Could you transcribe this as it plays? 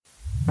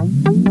Like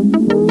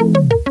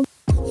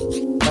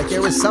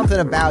there was something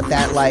about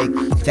that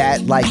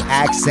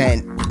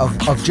accent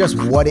of just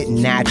what it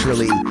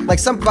naturally, like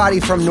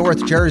somebody from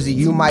North Jersey,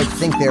 you might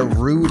think they're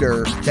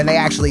ruder than they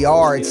actually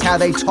are. It's how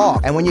they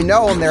talk. And when you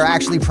know them, they're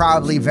actually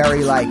probably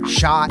very like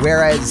shot.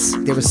 Whereas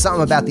there was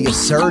something about the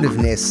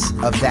assertiveness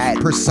of that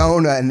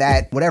persona and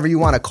that whatever you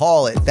want to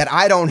call it that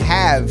I don't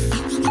have,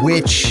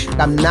 which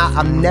I'm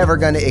never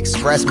going to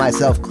express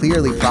myself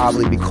clearly,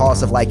 probably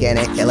because of like an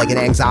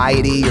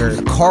anxiety,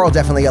 or Carl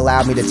definitely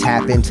allowed me to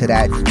tap into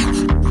that.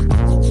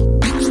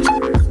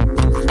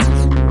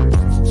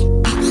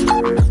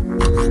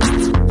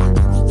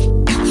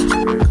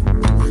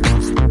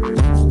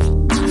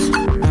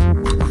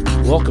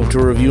 Welcome to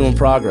Review in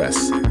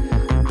Progress,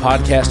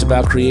 podcast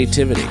about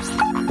creativity.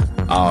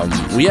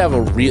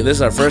 This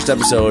is our first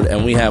episode,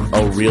 and we have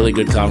a really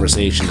good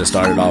conversation to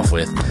start it off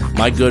with.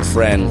 My good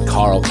friend,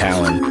 Carl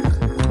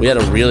Callan. We had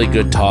a really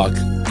good talk,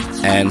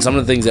 and some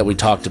of the things that we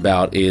talked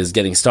about is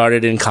getting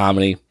started in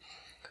comedy,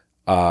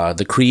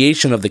 the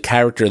creation of the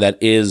character that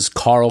is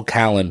Carl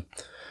Callan,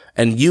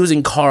 and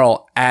using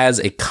Carl as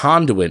a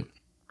conduit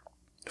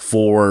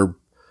for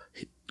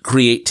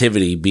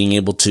creativity, being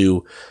able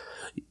to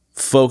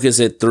focus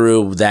it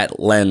through that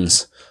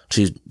lens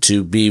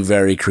to be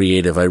very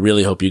creative. I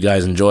really hope you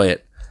guys enjoy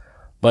it.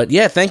 But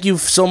yeah, thank you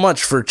so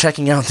much for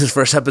checking out this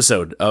first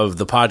episode of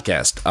the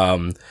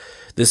podcast.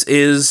 This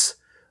is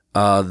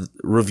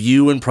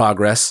Review in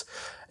Progress.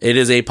 It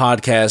is a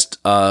podcast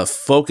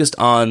focused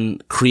on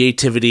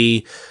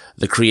creativity,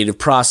 the creative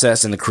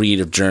process, and the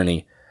creative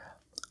journey.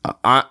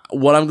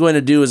 What I'm going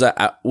to do is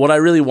what I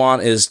really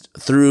want is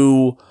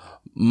through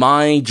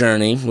my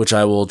journey, which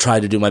I will try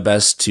to do my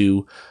best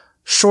to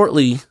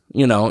shortly,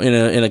 in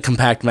a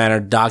compact manner,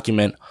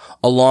 document,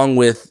 along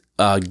with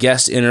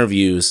guest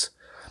interviews,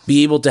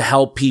 be able to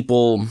help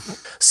people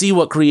see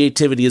what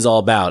creativity is all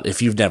about.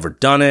 If you've never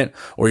done it,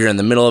 or you're in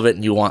the middle of it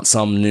and you want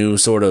some new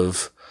sort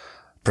of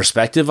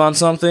perspective on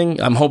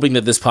something, I'm hoping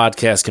that this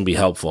podcast can be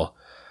helpful.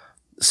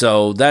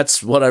 So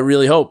that's what I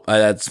really hope.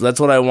 That's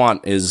what I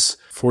want, is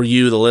for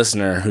you, the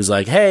listener, who's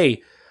like,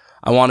 hey,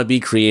 I want to be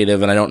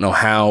creative and I don't know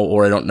how,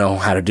 or I don't know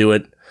how to do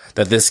it,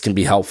 that this can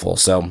be helpful.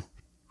 So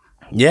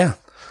yeah,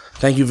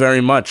 thank you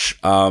very much.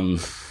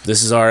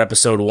 This is our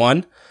episode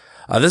 1.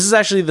 This is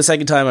actually the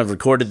second time I've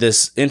recorded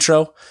this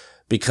intro,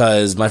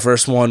 because my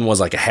first one was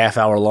like a half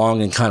hour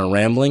long and kind of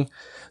rambling.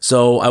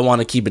 So I want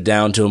to keep it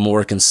down to a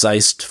more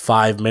concise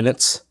 5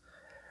 minutes.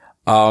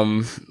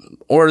 Or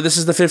this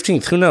is the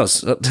 15th. Who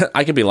knows?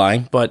 I could be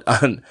lying, but I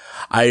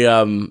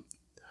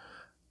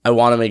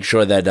want to make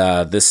sure that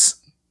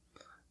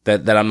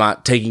that I'm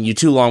not taking you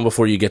too long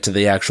before you get to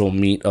the actual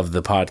meat of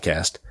the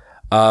podcast.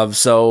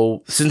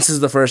 So since this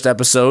is the first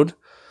episode,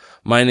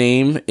 my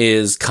name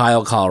is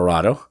Kyle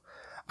Colorado.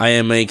 I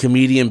am a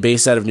comedian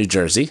based out of New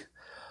Jersey.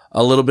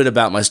 A little bit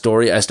about my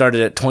story. I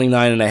started at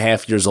 29 and a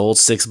half years old,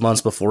 6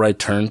 months before I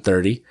turned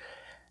 30.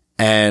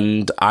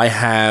 And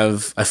I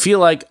feel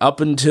like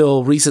up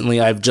until recently,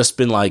 I've just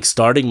been like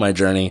starting my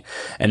journey.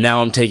 And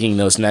now I'm taking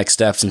those next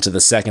steps into the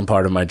second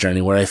part of my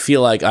journey, where I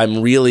feel like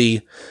I'm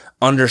really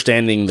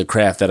understanding the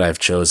craft that I've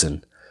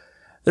chosen.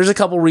 There's a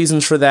couple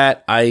reasons for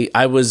that.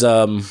 I was,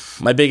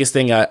 my biggest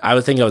thing, I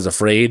would think I was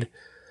afraid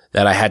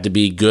that I had to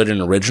be good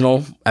and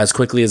original as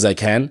quickly as I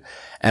can.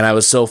 And I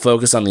was so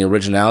focused on the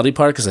originality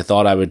part, because I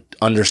thought I would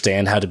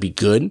understand how to be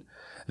good,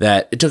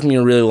 that it took me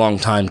a really long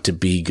time to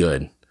be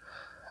good.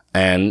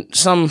 And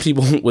some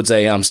people would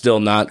say I'm still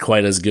not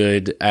quite as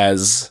good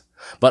as,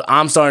 but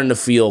I'm starting to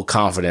feel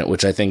confident,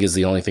 which I think is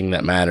the only thing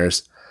that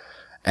matters.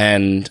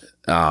 And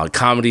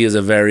comedy is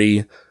a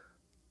very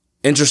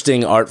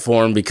interesting art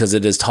form, because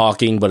it is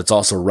talking, but it's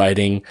also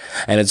writing,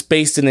 and it's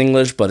based in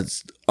English, but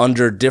it's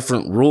under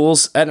different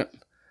rules. And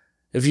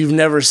if you've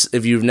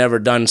never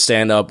done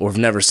stand up, or have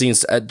never seen,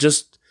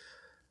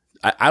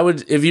 I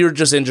would, if you're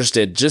just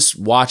interested, just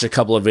watch a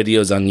couple of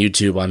videos on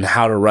YouTube on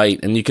how to write,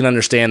 and you can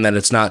understand that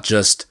it's not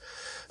just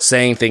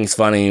saying things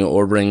funny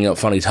or bringing up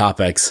funny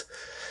topics.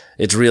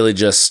 It's really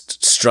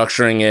just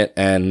structuring it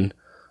and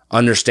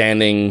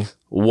understanding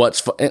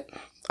what's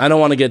I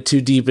don't want to get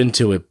too deep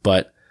into it,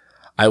 but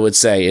I would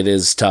say it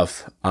is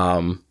tough.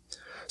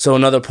 So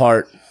another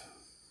part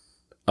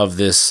of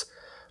this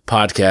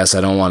podcast,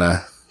 I don't want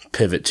to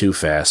pivot too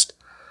fast,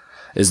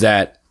 is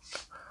that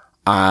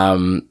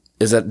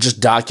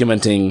just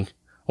documenting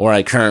where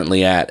I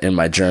currently at in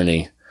my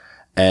journey.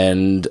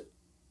 And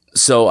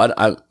so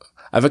I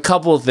have a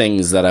couple of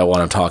things that I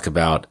want to talk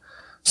about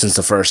since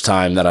the first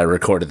time that I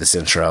recorded this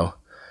intro.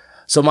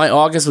 So my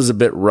August was a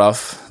bit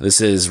rough. This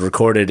is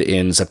recorded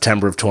in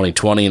September of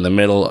 2020, in the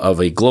middle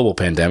of a global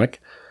pandemic.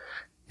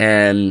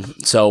 And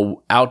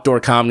so outdoor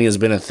comedy has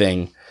been a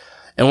thing.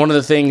 And one of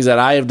the things that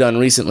I have done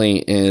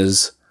recently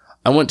is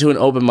I went to an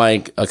open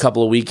mic a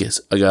couple of weeks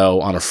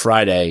ago on a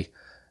Friday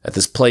at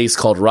this place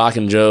called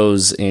Rockin'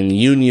 Joe's in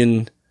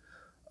Union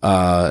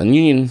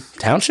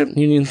Township?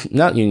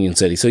 Not Union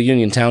City, so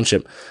Union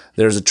Township.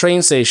 There's a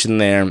train station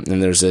there,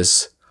 and there's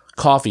this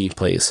coffee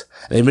place.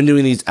 And they've been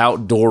doing these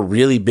outdoor,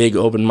 really big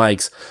open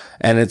mics,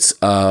 and it's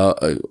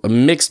a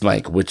mixed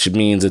mic, which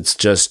means it's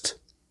just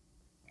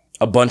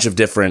a bunch of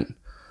different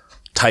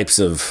types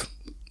of,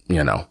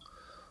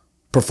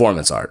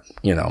 performance art,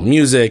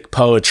 music,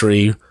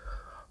 poetry,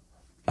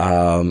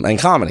 and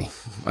comedy.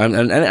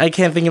 And I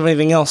can't think of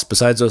anything else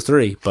besides those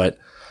three, but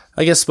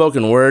I guess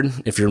spoken word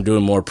if you're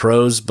doing more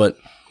prose, but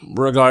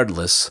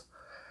regardless,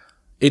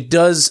 it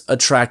does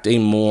attract a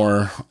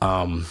more,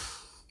 I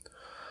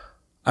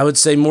would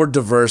say more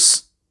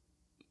diverse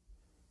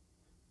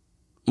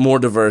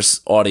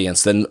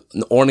audience than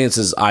the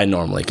audiences I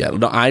normally get.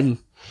 My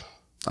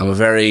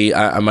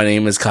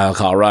name is Kyle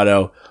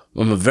Colorado.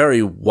 I'm a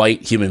very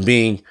white human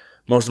being.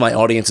 Most of my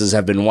audiences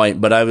have been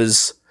white, but I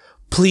was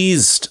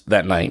pleased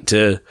that night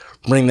to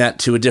bring that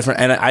to a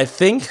different, and I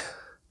think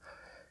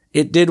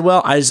it did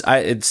well.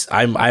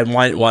 I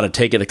might want to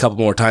take it a couple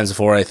more times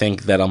before I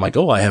think that I'm like,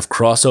 oh, I have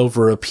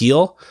crossover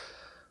appeal.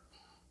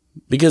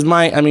 Because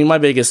my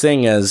biggest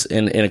thing is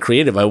in a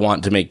creative, I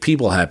want to make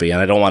people happy, and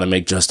I don't want to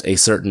make just a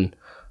certain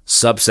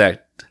subset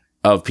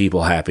of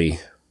people happy,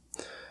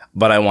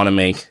 but I want to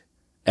make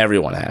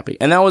everyone happy.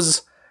 And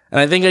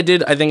I think I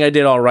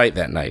did all right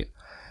that night,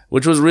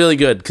 which was really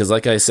good. Because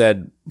like I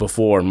said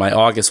before, my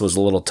August was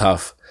a little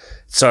tough.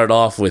 It started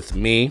off with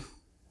me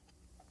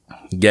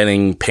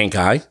getting pink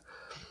eye.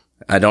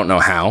 I don't know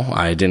how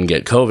I didn't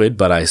get COVID,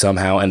 but I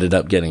somehow ended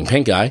up getting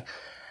pink eye.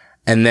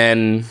 And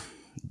then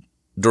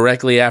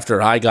directly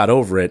after I got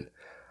over it,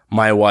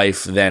 my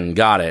wife then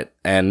got it.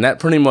 And that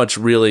pretty much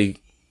really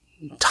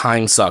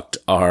time sucked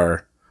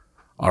our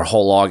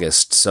whole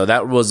August. So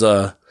that was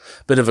a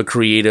bit of a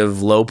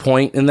creative low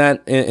point in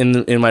that,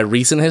 in my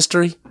recent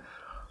history.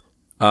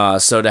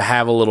 So to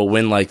have a little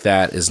win like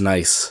that is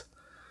nice.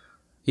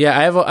 Yeah,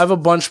 I have a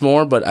bunch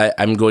more, but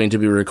I'm going to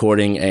be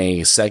recording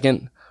a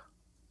second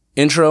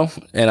intro,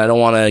 and I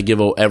don't want to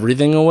give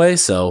everything away,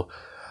 so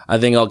I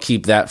think I'll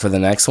keep that for the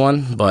next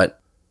one.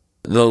 But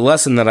the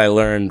lesson that I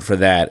learned for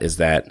that is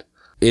that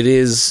it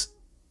is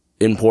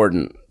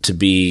important to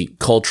be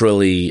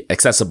culturally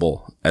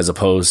accessible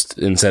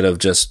instead of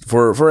just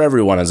for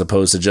everyone, as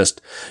opposed to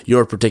just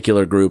your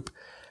particular group.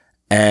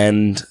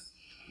 And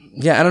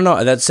yeah, I don't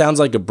know. That sounds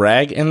like a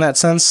brag in that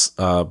sense.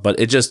 But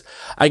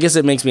I guess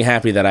it makes me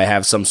happy that I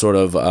have some sort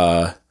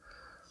of,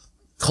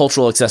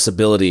 cultural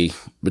accessibility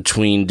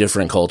between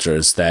different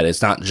cultures, that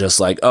it's not just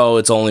like, oh,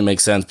 it only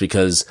makes sense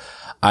because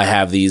I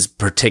have this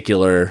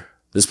particular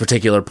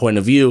point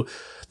of view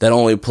that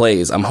only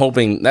plays.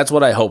 That's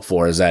what I hope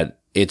for, is that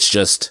it's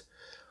just,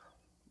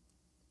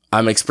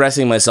 I'm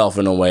expressing myself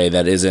in a way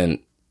that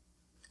isn't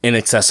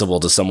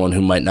inaccessible to someone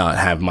who might not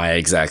have my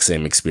exact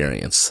same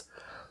experience.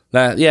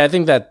 I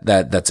think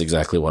that's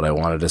exactly what I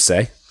wanted to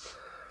say.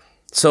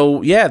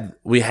 So yeah,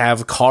 we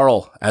have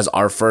Carl as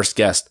our first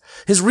guest.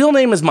 His real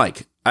name is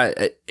Mike.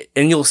 And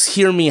you'll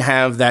hear me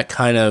have that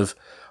kind of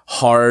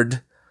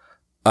hard,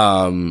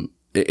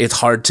 it's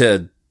hard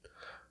to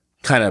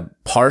kind of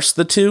parse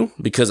the two,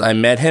 because I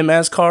met him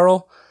as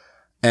Carl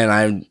and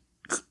I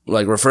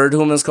referred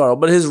to him as Carl,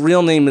 but his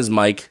real name is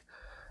Mike.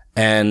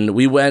 And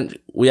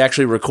we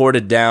actually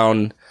recorded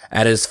down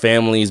at his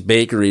family's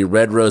bakery,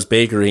 Red Rose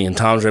Bakery in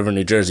Toms River,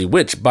 New Jersey,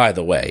 which, by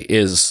the way,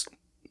 is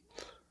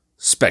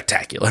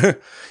spectacular.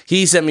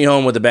 He sent me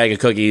home with a bag of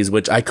cookies,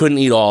 which I couldn't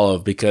eat all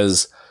of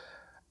because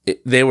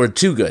they were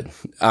too good.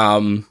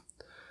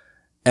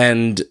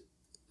 And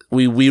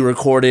we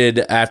recorded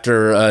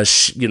after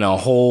a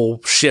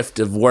whole shift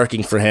of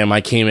working for him.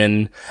 I came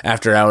in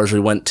after hours. We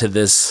went to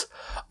this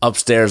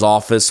upstairs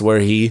office where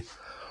he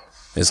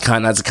is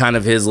that's kind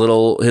of his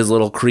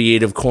little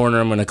creative corner,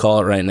 I'm going to call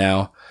it right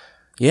now.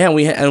 Yeah,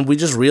 we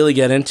just really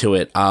get into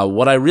it.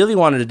 What I really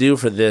wanted to do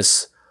for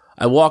this,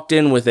 I walked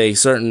in with a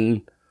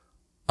certain,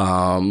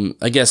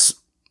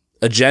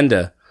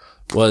 agenda,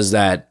 was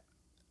that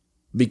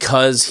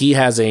because he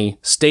has a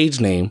stage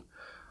name,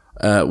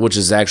 which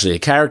is actually a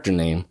character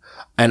name,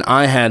 and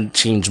I had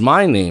changed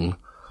my name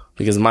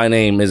because my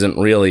name isn't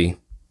really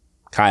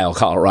Kyle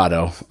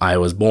Colorado. I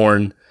was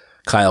born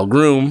Kyle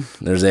Groom.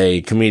 There's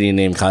a comedian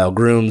named Kyle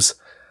Grooms,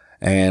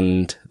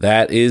 and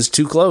that is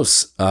too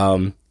close.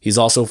 He's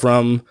also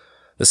from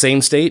the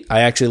same state.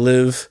 I actually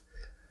live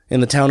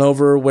in the town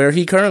over where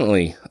he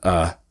currently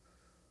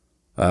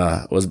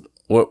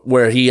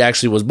where he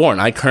actually was born.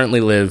 I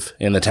currently live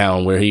in the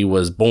town where he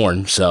was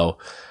born. So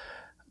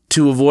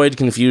to avoid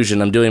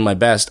confusion, I'm doing my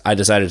best. I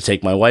decided to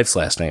take my wife's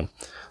last name.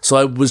 So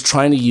I was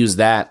trying to use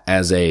that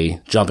as a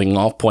jumping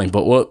off point.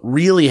 But what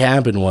really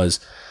happened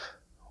was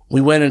we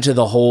went into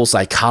the whole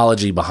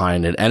psychology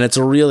behind it, and it's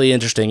a really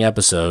interesting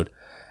episode.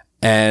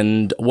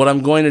 And what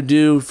I'm going to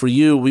do for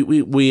you,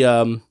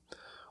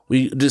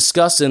 we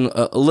discussed in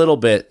a little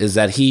bit, is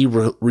that he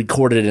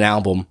recorded an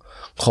album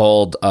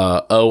called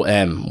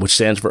OM, which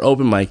stands for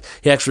Open Mic.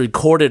 He actually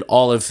recorded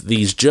all of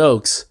these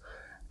jokes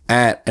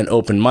at an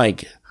open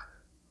mic,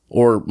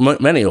 or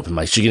many open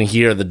mics. You can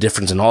hear the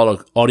difference in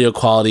audio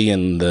quality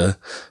and the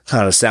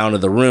kind of sound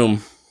of the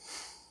room.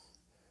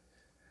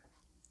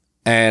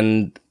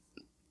 And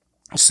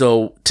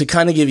so to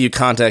kind of give you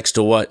context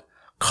to what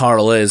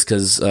Carl is,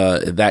 because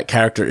that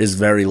character is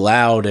very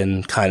loud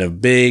and kind of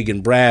big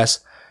and brass.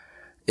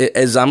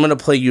 As I'm going to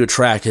play you a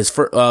track, just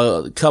a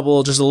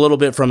little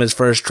bit from his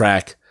first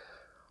track.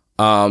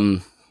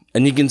 And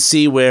you can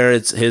see where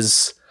it's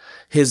it's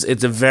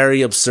a very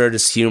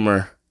absurdist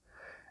humor.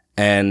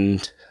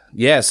 And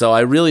yeah, so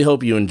I really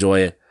hope you enjoy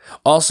it.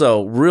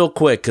 Also, real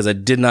quick, because I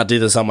did not do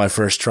this on my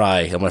first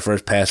try, on my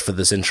first pass for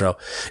this intro.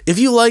 If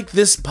you like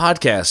this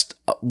podcast,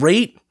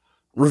 rate,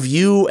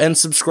 review, and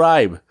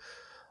subscribe.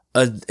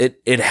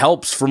 It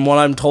helps from what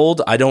I'm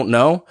told. I don't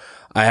know.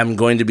 I am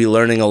going to be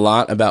learning a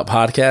lot about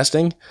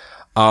podcasting.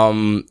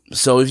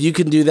 So if you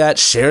can do that,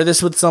 share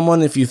this with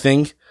someone if you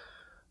think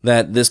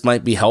that this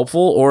might be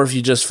helpful, or if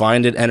you just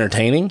find it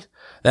entertaining,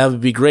 that would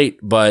be great.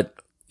 But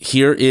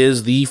here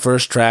is the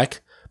first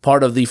track,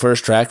 part of the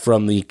first track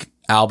from the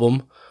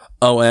album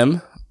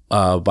OM,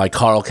 by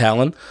Carl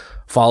Callan,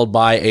 followed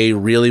by a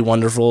really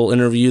wonderful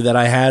interview that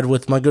I had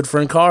with my good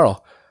friend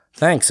Carl.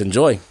 Thanks.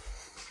 Enjoy.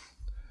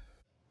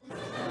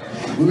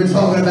 We were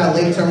talking about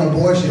late-term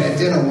abortion at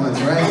dinner once,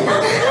 right?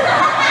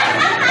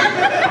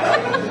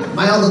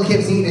 My Uncle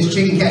Kip's eating his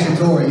chicken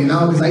cacciatore, you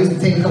know, because I used to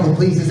take a couple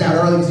pieces out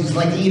early because he used to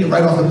like to eat it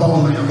right off the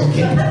bone, my Uncle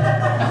Kip.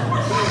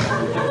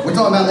 We're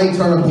talking about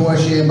late-term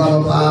abortion, blah,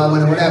 blah, blah,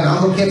 whatever.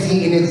 Uncle Kip's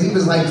eating it because he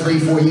was like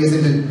 3-4 years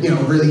into,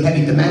 really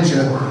heavy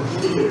dementia.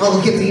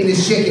 Uncle Kip's eating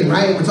his chicken,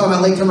 right? We're talking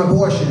about late-term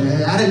abortion.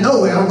 And out of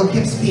nowhere, Uncle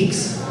Kip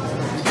speaks.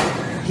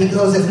 He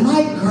goes, if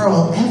my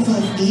girl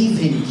ever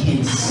even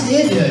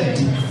considered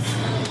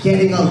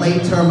getting a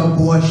late-term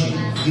abortion,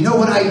 you know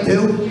what I'd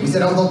do? He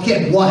said, Uncle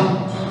Kip, what?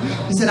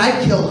 He said,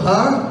 I'd kill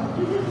her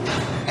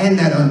and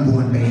that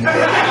unborn baby.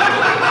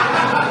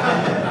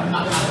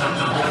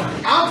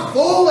 I'm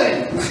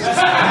fooling!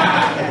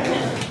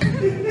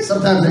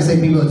 Sometimes I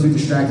say people are too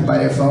distracted by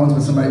their phones,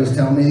 but somebody was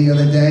telling me the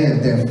other day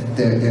that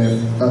their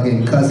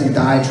fucking cousin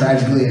died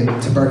tragically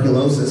of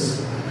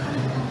tuberculosis.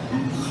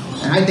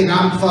 And I think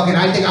I'm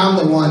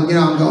the one, I'm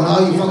going,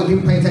 oh, you fucking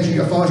people pay attention to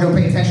your phones, you don't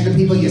pay attention to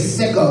people, you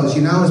sickos,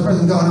 This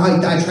person's going, oh, he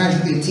died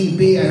tragically of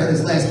TB, I heard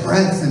his last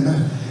breaths, and,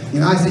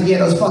 I said, yeah,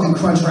 those fucking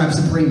Crunchwrap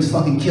Supremes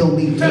fucking killed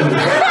me, too.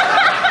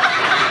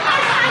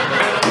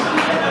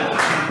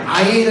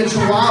 I ate a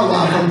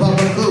chihuahua from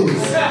Bubba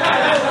Goose.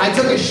 I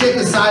took a shit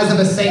the size of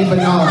a Saint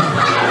Bernard.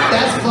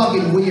 That's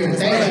fucking weird.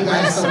 Thank you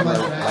guys so much,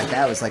 man. Like,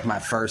 that was like my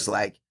first,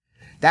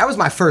 that was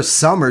my first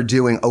summer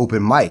doing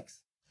open mics.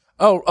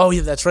 Oh,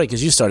 yeah, that's right,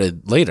 because you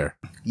started later.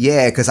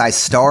 Yeah, because I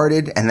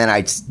started, and then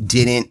I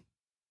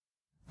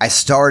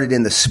started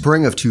in the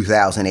spring of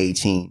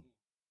 2018,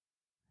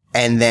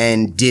 and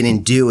then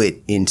didn't do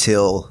it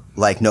until,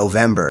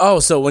 November. Oh,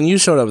 so when you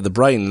showed up at the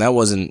Brighton, that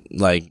wasn't,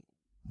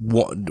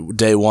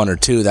 day 1 or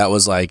 2, that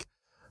was, a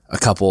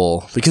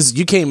couple, because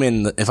you came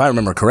in, if I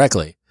remember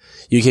correctly,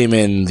 you came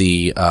in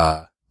the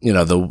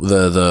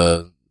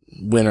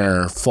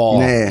winter,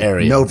 fall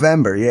area.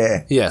 November,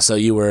 yeah. Yeah, so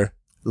you were...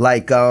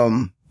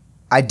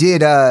 I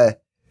did,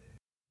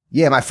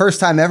 my first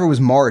time ever was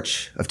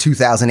March of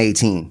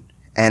 2018.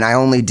 And I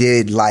only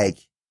did April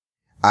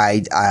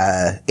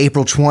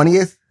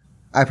 20th,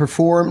 I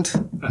performed,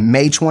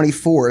 May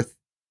 24th,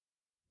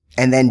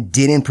 and then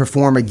didn't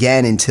perform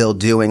again until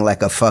doing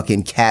a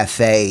fucking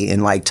cafe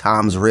in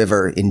Tom's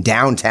River, in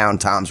downtown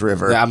Tom's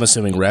River. Yeah, I'm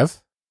assuming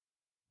Rev?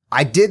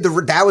 I did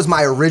that was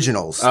my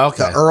originals,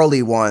 the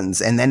early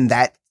ones. And then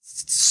that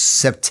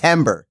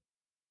September,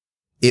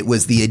 it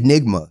was the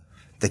Enigma.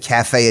 The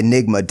Cafe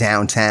Enigma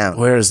downtown.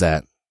 Where is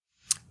that?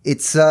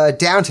 It's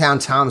downtown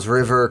Tom's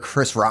River.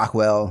 Chris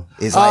Rockwell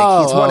is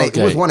it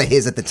was one of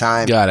his at the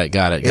time. Got it.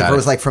 It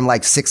was from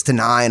 6 to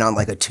 9 on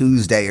a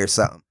Tuesday or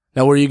something.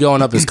 Now, were you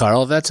going up as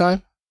Carl at that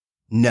time?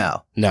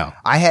 No.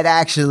 I had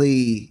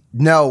actually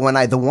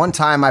the one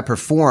time I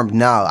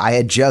performed, I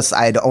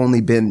had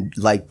only been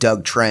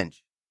Doug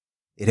Trench.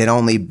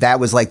 That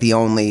was the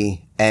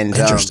only and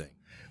interesting.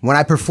 When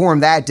I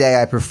performed that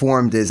day, I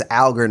performed as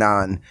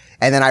Algernon,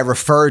 and then I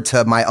referred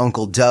to my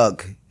Uncle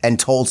Doug and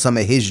told some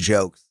of his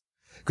jokes.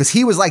 Because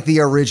he was the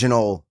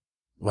original.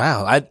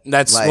 Wow.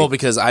 That's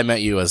because I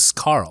met you as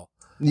Carl.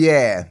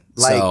 Yeah.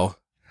 So.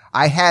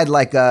 I had a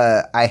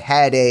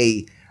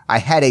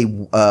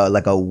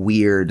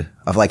weird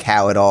of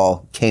how it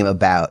all came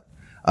about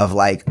of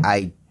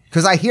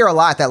because I hear a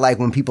lot that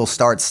when people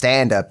start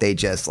stand up, they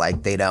just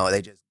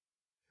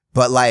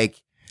but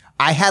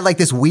I had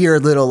this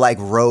weird little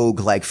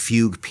rogue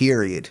fugue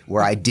period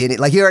where I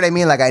didn't you know what I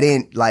mean? I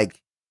didn't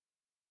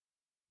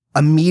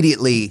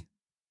immediately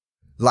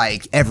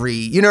every,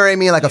 you know what I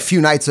mean? A few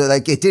nights,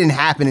 it didn't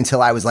happen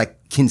until I was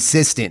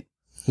consistent.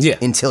 Yeah.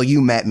 Until you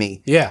met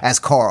me. Yeah. As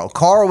Carl.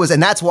 Carl was,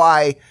 and that's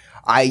why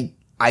I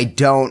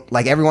don't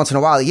every once in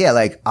a while,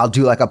 I'll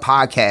do a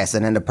podcast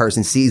and then the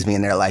person sees me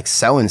and they're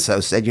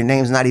so-and-so said your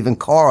name's not even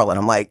Carl. And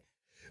I'm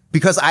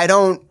because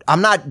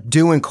I'm not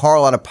doing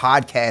Carl on a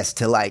podcast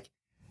to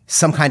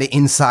some kind of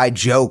inside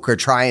joke or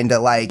trying to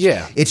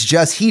it's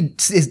just he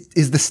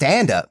is the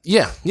stand-up.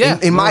 Yeah.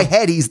 In my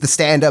head, he's the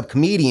stand-up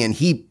comedian.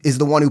 He is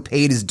the one who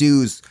paid his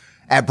dues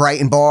at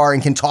Brighton Bar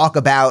and can talk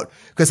about,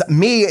 because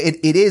me,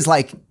 it is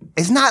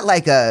it's not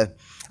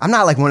I'm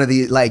not like one of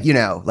the, like, you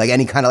know, like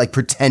any kind of like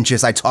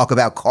pretentious, I talk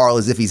about Carl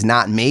as if he's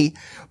not me,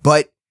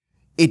 but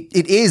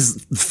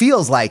it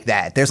feels like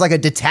that. There's like a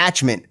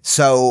detachment.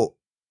 So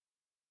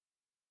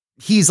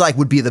he's like,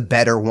 would be the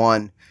better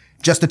one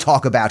just to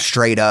talk about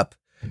straight up.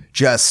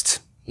 Just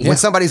when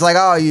somebody's like,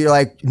 oh, you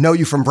like, know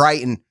you from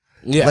Brighton.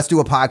 Yeah. Let's do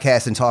a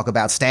podcast and talk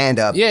about stand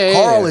up. Yeah,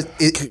 Carl was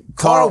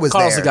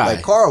Carl's there. The guy.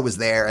 Like Carl was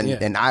there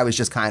and I was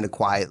just kind of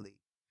quietly.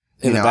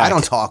 You know, I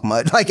don't talk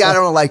much. Like I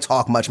don't like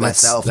talk much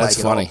myself. That's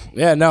like, funny.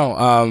 Yeah,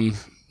 no.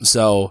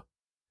 So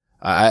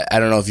I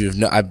don't know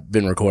if I've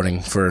been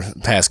recording for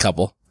the past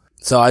couple.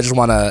 So I just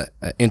want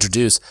to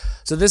introduce.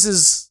 So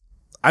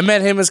I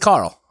met him as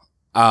Carl.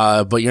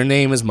 But your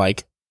name is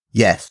Mike.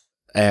 Yes.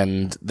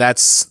 And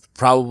that's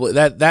probably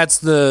that's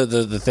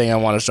the thing I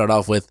want to start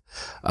off with.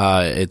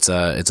 It's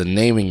a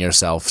naming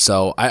yourself.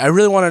 So I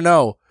really want to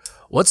know,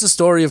 what's the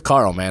story of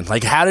Carl, man?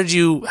 Like how did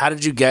you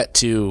get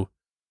to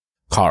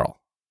Carl?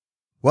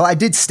 Well, I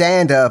did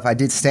stand up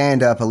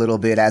a little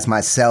bit as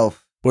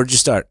myself. Where'd you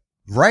start?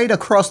 Right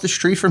across the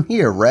street from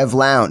here. Rev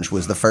Lounge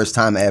was the first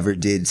time I ever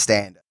did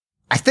stand up.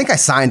 I think I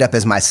signed up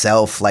as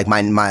myself, like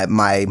my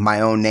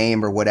own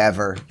name or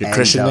whatever. Your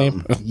Christian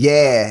name?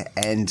 Yeah.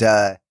 And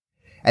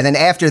then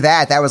after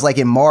that was like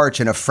in March,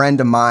 and a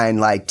friend of mine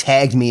like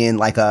tagged me in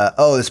like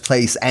this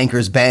place,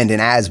 Anchor's Bend in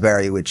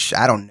Asbury, which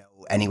I don't know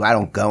anyway. I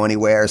don't go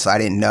anywhere, so I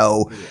didn't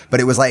know. But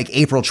it was like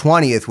April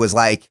 20th was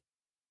like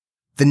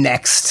the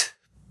next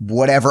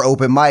whatever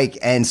open mic.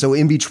 And so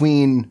in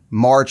between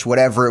March,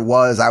 whatever it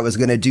was, I was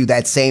going to do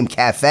that same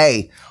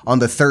cafe on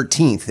the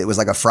 13th. It was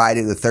like a Friday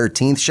the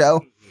 13th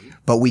show.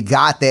 But we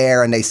got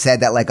there and they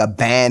said that like a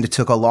band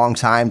took a long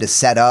time to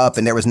set up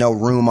and there was no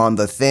room on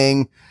the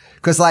thing.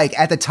 Cause like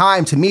at the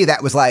time to me,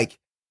 that was like,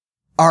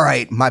 all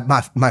right,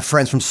 my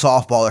friends from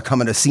softball are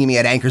coming to see me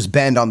at Anchor's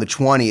Bend on the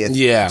 20th.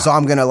 Yeah. So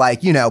I'm going to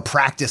like, you know,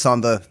 practice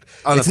on the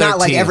it's not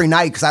like every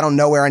night cause I don't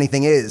know where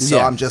anything is. So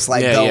I'm just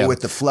like going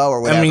with the flow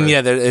or whatever. I mean,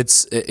 yeah,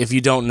 it's, if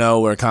you don't know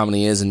where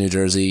comedy is in New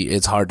Jersey,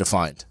 it's hard to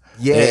find.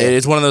 Yeah.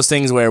 It's one of those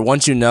things where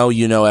once you know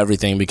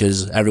everything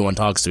because everyone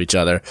talks to each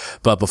other.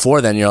 But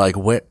before then, you're like,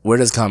 where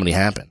does comedy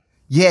happen?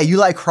 Yeah, you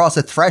like cross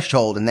a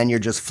threshold and then you're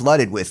just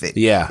flooded with it.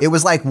 Yeah. It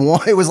was like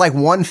one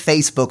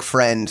Facebook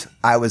friend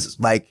I was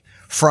like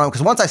from,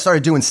 because once I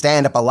started doing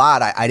stand up a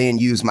lot, I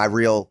didn't use my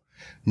real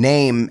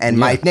name, and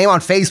my name on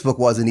Facebook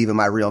wasn't even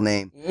my real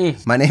name.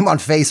 My name on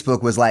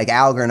Facebook was like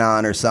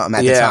Algernon or something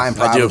at the time.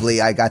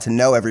 Probably I got to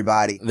know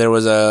everybody. There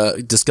was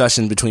a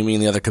discussion between me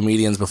and the other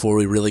comedians before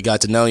we really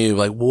got to know you.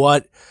 Like,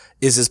 what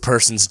is this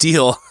person's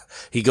deal?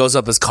 He goes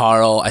up as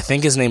Carl. I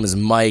think his name is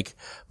Mike,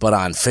 but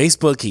on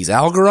Facebook he's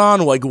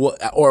Algeron. Like,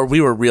 or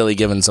we were really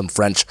given some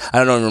French.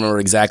 I don't remember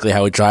exactly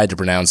how we tried to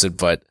pronounce it,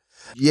 but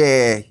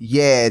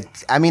yeah.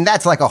 I mean,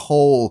 that's like a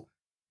whole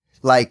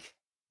like.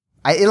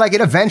 It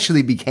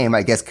eventually became,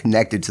 I guess,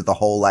 connected to the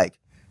whole like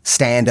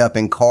stand up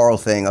and Carl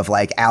thing of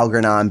like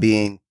Algernon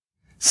being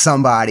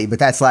somebody, but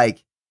that's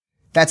like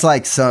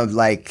some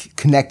like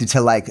connected to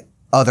like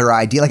other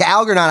idea. Like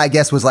Algernon, I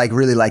guess, was like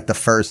really like the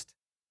first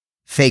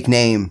fake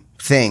name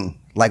thing.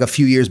 Like a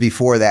few years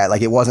before that,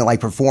 like it wasn't like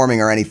performing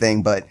or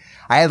anything, but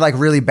I had like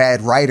really bad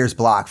writer's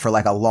block for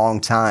like a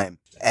long time.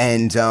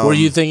 And were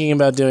you thinking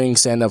about doing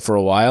stand up for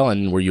a while,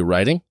 and were you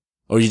writing?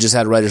 Or you just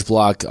had writer's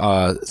block,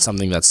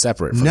 something that's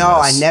separate from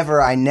No, this?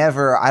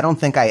 I don't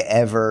think I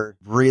ever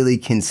really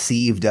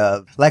conceived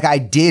of, like I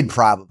did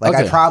probably, like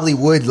I probably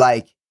would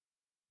like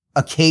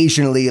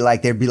occasionally,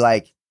 like there'd be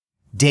like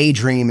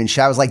daydream and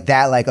shit. I was like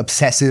that, like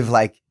obsessive,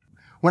 like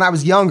when I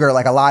was younger,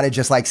 like a lot of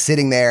just like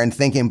sitting there and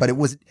thinking, but it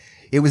was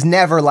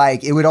never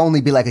like, it would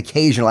only be like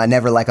occasional. I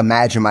never like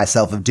imagined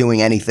myself of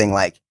doing anything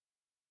like,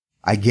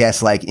 I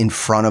guess like in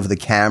front of the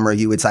camera,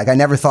 you would like, I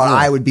never thought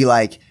I would be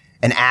like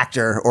an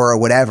actor or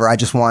whatever. I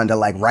just wanted to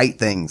like write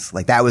things.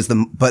 Like that was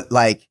but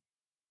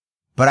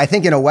I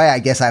think in a way, I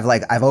guess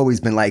I've always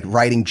been like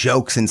writing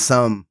jokes in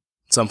some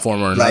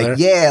form or another. Like,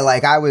 yeah,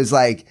 like I was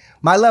like,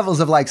 my levels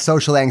of like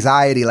social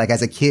anxiety, like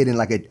as a kid and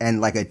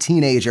like a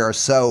teenager are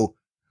so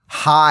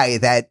high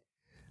that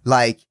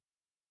like,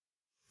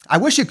 I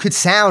wish it could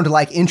sound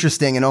like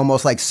interesting and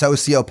almost like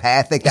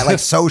sociopathic that like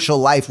social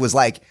life was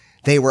like,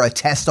 they were a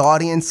test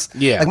audience.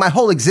 Yeah. Like my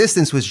whole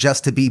existence was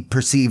just to be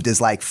perceived as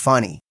like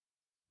funny.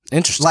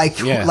 Interesting.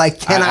 Like,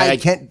 can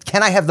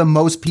I have the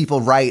most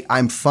people write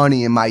I'm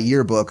funny in my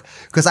yearbook?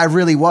 Because I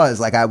really was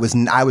like, I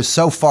was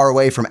so far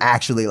away from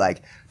actually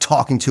like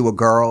talking to a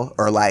girl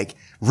or like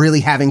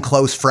really having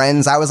close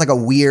friends. I was like a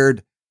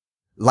weird,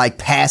 like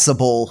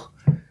passable,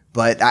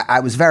 but I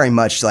was very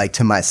much like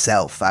to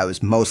myself. I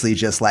was mostly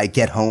just like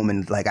get home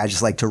and like, I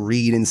just like to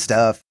read and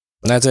stuff.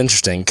 That's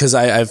interesting. Cause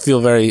I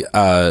feel very,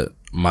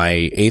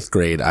 my 8th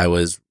grade, I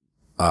was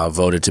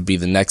voted to be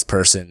the next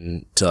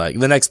person to like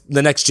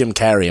the next Jim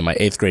Carrey in my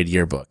 8th grade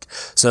yearbook.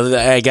 So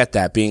I get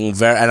that being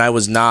and I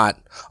was not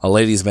a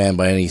ladies' man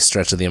by any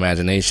stretch of the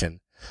imagination.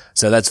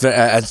 So that's very,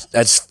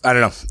 that's, I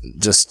don't know,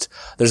 just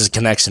there's a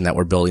connection that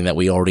we're building that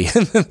we already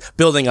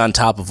building on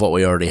top of what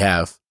we already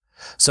have.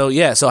 So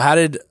yeah. So how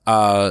did,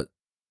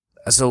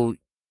 so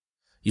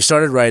you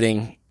started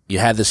writing, you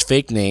had this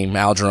fake name,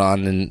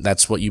 Algernon, and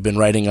that's what you've been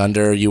writing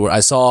under. I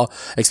saw,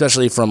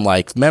 especially from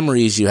like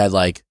memories, you had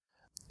like,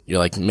 you're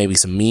like maybe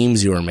some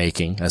memes you were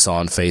making. I saw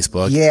on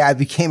Facebook. Yeah, I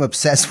became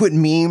obsessed with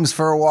memes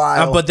for a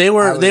while. But they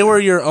were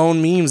your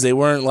own memes. They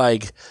weren't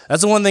like,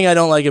 that's the one thing I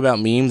don't like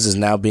about memes is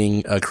now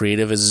being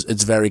creative is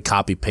it's very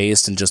copy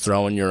paste and just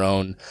throwing your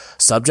own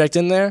subject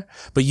in there.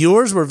 But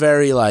yours were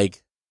very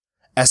like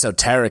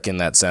esoteric in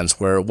that sense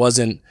where it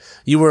wasn't,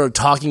 you were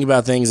talking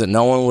about things that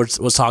no one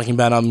was talking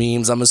about on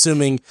memes. I'm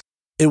assuming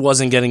it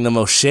wasn't getting the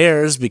most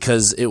shares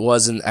because it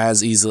wasn't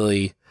as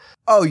easily.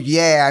 Oh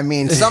yeah, I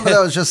mean, some of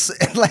those just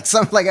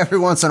like every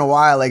once in a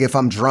while, like if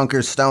I'm drunk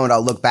or stoned,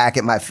 I'll look back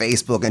at my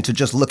Facebook and to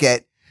just look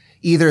at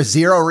either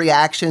 0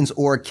 reactions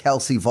or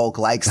Kelsey Volk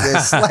likes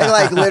this.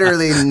 like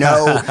literally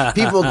no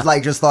people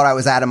like just thought I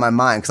was out of my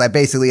mind because I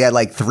basically had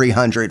like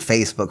 300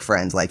 Facebook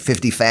friends, like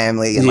 50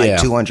 family and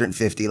like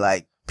 250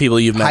 like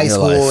people you've met high in your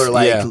school life. or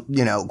like,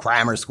 you know,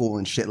 grammar school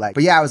and shit like.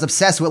 But yeah, I was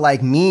obsessed with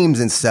like memes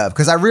and stuff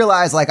because I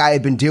realized like I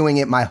had been doing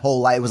it my whole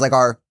life. It was like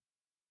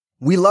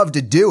we love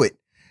to do it.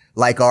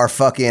 Like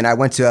I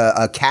went to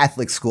a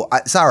Catholic school.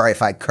 It's all right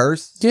if I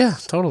curse. Yeah,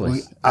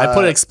 totally. I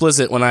put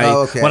explicit when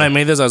I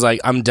made this. I was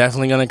like, I'm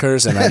definitely going to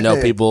curse. And I know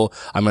people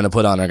I'm going to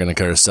put on are going to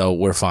curse. So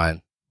we're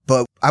fine.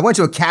 But I went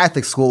to a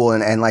Catholic school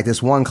and like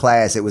this one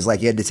class, it was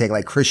like you had to take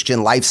like Christian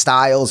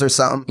lifestyles or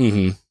something.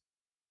 Mm-hmm.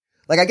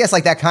 Like, I guess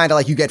like that kind of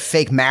like you get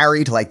fake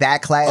married, like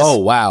that class. Oh,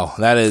 wow.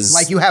 That is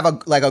like you have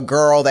a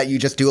girl that you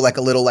just do like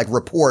a little like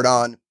report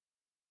on,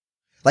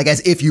 like as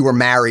if you were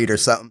married or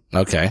something.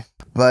 Okay.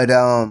 But,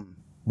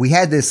 we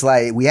had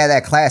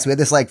that class. We had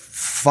this like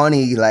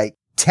funny like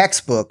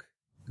textbook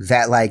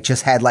that like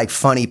just had like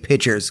funny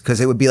pictures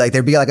because it would be like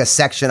there'd be like a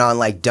section on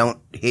like don't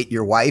hit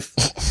your wife,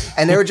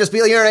 and there would just be,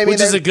 you know what I mean,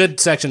 which is a good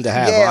section to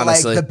have. Yeah,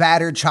 honestly. like the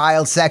battered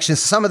child section.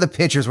 Some of the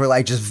pictures were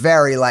like just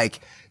very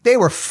like they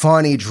were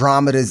funny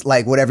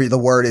like whatever the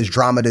word is,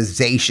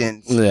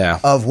 dramatization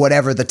of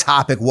whatever the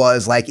topic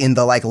was, like in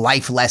the like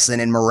life lesson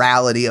and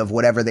morality of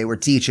whatever they were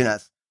teaching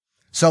us.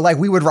 So like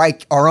we would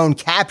write our own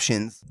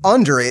captions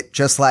under it,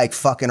 just like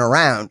fucking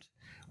around,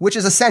 which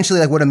is essentially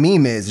like what a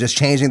meme is, just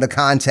changing the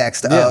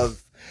context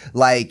of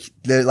like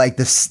there's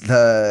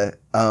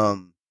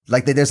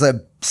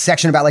a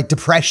section about like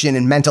depression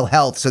and mental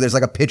health. So there's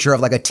like a picture of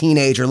like a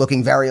teenager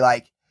looking very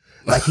like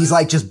he's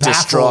like just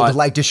baffled,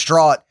 like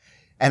distraught.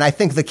 And I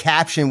think the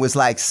caption was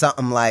like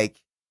something like,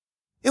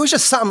 it was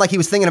just something like he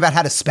was thinking about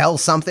how to spell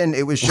something.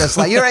 It was just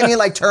like, you know what I mean?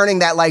 Like turning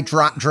that like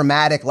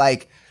dramatic,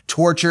 like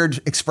tortured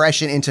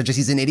expression into just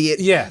he's an idiot.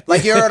 Yeah.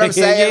 Like, you know what I'm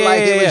saying?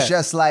 It was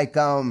just like,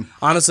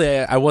 honestly,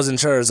 I wasn't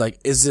sure. It's like,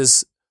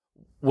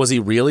 was he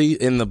really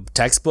in the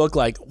textbook?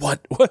 Like, what,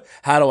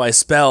 how do I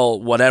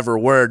spell whatever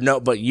word? No,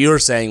 but you're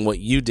saying what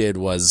you did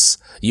was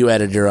you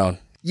added your own.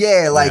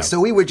 Yeah. So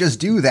we would just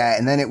do that.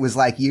 And then it was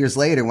like years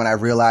later when I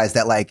realized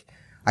that like,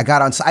 I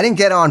didn't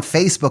get on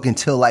Facebook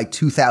until like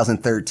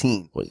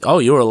 2013. Oh,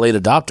 you were a late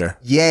adopter.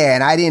 Yeah.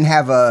 And I didn't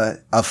have a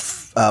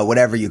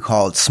whatever you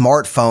call it,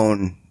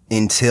 smartphone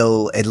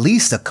until at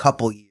least a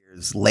couple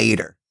years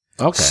later.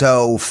 Okay.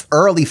 So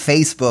early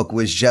Facebook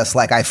was just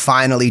like, I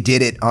finally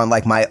did it on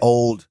like my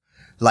old,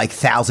 like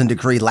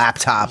 1000-degree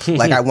laptop.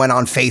 Like I went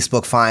on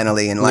Facebook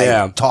finally and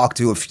like talked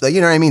to,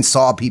 you know what I mean?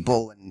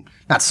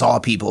 Not saw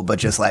people, but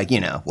just like, you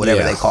know,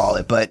 whatever they call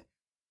it. But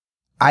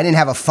I didn't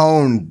have a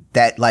phone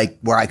that like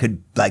where I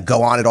could like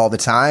go on it all the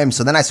time.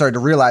 So then I started to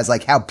realize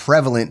like how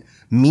prevalent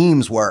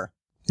memes were.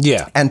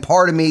 Yeah. And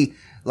part of me,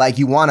 like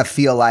you want to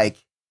feel like,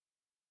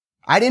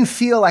 I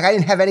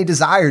didn't have any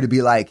desire to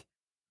be like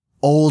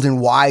old and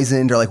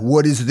wizened or like,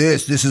 what is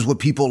this? This is what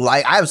people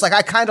like. I was like,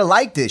 I kind of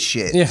like this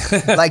shit.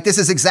 Yeah. Like, this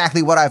is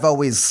exactly what I've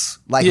always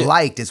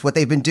liked. It's what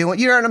they've been doing.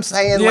 You know what I'm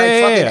saying?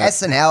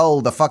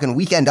 SNL, the fucking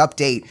Weekend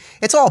Update.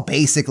 It's all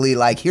basically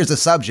like, here's a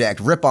subject,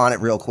 rip on it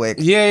real quick.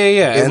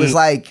 Yeah. It was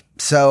like,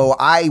 so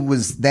I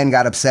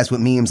got obsessed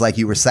with memes like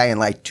you were saying,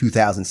 like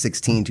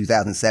 2016,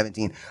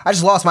 2017. I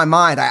just lost my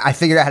mind. I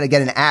figured out how to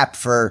get an app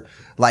for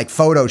like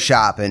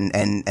Photoshop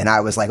and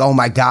I was like, oh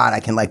my God, I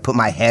can like put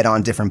my head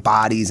on different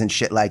bodies and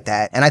shit like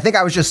that. And I think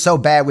I was just so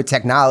bad with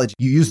technology.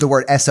 You used the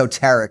word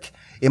esoteric.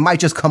 It might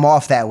just come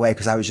off that way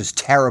because I was just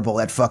terrible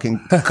at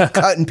fucking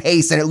cut and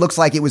paste. And it looks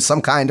like it was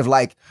some kind of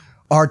like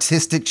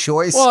artistic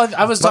choice. Well,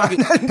 I was talking.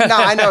 No,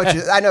 I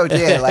know.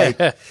 Yeah.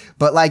 Like,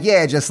 but like,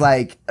 yeah, just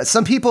like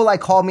some people like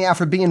called me out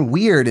for being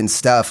weird and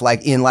stuff.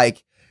 Like I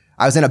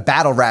was in a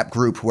battle rap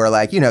group where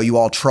like, you know, you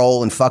all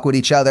troll and fuck with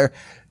each other.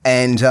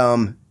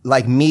 And,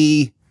 like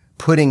me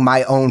putting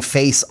my own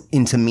face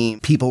into meme,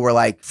 people were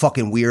like,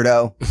 fucking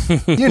weirdo,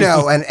 you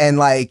know, and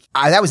like,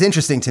 that was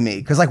interesting to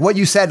me. Cause like what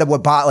you said,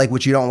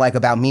 what you don't like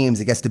about memes,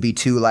 it gets to be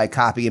too like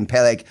copy and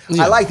paste. Like,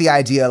 I like the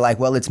idea, like,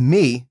 well, it's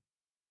me.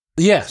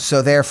 Yeah.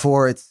 So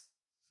therefore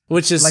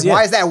which is like,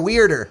 why is that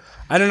weirder?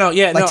 I don't know.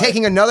 Yeah. Like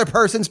taking another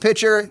person's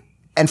picture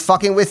and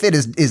fucking with it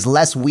is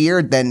less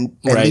weird than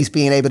at Right. least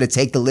being able to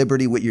take the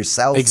liberty with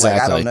yourself. Exactly.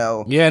 Like, I don't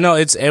know. Yeah, no,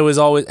 it's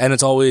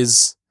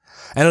always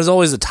And it was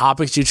always the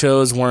topics you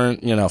chose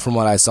weren't, from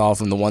what I saw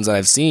from the ones that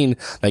I've seen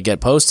that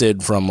get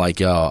posted from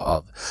like,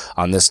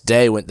 on this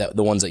day,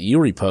 the ones that you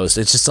repost,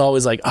 it's just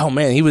always like, oh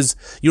man, you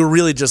were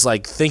really just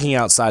like thinking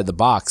outside the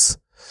box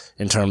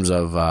in terms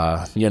of,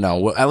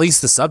 at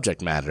least the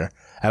subject matter.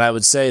 And I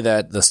would say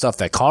that the stuff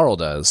that Carl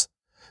does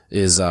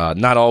is,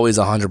 not always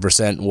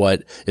 100%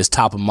 what is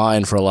top of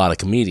mind for a lot of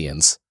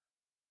comedians.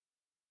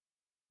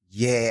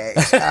 Yeah,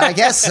 I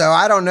guess so.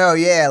 I don't know.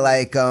 Yeah,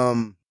 like,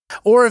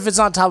 or if it's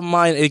not top of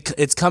mind,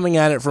 it's coming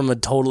at it from a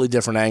totally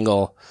different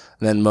angle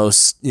than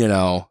most,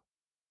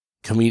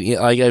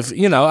 comedian. Like,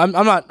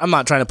 I'm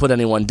not trying to put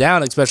anyone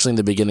down, especially in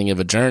the beginning of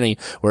a journey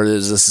where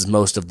this is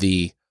most of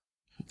the,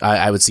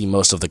 I would see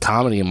most of the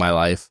comedy in my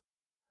life.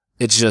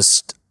 It's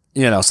just,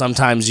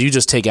 sometimes you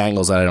just take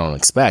angles that I don't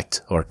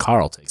expect, or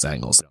Carl takes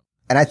angles.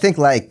 And I think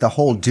like the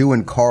whole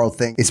doing Carl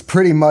thing is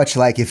pretty much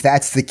like, if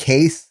that's the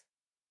case,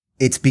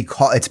 it's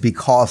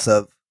because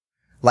of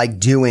like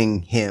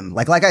doing him.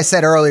 Like I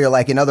said earlier,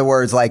 like in other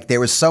words, like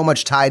there was so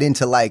much tied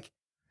into like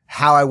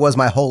how I was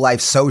my whole life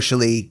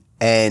socially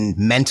and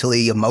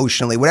mentally,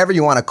 emotionally, whatever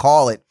you want to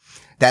call it,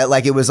 that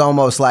like it was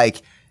almost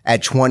like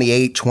at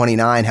 28,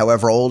 29,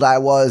 however old I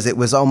was, it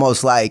was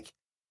almost like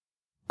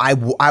I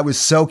was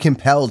so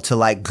compelled to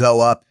like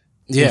go up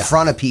in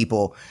front of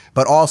people,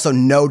 but also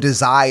no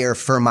desire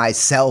for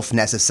myself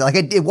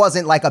necessarily. Like it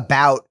wasn't like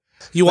about,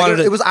 you wanted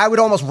it was. I would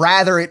almost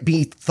rather it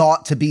be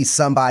thought to be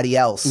somebody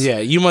else. Yeah,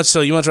 you much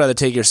rather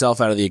take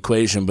yourself out of the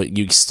equation, but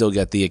you still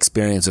get the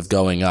experience of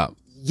going up.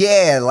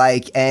 Yeah,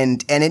 like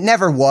and it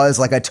never was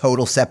like a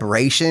total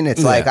separation.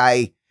 It's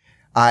like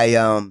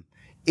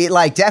it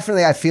like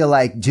definitely I feel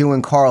like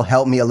doing Carl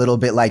helped me a little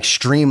bit like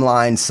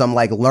streamline some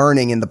like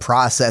learning in the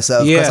process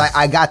of, because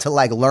I got to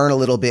like learn a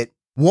little bit.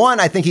 One,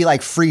 I think he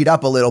like freed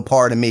up a little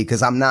part of me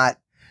because I'm not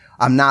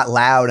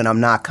loud and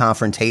I'm not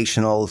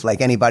confrontational.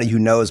 Like anybody who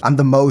knows, I'm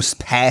the most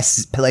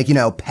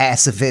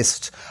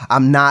pacifist.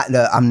 I'm not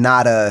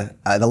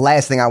the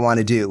last thing I want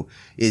to do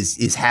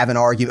is have an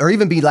argument or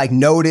even be like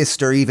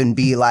noticed or even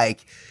be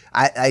like,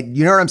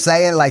 you know what I'm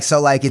saying? Like,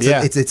 so like,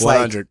 it's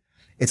 100.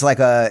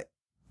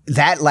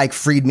 That like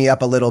freed me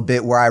up a little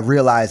bit where I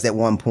realized at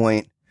one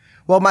point,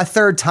 well, my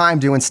third time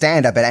doing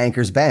stand up at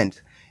Anchor's Bend,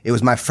 it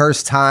was my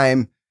first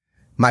time,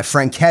 my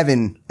friend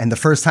Kevin, and the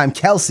first time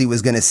Kelsey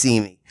was going to see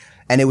me.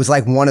 And it was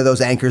like one of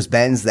those Anchor's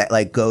Bends that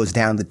like goes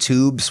down the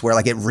tubes where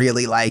like it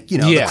really like,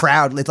 the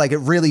crowd, it's like it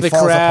really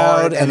falls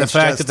apart. And the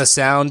fact that the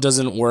sound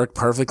doesn't work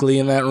perfectly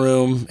in that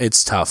room,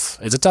 it's tough.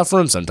 It's a tough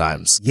room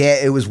sometimes.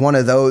 Yeah, it was one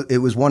of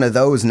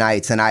those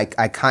nights. And I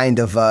kind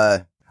of,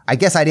 I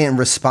guess I didn't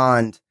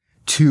respond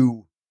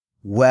too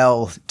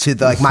well to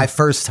the, like my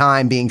first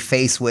time being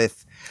faced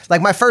with,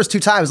 like my first two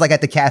times, like at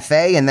the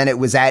cafe. And then it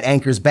was at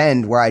Anchor's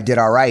Bend where I did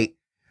all right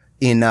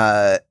in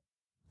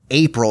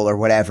April or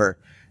whatever.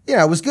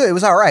 It was good. It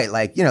was all right.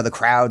 Like, the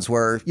crowds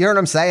were, you know what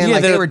I'm saying? Yeah,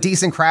 like they were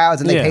decent crowds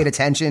and they paid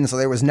attention. So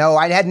there was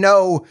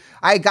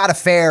I got a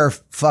fair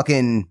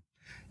fucking,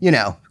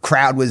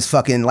 crowd was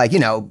fucking like,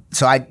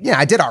 so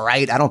I did all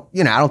right. I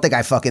don't think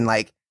I fucking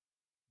like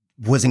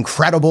was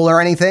incredible or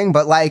anything,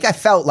 but like I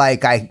felt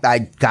like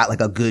I got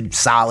like a good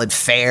solid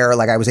fair,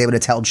 like I was able to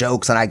tell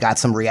jokes and I got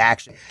some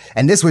reaction.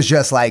 And this was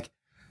just like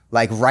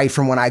right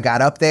from when I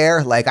got up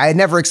there, like I had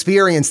never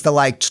experienced the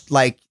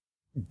like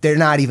they're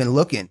not even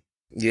looking.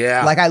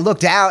 Yeah. Like I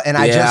looked out and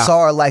I just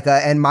saw like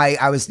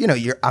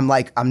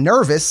I'm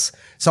nervous.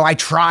 So I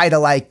try to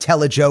like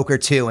tell a joke or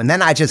two and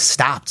then I just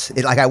stopped.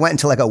 Like I went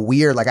into like a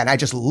weird, like, and I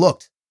just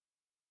looked.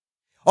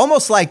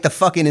 Almost like the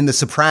fucking in The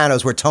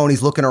Sopranos where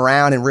Tony's looking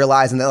around and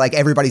realizing that like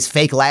everybody's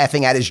fake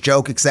laughing at his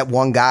joke except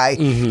one guy.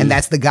 Mm-hmm. And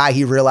that's the guy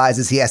he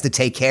realizes he has to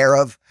take care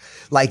of.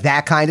 Like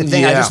that kind of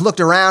thing. Yeah. I just looked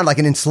around like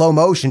and in slow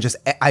motion,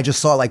 I just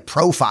saw like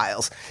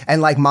profiles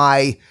and like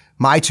my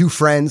two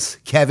friends,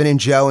 Kevin and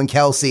Joe and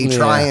Kelsey,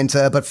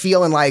 but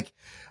feeling like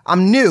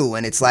I'm new.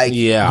 And it's like,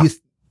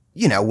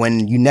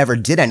 when you never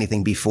did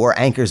anything before,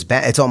 Anchor's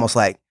Bend, it's almost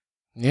like,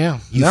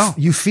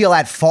 you feel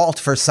at fault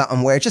for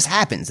something where it just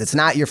happens. It's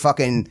not your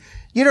fucking,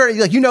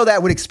 that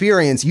with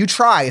experience. You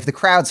try, if the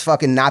crowd's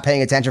fucking not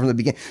paying attention from the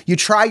beginning, you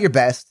try your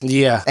best.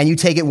 Yeah. And you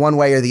take it one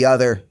way or the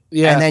other.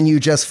 Yeah. And then you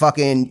just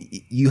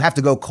you have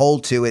to go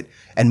cold to it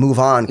and move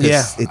on.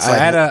 Yeah. It's like,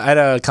 I had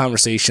a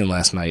conversation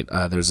last night.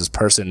 There's this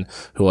person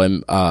who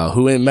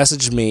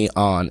messaged me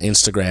on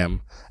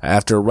Instagram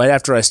right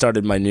after I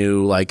started my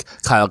new like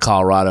Kyle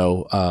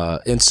Colorado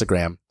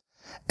Instagram.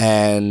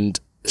 And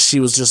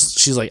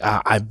she's like,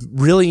 I'm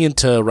really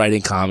into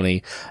writing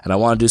comedy and I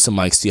want to do some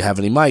mics. Do you have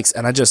any mics?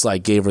 And I just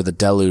like gave her the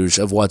deluge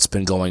of what's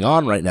been going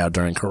on right now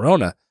during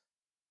Corona.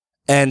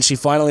 And she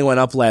finally went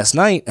up last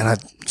night and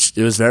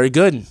it was very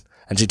good.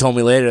 And she told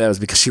me later that was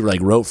because she like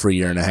wrote for a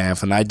year and a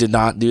half. And I did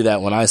not do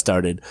that when I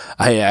started.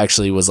 I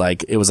actually was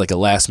like, it was like a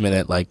last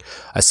minute, like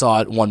I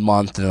saw it 1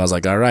 month and I was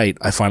like, all right,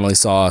 I finally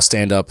saw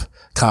stand up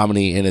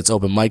comedy in its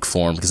open mic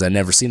form because I'd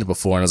never seen it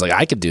before. And I was like,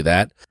 I could do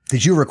that.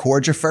 Did you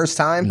record your first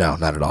time? No,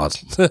 not at all.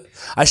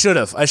 I should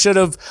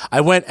have.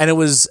 I went and it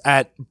was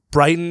at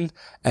Brighton,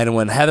 and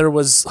when Heather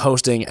was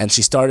hosting and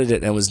she started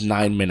it and it was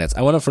 9 minutes.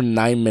 I went up for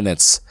 9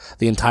 minutes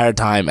the entire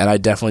time, and I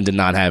definitely did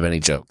not have any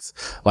jokes.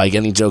 Like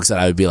any jokes that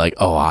I would be like,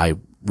 oh, I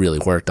really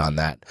worked on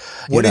that.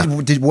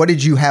 What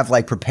did you have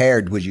like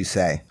prepared, would you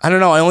say? I don't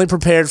know. I only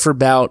prepared for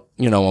about,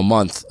 a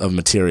month of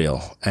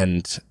material.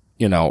 And,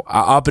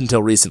 up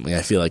until recently,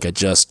 I feel like I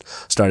just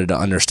started to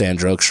understand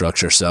joke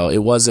structure. So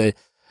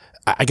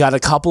I got a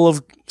couple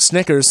of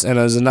Snickers and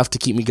it was enough to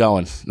keep me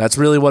going. That's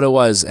really what it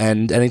was.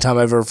 And anytime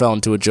I ever fell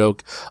into a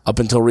joke up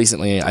until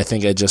recently, I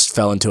think I just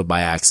fell into it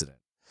by accident.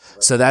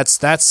 So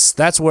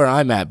that's where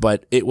I'm at.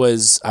 But I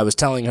was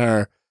telling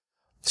her,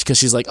 because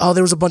she's like, oh,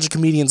 there was a bunch of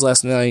comedians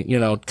last night,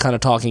 kind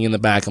of talking in the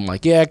back. I'm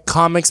like, yeah,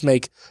 comics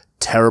make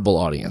terrible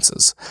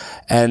audiences.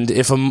 And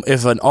if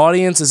an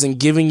audience isn't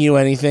giving you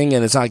anything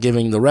and it's not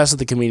giving the rest of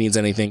the comedians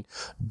anything,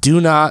 do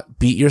not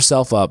beat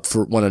yourself up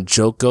for when a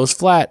joke goes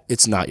flat.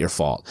 It's not your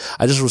fault.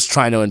 I just was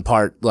trying to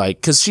impart,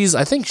 cause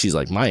I think she's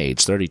like my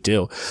age,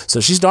 32.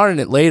 So she's starting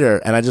it later.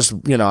 And I just,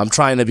 I'm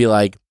trying to be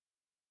like,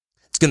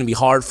 it's going to be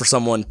hard for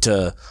someone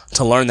to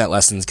learn that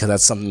lesson because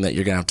that's something that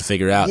you're going to have to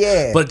figure out.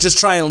 Yeah. But just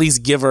try and at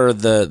least give her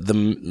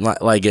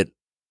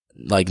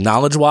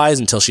knowledge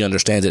wise until she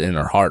understands it in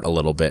her heart a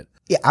little bit.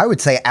 Yeah, I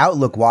would say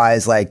outlook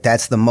wise,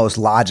 that's the most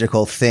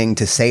logical thing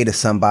to say to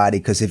somebody.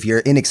 Because if you're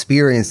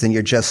inexperienced and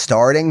you're just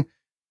starting,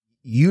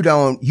 you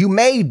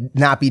may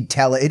not be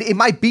telling it. It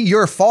might be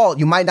your fault.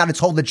 You might not have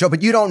told the joke,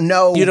 but you don't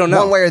know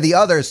one way or the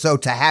other. So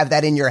to have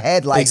that in your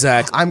head,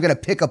 exactly. I'm going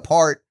to pick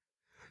apart.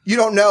 You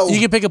don't know.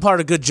 You can pick apart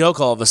a good joke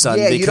all of a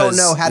sudden. Yeah, you don't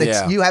know how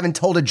to. You haven't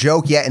told a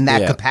joke yet in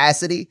that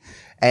capacity.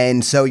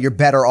 And so you're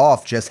better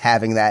off just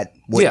having that,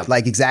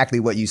 exactly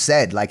what you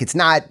said. It's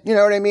not, you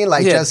know what I mean?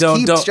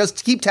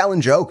 Just keep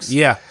telling jokes.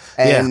 Yeah.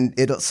 And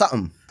it'll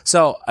something.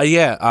 So,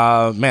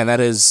 man, it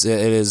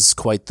is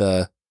quite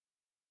the,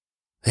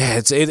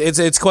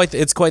 it's quite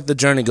the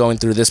journey going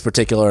through this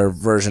particular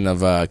version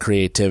of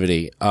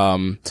creativity.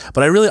 But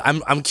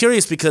I'm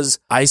curious because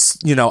I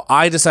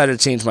decided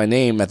to change my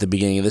name at the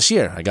beginning of this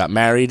year. I got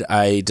married.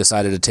 I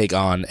decided to take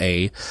on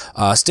a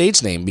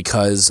stage name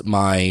because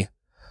I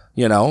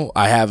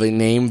have a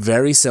name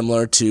very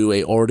similar to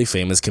a already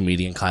famous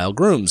comedian, Kyle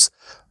Grooms.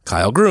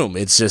 Kyle Groom.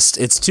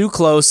 It's too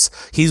close.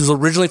 He's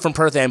originally from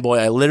Perth Amboy.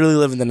 I literally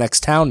live in the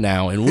next town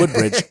now in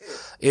Woodbridge.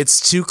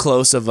 It's too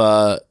close of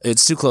a,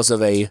 just too close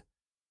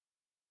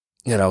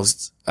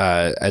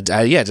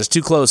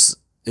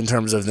in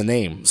terms of the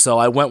name. So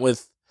I went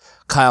with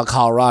Kyle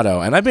Colorado.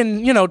 And I've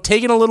been,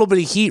 taking a little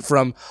bit of heat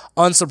from,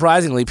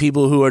 unsurprisingly,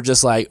 people who are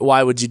just like,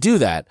 why would you do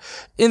that?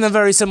 In a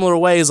very similar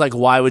ways, like,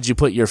 why would you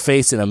put your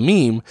face in a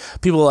meme?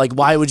 People are like,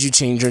 why would you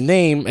change your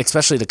name,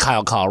 especially to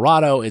Kyle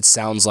Colorado? It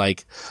sounds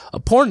like a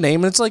porn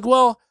name. And it's like,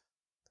 well,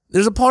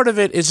 there's a part of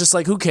it, it's just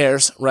like, who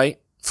cares, right?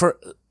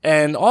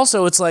 And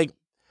also it's like,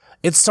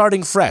 it's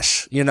starting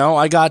fresh,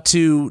 I got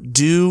to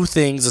do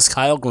things as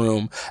Kyle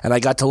Groom and I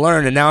got to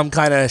learn, and now I'm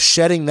kind of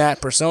shedding that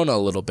persona a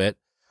little bit.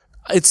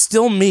 It's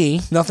still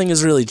me. Nothing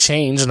has really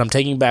changed, and I'm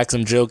taking back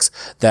some jokes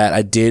that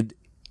I did,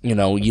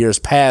 years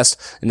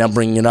past, and now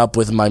bringing it up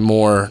with my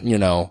more,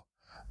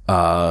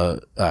 I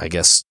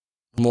guess,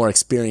 more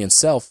experienced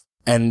self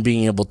and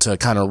being able to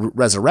kind of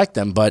resurrect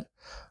them. But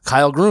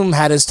Kyle Groom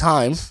had his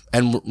time,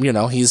 and,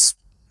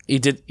 he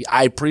did.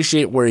 I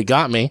appreciate where he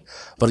got me,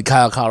 but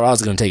Kyle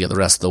Colorado's going to take it the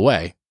rest of the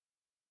way.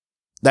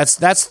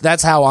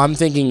 That's how I'm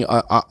thinking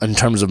in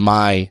terms of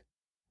my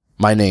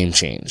name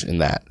change in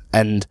that.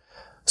 And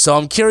so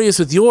I'm curious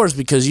with yours,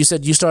 because you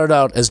said you started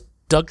out as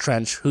Doug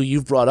Trench, who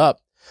you've brought up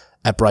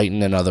at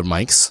Brighton and other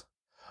mics,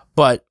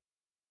 but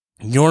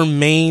your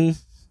main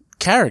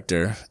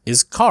character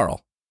is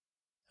Carl,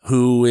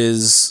 who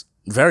is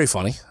very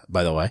funny,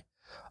 by the way.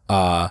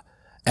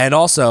 And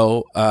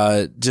also,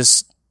 it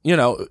just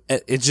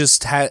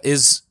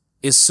is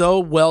so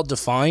well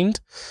defined.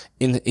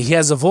 He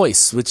has a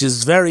voice, which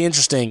is very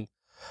interesting,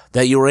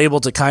 that you were able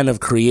to kind of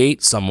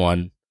create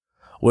someone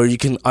where you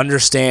can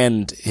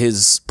understand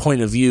his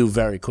point of view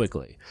very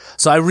quickly.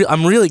 So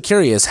I'm really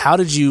curious, how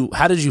did you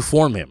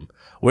form him?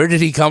 Where did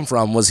he come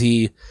from?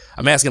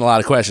 I'm asking a lot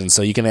of questions,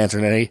 so you can answer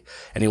in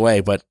any way,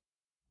 but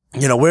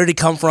where did he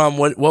come from?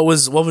 What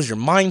was your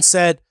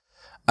mindset?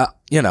 All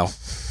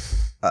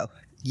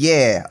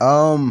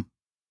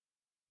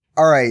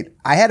right.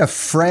 I had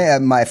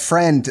my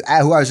friend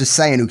who I was just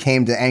saying, who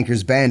came to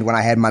Anchor's Bend when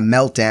I had my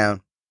meltdown.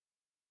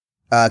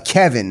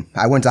 Kevin,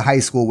 I went to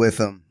high school with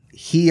him.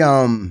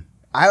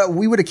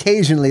 We would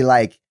occasionally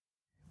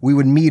we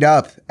would meet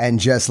up and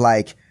just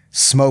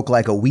smoke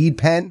a weed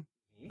pen.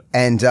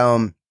 And,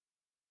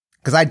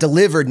 cause I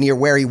delivered near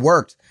where he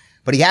worked,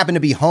 but he happened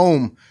to be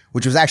home,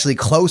 which was actually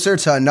closer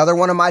to another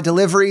one of my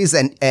deliveries.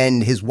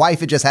 And his wife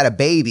had just had a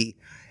baby.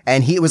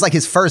 And it was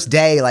his first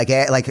day,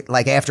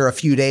 after a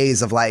few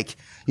days of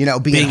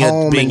being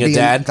home and being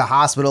at the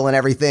hospital and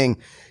everything.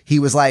 He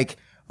was like,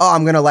 oh,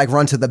 I'm going to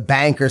run to the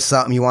bank or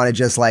something. You want to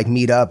just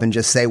meet up and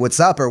just say what's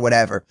up or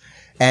whatever.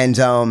 And,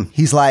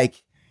 he's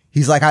like,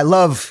 I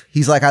love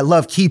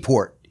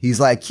Keyport. He's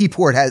like,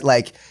 Keyport has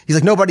like, he's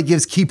like, nobody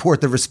gives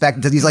Keyport the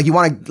respect. He's like, you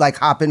want to like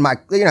hop in my,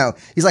 you know,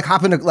 he's like,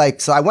 hop into like,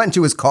 so I went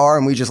into his car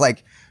and we just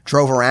like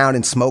drove around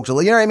and smoked. You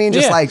know what I mean?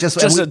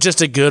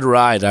 Just a good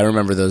ride. I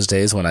remember those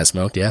days when I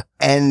smoked. Yeah.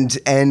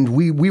 And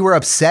we were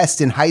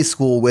obsessed in high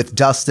school with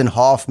Dustin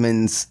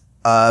Hoffman's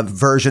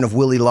version of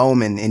Willie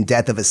Loman in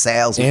Death of a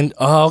Salesman. And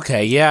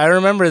okay. Yeah. I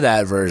remember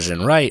that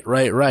version. Right.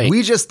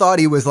 We just thought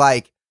he was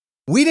like,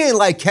 we didn't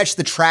like catch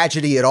the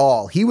tragedy at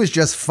all. He was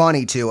just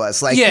funny to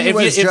us. Like, yeah,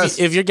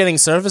 if you're getting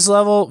surface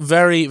level,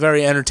 very,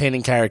 very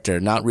entertaining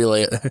character. Not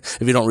really, if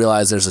you don't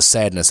realize there's a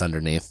sadness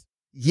underneath.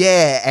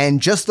 Yeah,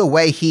 and just the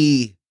way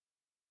he,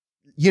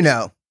 you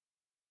know,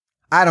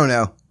 I don't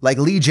know. Like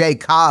Lee J.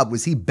 Cobb,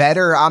 was he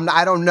better?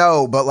 I don't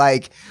know, but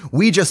like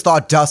we just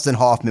thought Dustin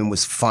Hoffman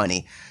was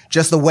funny.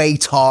 Just the way he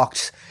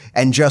talked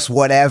and just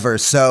whatever.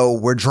 So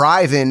we're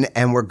driving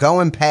and we're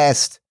going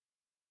past.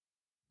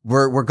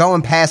 We're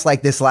going past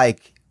like this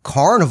like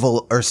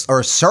carnival or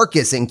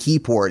circus in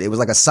Keyport. It was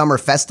like a summer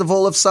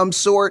festival of some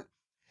sort.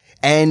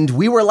 And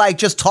we were like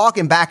just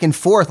talking back and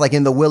forth like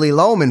in the Willie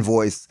Loman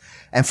voice.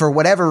 And for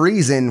whatever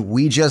reason,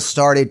 we just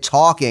started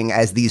talking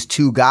as these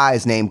two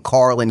guys named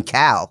Carl and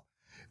Cal.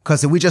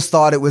 Because we just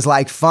thought it was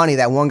like funny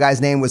that one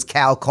guy's name was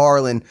Cal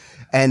Carlin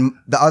and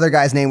the other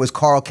guy's name was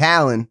Carl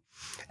Callan.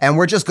 And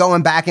we're just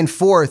going back and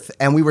forth.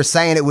 And we were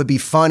saying it would be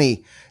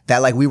funny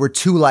that like we were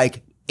two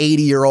like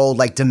 80-year-old,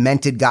 like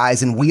demented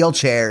guys in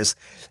wheelchairs.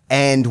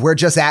 And we're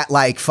just at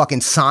like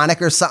fucking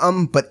Sonic or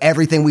something. But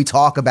everything we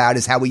talk about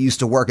is how we used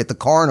to work at the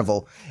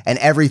carnival. And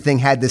everything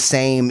had the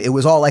same. It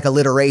was all like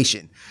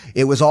alliteration.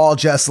 It was all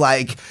just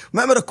like,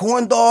 remember the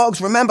corn dogs?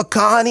 Remember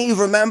Connie?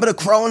 Remember the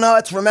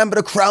Cronuts? Remember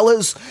the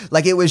Krellas?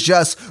 Like it was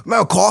just,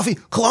 remember coffee?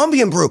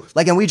 Colombian brew.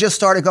 Like, and we just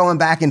started going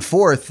back and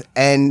forth.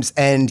 And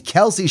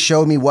Kelsey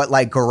showed me what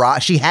like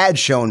garage, she had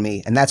shown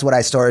me. And that's what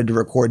I started to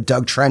record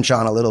Doug Trench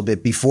on a little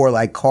bit before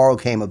like Carl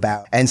came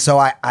about. And so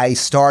I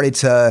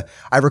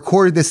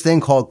recorded this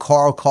thing called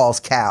Carl Calls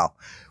Cal,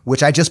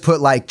 which I just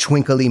put like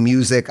twinkly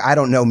music. I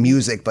don't know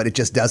music, but it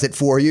just does it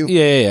for you.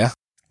 Yeah.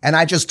 And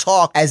I just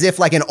talk as if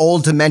like an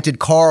old demented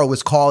Carl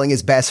was calling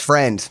his best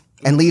friend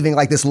and leaving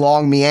like this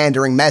long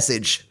meandering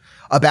message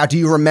about, do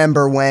you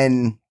remember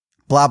when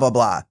blah, blah,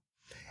 blah.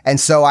 And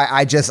so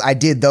I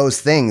did those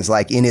things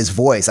like in his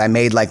voice. I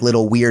made like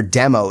little weird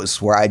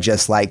demos where I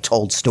just like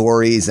told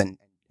stories and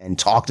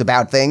talked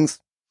about things.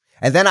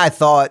 And then I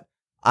thought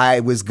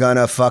I was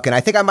gonna I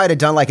think I might have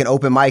done like an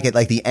open mic at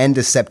like the end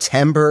of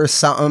September or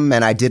something.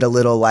 And I did a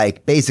little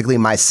like basically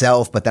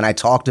myself, but then I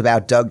talked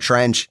about Doug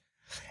Trench.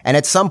 And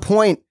at some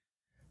point,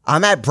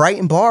 I'm at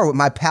Brighton Bar with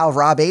my pal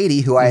Rob 80,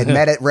 who I had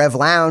met at Rev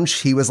Lounge.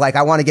 He was like,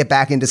 I want to get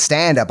back into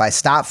stand-up. I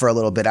stopped for a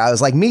little bit. I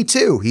was like, me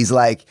too. He's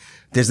like,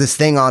 there's this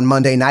thing on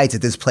Monday nights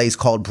at this place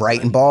called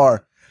Brighton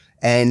Bar.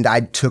 And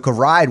I took a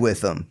ride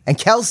with him. And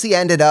Kelsey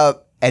ended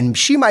up, and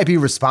she might be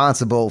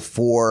responsible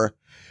for,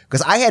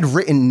 because I had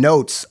written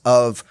notes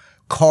of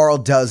Carl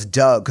does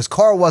Doug, because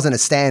Carl wasn't a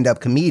stand-up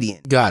comedian.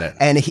 Got it.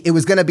 And it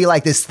was going to be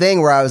like this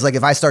thing where I was like,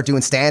 if I start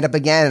doing stand-up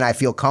again and I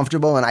feel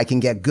comfortable and I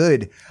can get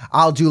good,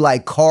 I'll do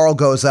like Carl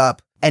goes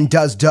up and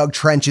does Doug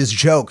Trench's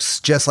jokes,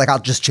 just like I'll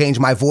just change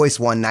my voice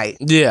one night.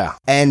 Yeah.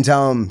 And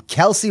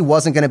Kelsey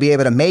wasn't going to be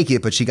able to make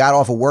it, but she got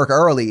off of work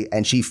early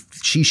and she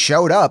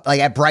showed up like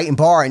at Brighton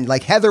Bar, and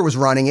like Heather was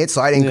running it,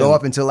 so I didn't go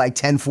up until like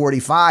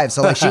 10:45.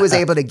 So like she was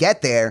able to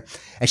get there,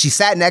 and she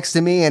sat next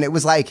to me, and it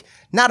was like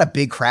not a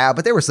big crowd,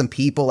 but there were some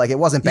people. Like it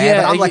wasn't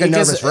bad, but I'm like a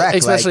nervous wreck.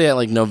 Especially at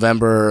like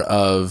November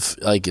of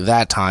like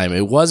that time,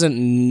 it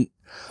wasn't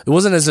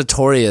as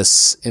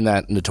notorious in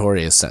that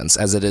notorious sense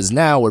as it is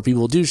now, where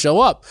people do show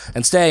up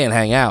and stay and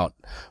hang out.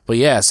 But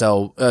yeah,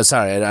 so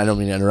sorry, I don't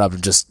mean to interrupt.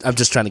 I'm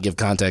just trying to give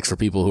context for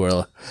people who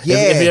are. Yeah.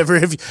 If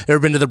you've ever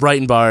been to the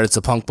Brighton Bar, it's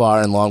a punk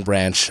bar in Long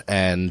Branch,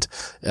 and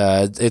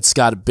it's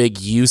got a big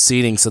U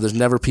seating, so there's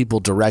never people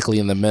directly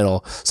in the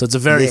middle. So it's a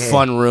very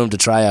fun room to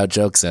try out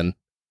jokes in.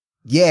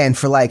 Yeah, and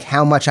for like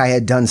how much I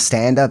had done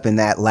stand up in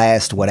that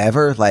last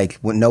whatever,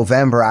 like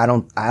November, I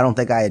don't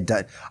think I had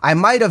done.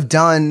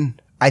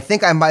 I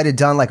think I might have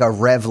done like a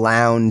Rev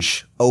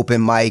Lounge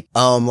open mic,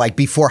 like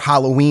before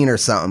Halloween or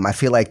something. I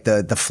feel like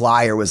the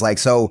flyer was like,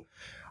 so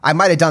I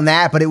might have done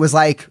that, but it was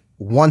like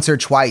once or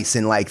twice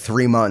in like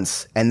 3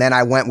 months. And then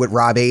I went with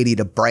Rob 80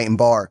 to Brighton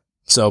Bar.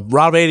 So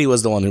Rob 80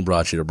 was the one who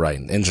brought you to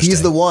Brighton. Interesting.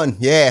 He's the one.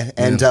 Yeah.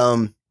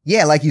 And,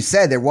 yeah, like you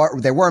said, there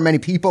weren't many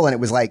people, and it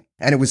was like,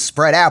 and it was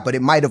spread out, but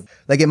it might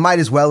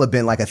as well have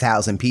been like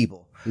 1,000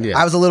 people. Yeah.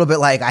 I was a little bit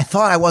like, I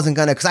thought I wasn't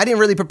gonna, cause I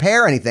didn't really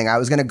prepare anything. I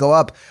was gonna go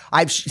up.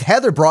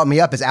 Heather brought me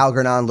up as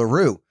Algernon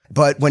LaRue,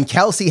 but when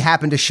Kelsey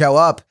happened to show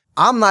up,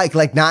 I'm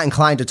like not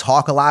inclined to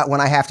talk a lot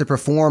when I have to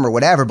perform or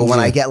whatever, but when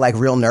I get like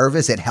real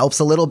nervous, it helps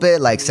a little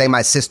bit. Like say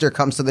my sister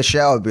comes to the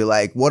show, I'd be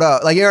like, what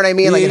up? Like, you know what I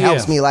mean? Like it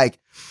helps me like.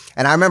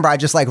 And I remember I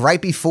just like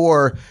right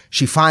before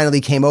she finally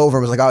came over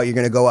and was like, oh, you're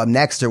going to go up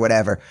next or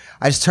whatever.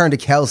 I just turned to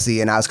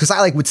Kelsey and cause I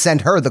like would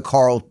send her the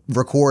Carl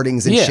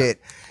recordings and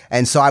shit.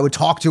 And so I would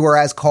talk to her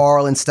as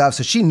Carl and stuff.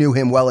 So she knew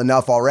him well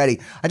enough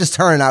already. I just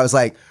turned and I was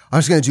like, I'm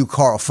just going to do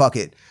Carl. Fuck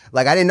it.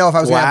 Like I didn't know if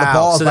I was going to have the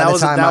balls so by that the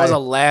was time that was a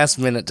last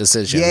minute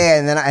decision. Yeah,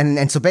 and then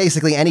and so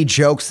basically any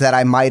jokes that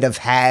I might have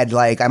had,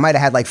 like I might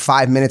have had like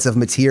 5 minutes of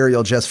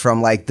material just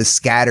from like the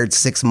scattered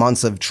 6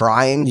 months of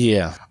trying.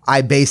 Yeah.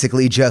 I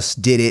basically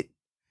just did it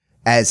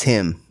as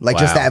him, like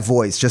just that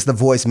voice, just the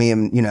voice me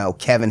and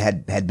Kevin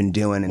had been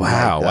doing. And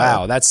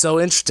wow, that's so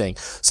interesting.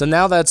 So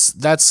now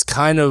that's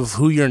kind of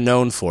who you're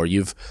known for.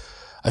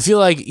 I feel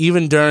like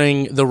even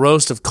during the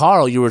roast of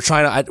Carl, you were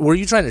trying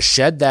to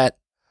shed that,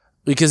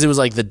 because it was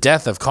like the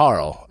death of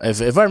Carl,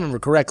 if I remember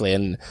correctly.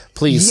 And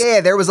please, yeah,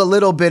 there was a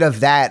little bit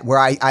of that where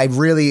I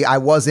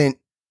wasn't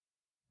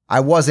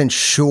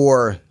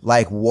sure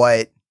like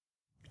what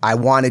I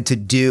wanted to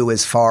do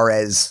as far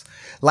as.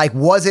 Like,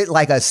 was it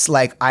like I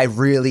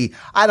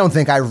don't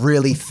think I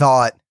really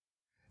thought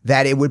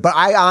that it would, but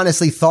I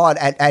honestly thought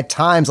at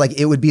times, like,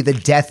 it would be the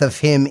death of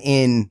him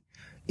in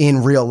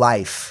real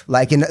life.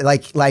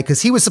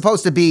 Cause he was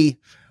supposed to be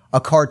a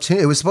cartoon.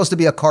 It was supposed to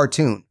be a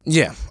cartoon.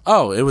 Yeah.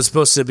 Oh, it was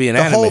supposed to be an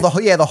anime.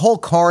 The whole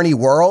Carney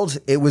world,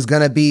 it was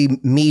going to be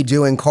me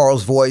doing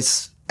Carl's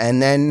voice and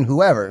then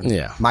whoever.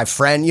 Yeah. My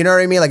friend, you know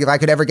what I mean? Like, if I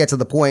could ever get to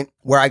the point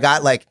where I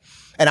got like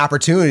an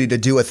opportunity to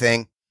do a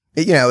thing,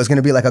 it was going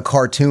to be like a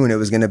cartoon. It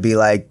was going to be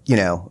like,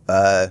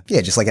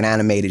 just like an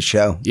animated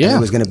show. Yeah. And it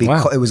was going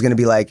to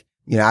be like,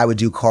 I would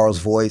do Carl's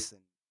voice.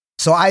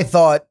 So I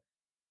thought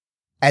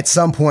at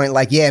some point,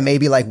 like, yeah,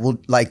 maybe like we'll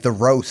like the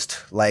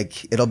roast,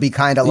 like it'll be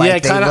kind of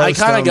like, I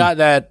kind of got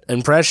that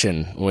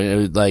impression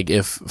when like,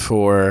 if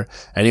for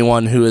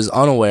anyone who is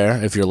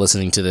unaware, if you're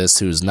listening to this,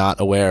 who's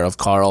not aware of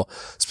Carl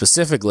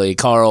specifically,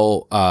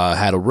 Carl,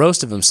 had a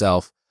roast of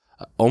himself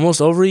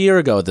almost over a year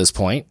ago at this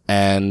point,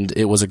 and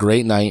it was a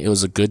great night. It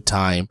was a good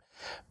time.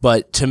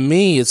 But to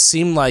me, it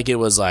seemed like it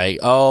was like,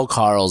 oh,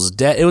 Carl's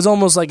dead. It was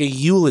almost like a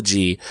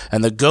eulogy,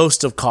 and the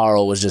ghost of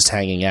Carl was just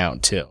hanging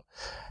out too.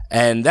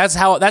 And that's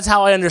how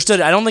I understood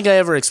it. I don't think I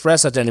ever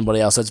expressed that to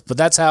anybody else, but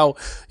that's how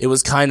it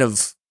was kind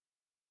of.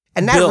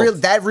 And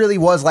that really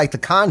was like the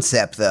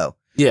concept, though.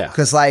 Yeah.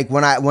 Because like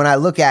when I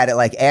look at it,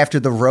 like after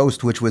the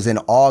roast, which was in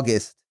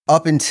August,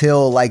 up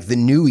until like the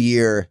new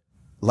year,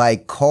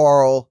 like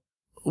Carl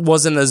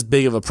wasn't as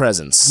big of a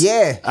presence.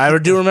 Yeah. I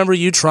do remember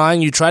you tried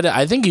to,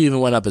 I think you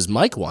even went up as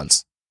Mike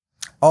once.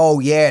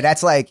 Oh yeah,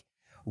 that's like,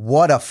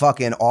 what a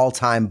fucking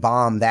all-time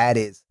bomb that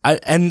is.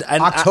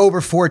 October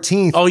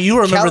 14th. Oh,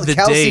 you remember the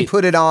Kelsey date.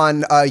 put it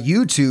on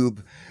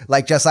YouTube.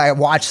 Like, just I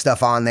watched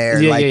stuff on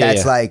there.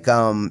 Like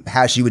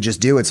how she would just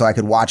do it so I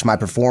could watch my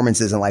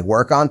performances and like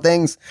work on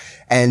things.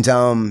 And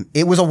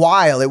it was a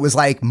while. It was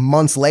like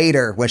months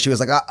later when she was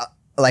like,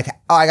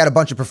 I got a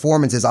bunch of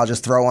performances I'll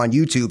just throw on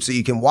YouTube so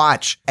you can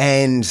watch.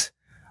 And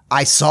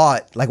I saw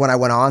it. Like when I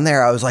went on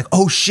there, I was like,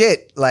 oh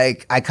shit.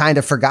 Like I kind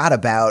of forgot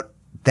about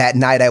that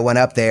night I went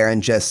up there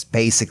and just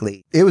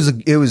basically it was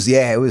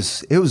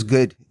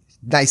good.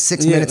 Nice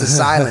 6 minutes of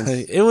silence.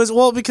 It was,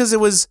 well, because it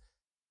was,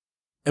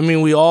 I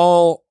mean, we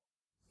all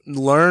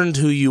learned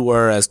who you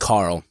were as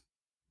Carl.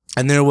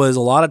 And there was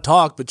a lot of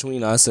talk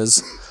between us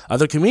as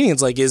other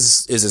comedians, like,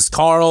 is this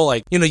Carl?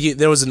 Like,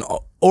 there was an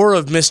aura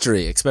of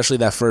mystery, especially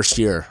that first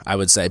year, I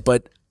would say,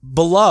 but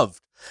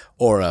beloved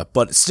aura,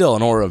 but still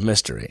an aura of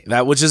mystery.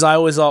 That, which is, I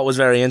always thought was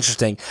very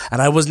interesting.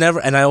 And I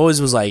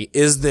always was like,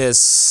 is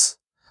this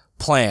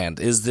planned?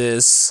 Is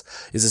this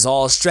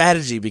all a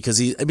strategy?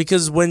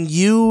 Because when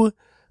you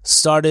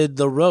started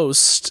the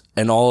roast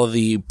and all of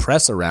the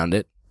press around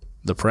it,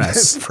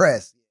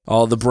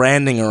 all the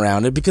branding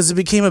around it, because it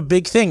became a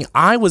big thing.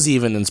 I was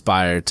even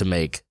inspired to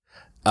make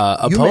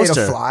a poster. You made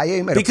a flyer?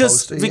 You made a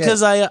poster?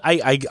 Because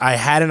I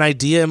had an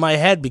idea in my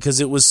head because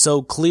it was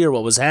so clear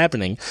what was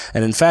happening.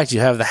 And in fact, you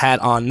have the hat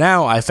on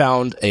now. I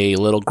found a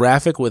little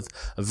graphic with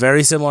a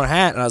very similar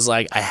hat, and I was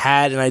like, I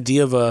had an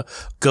idea of a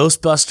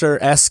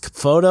Ghostbuster-esque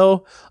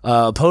photo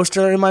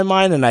poster in my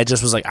mind, and I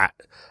just was like,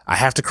 I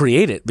have to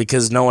create it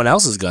because no one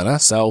else is gonna,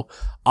 so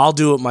I'll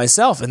do it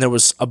myself. And there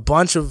was a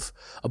bunch of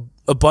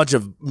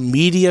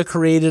media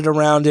created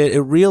around it.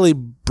 It really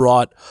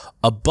brought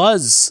a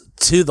buzz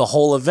to the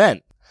whole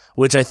event,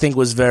 which I think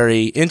was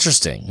very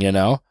interesting,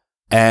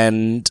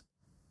 And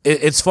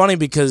it's funny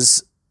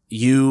because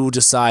you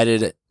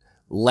decided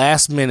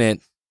last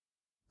minute,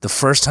 the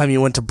first time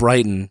you went to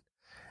Brighton,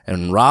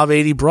 and Rob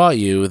 80 brought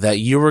you, that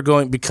you were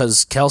going,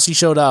 because Kelsey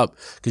showed up,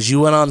 because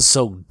you went on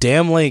so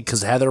damn late,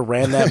 because Heather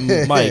ran that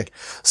mic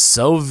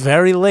so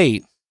very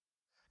late,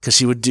 because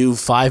she would do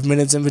 5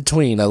 minutes in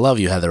between. I love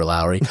you, Heather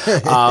Lowry.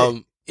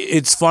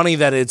 It's funny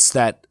that it's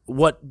that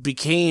what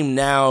became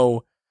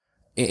now,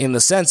 in the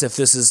sense, if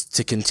this is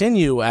to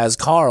continue as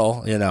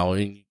Carl,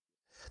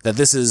 that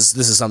this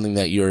is something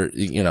that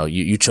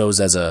you chose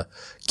as a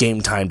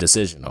game time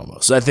decision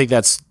almost. So I think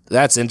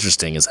that's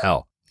interesting as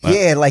hell.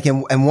 Yeah, like,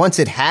 and once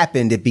it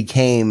happened, it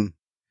became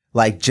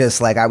like, just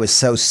like I was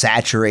so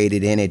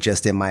saturated in it,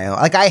 just in my own,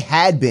 like I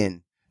had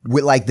been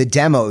with like the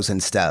demos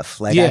and stuff.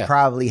 Like I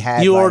probably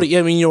had you already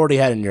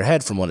had it in your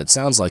head from what it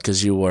sounds like,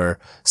 because you were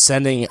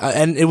sending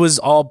and it was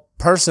all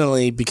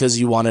personally because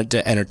you wanted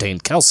to entertain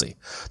Kelsey.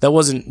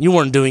 You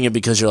weren't doing it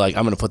because you're like,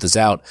 I'm going to put this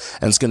out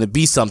and it's going to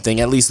be something.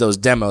 At least those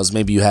demos,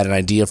 maybe you had an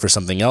idea for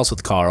something else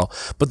with Carl,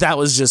 but that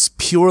was just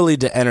purely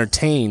to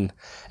entertain.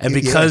 And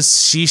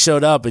because she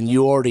showed up and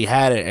you already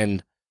had it,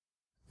 and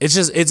it's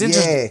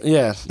interesting.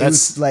 Yeah, it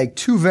was like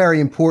two very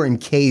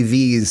important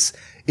KVs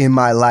in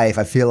my life.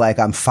 I feel like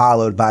I'm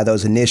followed by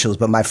those initials,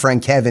 but my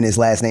friend Kevin, his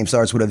last name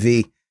starts with a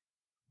V.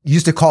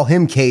 Used to call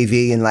him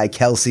KV, and like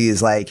Kelsey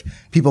is like,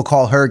 people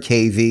call her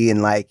KV,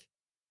 and like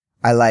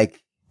I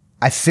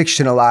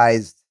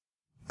fictionalized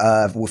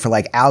for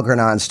like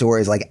Algernon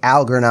stories, like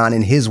Algernon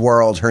in his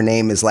world, her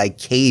name is like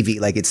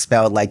KV, like it's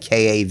spelled like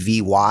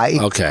Kavy.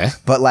 Okay.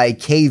 But like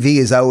KV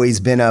has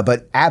always been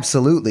but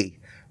absolutely,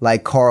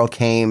 like Carl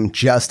came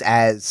just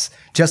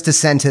to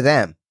send to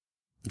them.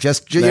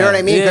 You know what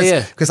I mean?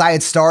 Because I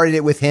had started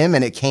it with him,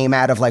 and it came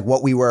out of like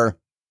what we were,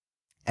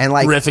 and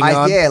like riffing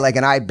on. Yeah, like,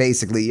 and I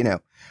basically, you know,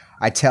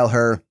 I tell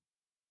her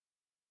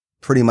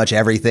pretty much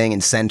everything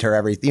and send her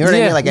everything. You know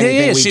what I mean? Like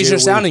anything we she's do, your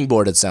sounding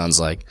board. It sounds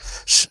like.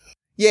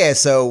 Yeah,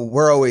 so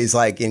we're always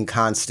like in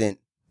constant.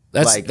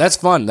 That's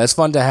fun. That's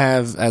fun to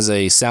have as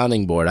a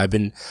sounding board. I've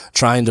been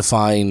trying to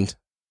find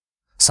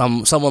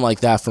someone like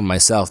that for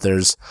myself.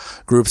 There's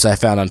groups I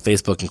found on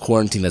Facebook in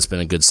quarantine that's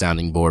been a good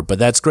sounding board, but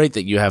that's great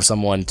that you have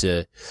someone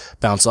to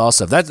bounce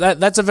off of.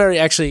 That's a very,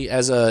 actually,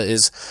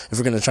 if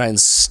we're going to try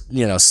and,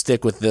 you know,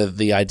 stick with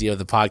the idea of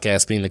the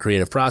podcast being the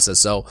creative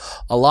process. So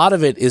a lot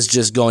of it is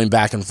just going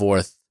back and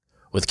forth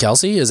with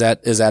Kelsey. Is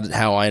that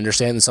how I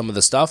understand some of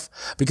the stuff?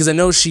 Because I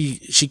know she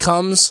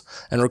comes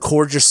and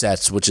records your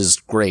sets, which is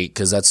great,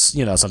 because that's,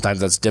 you know, sometimes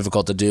that's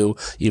difficult to do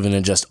even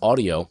in just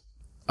audio.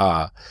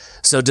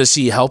 So does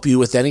she help you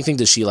with anything?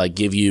 Does she like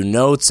give you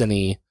notes?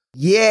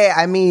 Yeah,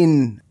 I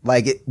mean,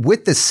 like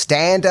with the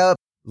stand up,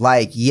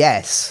 like,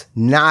 yes,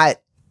 not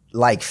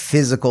like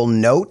physical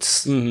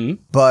notes,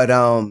 but,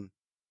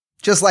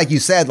 just like you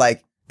said,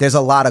 like there's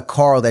a lot of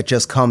Carl that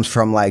just comes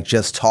from like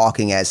just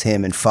talking as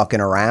him and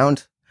fucking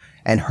around,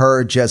 and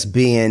her just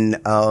being,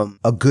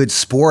 a good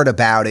sport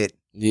about it.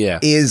 Yeah.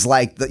 Is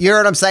like, you know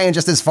what I'm saying?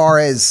 Just as far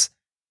as,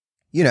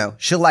 you know,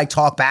 she'll like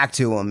talk back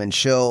to him, and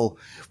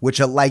which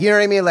like, you know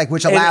what I mean? Like,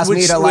 which allows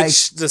me to like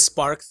the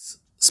sparks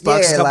a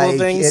couple of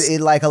things.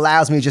 It like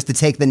allows me just to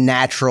take the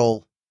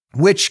natural,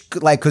 which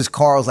like, cause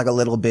Carl's like a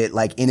little bit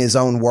like in his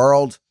own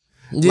world,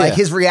 like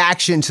his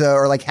reaction to,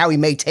 or like how he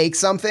may take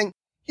something,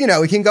 you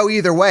know, it can go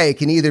either way. It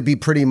can either be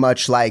pretty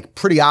much like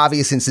pretty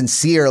obvious and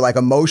sincere, like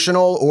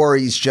emotional, or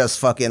he's just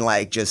fucking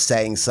like just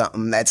saying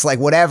something that's like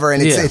whatever.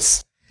 And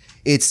it's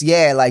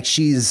like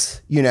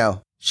she's, you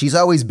know, she's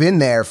always been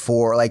there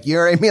for, like, you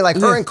know what I mean? Like,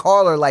 her and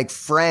Carl are, like,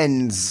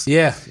 friends.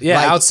 Yeah,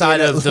 like, outside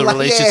of the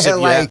relationship.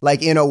 Yeah,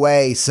 like, in a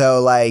way.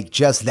 So, like,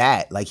 just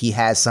that. Like, he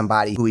has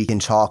somebody who he can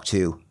talk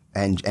to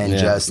and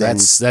just...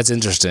 That's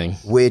interesting.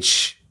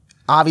 Which,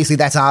 obviously,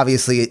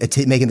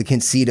 making the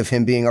conceit of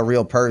him being a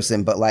real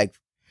person. But, like,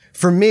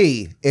 for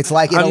me, it's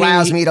like, it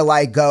allows me to,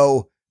 like,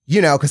 go, you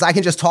know, because I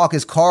can just talk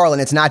as Carl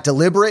and it's not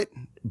deliberate.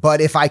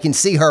 But if I can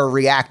see her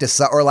react to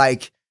something, or,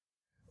 like...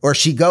 Or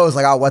she goes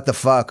like, oh, what the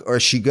fuck? Or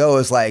she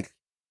goes like,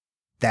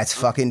 that's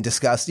fucking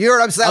disgusting. You know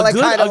what I'm saying? Like,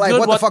 kind of like,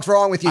 what the fuck's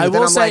wrong with you? I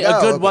will say like,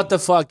 a good what the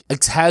fuck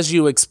has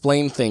you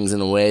explain things in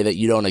a way that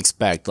you don't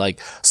expect. Like,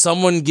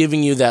 someone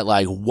giving you that,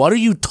 like, what are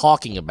you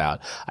talking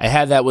about? I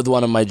had that with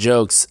one of my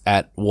jokes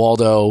at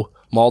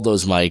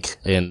Maldo's mic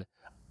in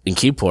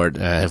Keyport,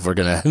 if we're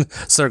going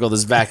to circle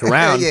this back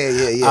around.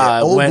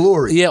 Yeah. Old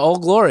Glory. Yeah,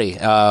 Old Glory.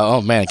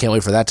 Oh, man, I can't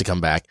wait for that to come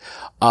back.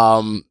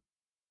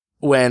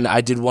 When I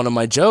did one of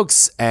my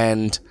jokes,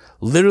 and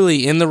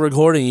literally in the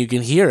recording, you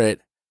can hear it.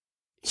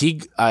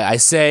 I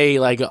say,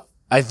 like,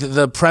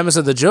 the premise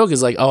of the joke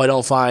is like, oh, I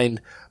don't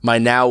find my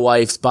now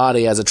wife's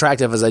body as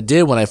attractive as I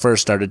did when I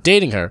first started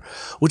dating her,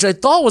 which I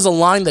thought was a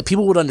line that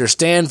people would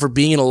understand for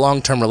being in a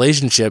long-term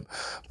relationship,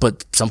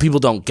 but some people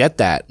don't get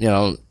that, you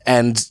know.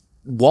 And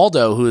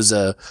Waldo, who is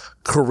a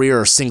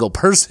career single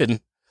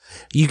person,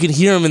 you can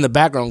hear him in the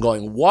background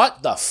going,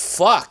 what the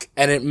fuck?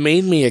 And it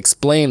made me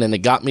explain, and it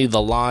got me the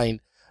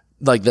line,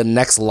 like the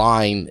next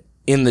line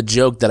in the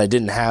joke that I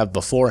didn't have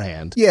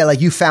beforehand. Yeah,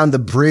 like you found the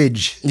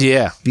bridge.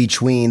 Yeah,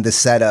 between the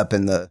setup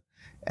and the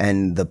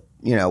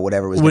you know,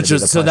 whatever was. Which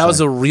was so that was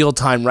a real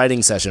time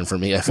writing session for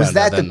me. Was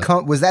that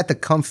the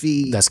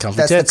comfy? That's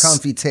comfy tits. The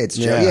comfy tits.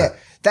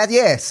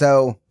 Yeah.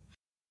 So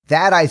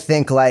that, I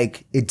think,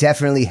 like, it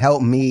definitely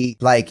helped me,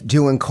 like,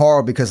 doing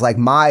Carl, because like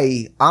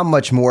I'm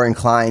much more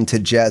inclined to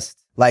just,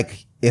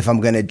 like, if I'm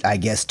gonna, I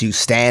guess, do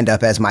stand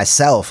up as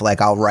myself,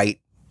 like, I'll write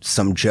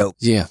some jokes.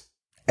 Yeah.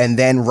 And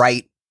then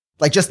write,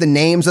 like, just the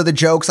names of the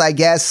jokes, I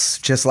guess,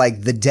 just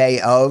like the day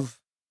of.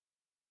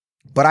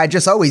 But I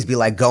just always be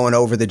like going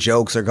over the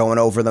jokes or going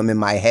over them in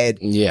my head.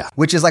 Yeah.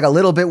 Which is like a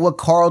little bit what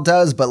Carl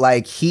does, but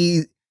like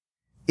it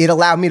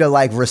allowed me to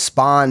like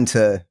respond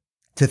to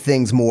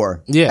things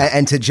more. Yeah.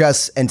 And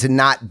to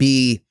not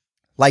be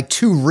like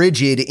too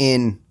rigid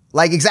in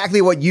Like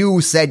exactly what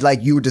you said,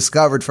 like you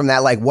discovered from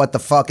that, like what the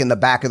fuck in the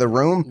back of the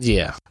room.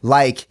 Yeah.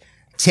 Like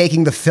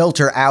taking the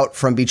filter out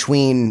from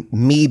between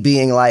me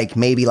being like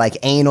maybe like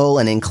anal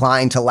and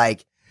inclined to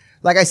like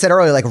I said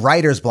earlier, like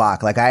writer's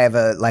block. Like I have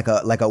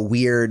a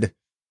weird,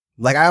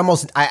 like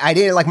I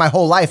didn't like my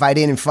whole life. I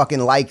didn't fucking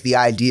like the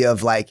idea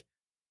of like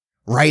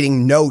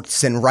writing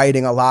notes and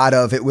writing a lot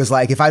of, it was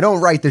like, if I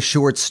don't write the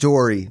short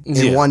story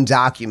in one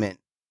document,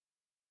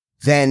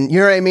 then you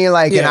know what I mean?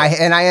 Like,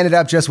 and I ended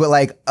up just with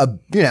like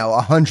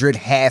 100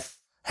 half,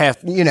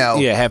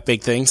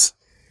 half-baked things.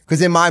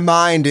 Cause in my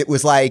mind, it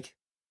was like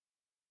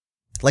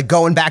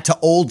going back to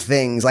old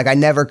things. Like I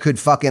never could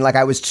fucking, like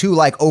I was too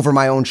like over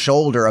my own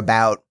shoulder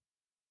about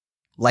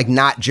like,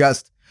 not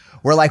just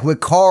where like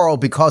with Carl,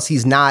 because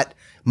he's not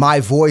my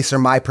voice or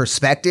my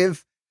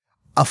perspective,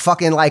 a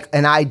fucking like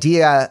an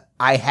idea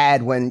I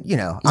had when,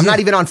 I'm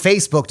not even on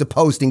Facebook to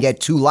post and get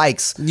 2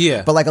 likes.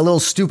 Yeah. But like a little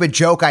stupid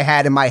joke I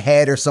had in my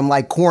head or some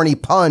like corny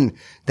pun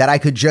that I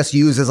could just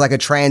use as like a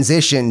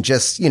transition,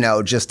 just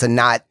to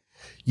not,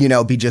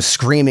 be just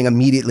screaming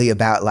immediately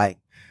about like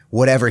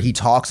whatever he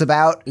talks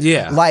about.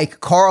 Yeah. Like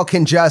Carl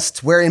can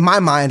just, where in my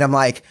mind, I'm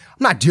like,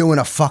 I'm not doing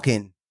a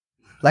fucking,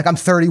 like I'm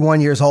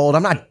 31 years old.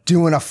 I'm not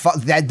doing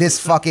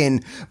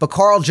but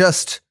Carl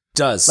just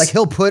does. Like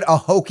he'll put a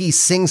hokey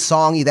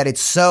sing-songy that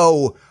it's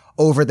so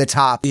over the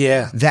top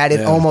that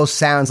it almost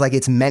sounds like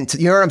it's meant to,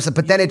 you know what I'm saying?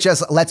 But then it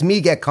just lets me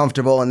get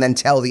comfortable and then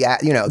tell the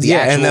actual,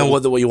 and then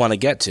what you want to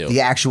get to.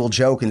 The actual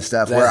joke and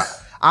stuff where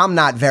I'm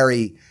not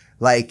very,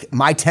 like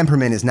my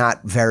temperament is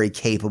not very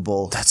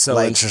capable. That's so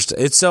interesting.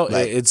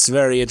 It's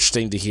very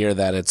interesting to hear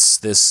that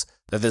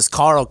this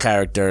Carl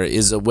character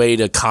is a way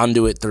to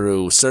conduit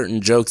through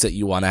certain jokes that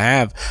you want to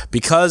have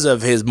because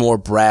of his more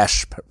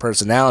brash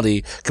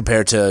personality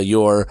compared to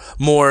your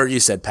more, you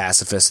said,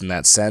 pacifist in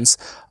that sense.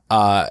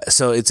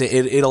 So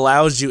it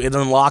allows you, it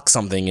unlocks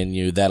something in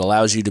you that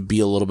allows you to be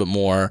a little bit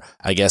more,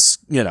 I guess,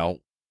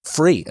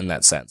 free in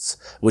that sense,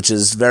 which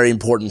is very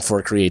important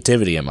for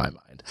creativity in my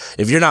mind.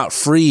 If you're not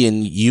free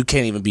and you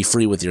can't even be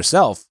free with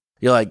yourself,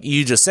 you're like,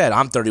 you just said,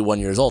 I'm 31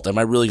 years old. Am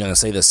I really going to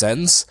say this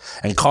sentence?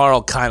 And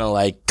Carl kind of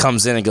like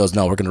comes in and goes,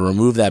 no, we're going to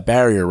remove that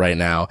barrier right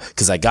now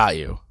because I got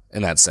you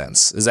in that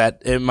sense. Is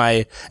that, am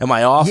I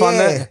off on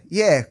that?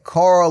 Yeah.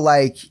 Carl,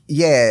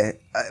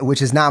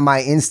 which is not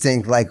my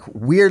instinct. Like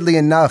weirdly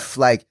enough,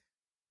 like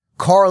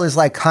Carl is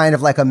like kind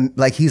of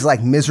like he's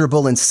like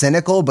miserable and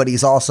cynical, but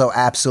he's also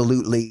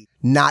absolutely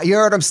not, you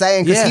know what I'm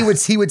saying?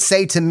 Cause he would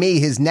say to me,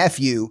 his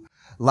nephew,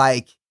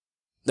 like,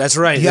 that's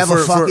right. You have a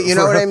fucking, you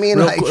know what I mean?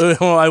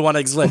 I want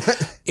to explain.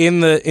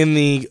 In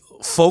the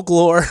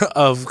folklore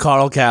of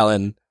Carl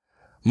Callan,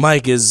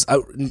 Mike is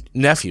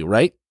nephew,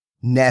 right?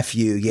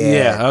 Nephew, yeah.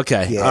 Yeah,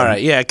 okay. Yeah. All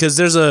right, yeah, because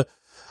there's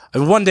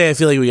one day I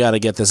feel like we got to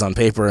get this on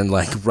paper and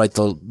like write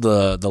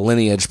the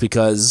lineage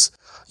because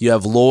you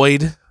have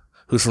Lloyd,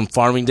 who's from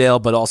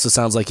Farmingdale, but also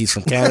sounds like he's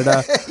from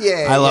Canada.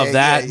 I love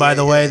that, by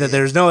the way, that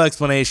there's no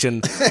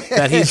explanation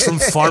that he's from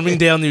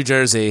Farmingdale, New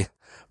Jersey.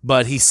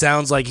 But he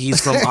sounds like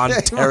he's from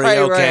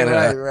Ontario,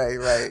 Canada.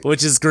 Right.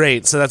 Which is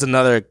great. So that's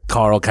another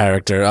Carl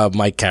character,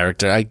 Mike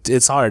character.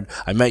 It's hard.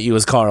 I met you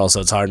as Carl,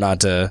 so it's hard not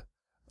to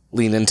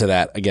lean into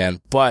that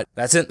again. But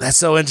that's it. That's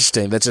so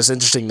interesting. That's just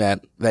interesting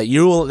that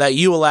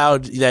you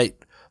allowed that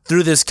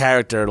through this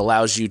character, it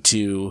allows you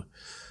to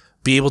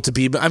be able to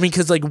be. I mean,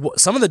 because like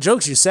some of the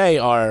jokes you say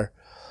are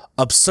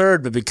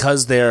absurd, but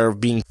because they're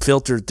being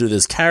filtered through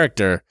this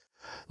character,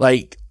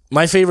 like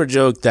my favorite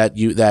joke that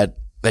you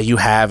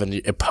have and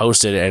it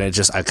posted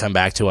and I come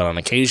back to it on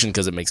occasion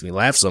because it makes me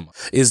laugh so much,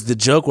 is the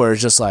joke where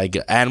it's just like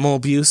animal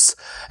abuse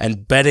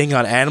and betting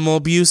on animal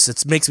abuse.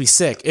 It makes me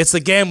sick. It's the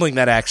gambling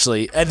that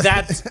actually, and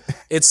that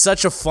it's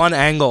such a fun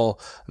angle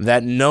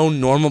that no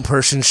normal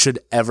person should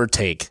ever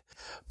take.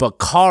 But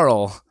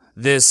Carl,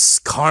 this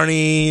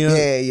carny,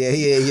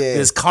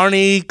 this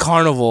carny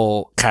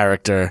carnival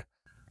character.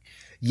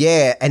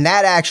 Yeah. And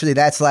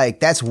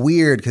that's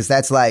weird because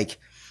that's like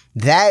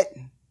that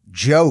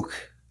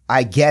joke.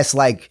 I guess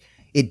like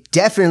it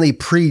definitely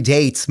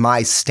predates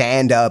my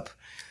stand-up.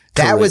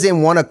 That was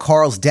in one of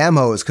Carl's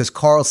demos because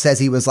Carl says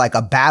he was like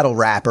a battle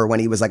rapper when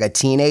he was like a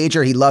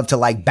teenager. He loved to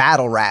like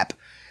battle rap.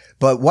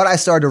 But what I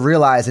started to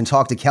realize and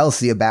talk to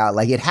Kelsey about,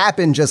 like it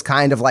happened just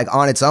kind of like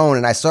on its own.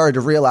 And I started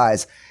to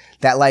realize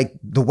that like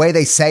the way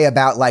they say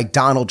about like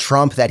Donald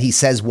Trump, that he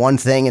says one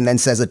thing and then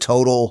says a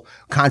total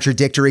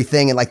contradictory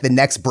thing in like the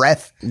next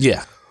breath.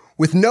 Yeah.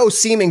 With no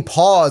seeming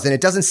pause, and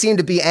it doesn't seem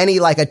to be any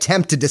like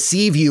attempt to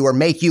deceive you or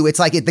make you. It's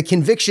like the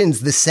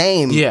conviction's the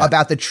same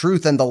about the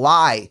truth and the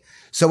lie.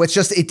 So it's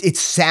just it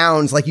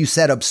sounds like you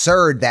said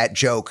absurd, that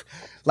joke,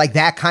 like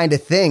that kind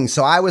of thing.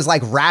 So I was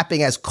like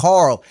rapping as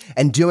Carl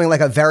and doing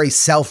like a very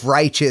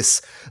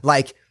self-righteous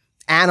like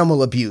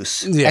animal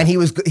abuse, and he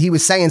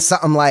was saying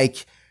something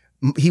like.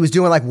 He was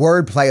doing like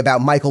wordplay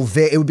about Michael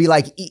Vick. It would be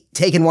like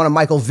taking one of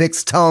Michael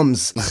Vick's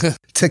Tums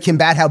to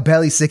combat how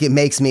belly sick it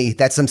makes me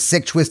that some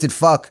sick, twisted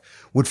fuck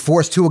would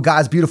force two of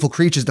God's beautiful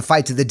creatures to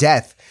fight to the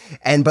death.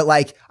 But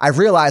like, I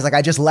realized like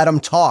I just let him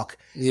talk.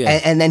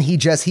 Yeah. And then he's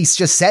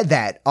just said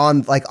that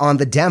on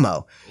the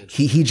demo.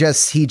 He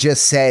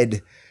just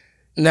said.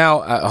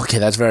 Now, okay,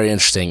 that's very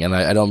interesting. And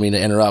I don't mean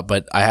to interrupt,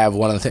 but I have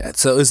one other thing.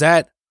 So is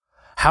that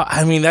how,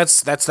 I mean,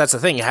 that's the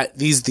thing.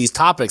 These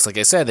topics, like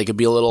I said, they could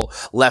be a little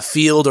left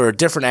field or a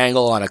different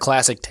angle on a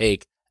classic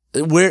take.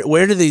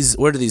 Where do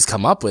these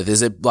come up with?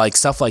 Is it like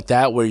stuff like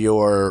that where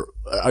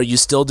are you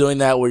still doing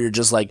that where you're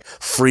just like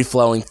free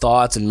flowing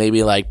thoughts and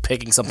maybe like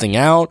picking something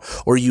out,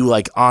 or are you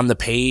like on the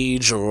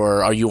page,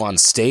 or are you on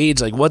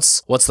stage? Like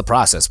what's the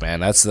process,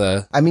 man?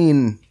 I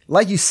mean,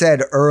 like you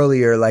said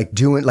earlier, like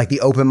doing like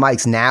the open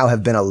mics now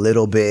have been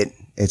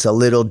it's a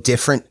little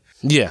different.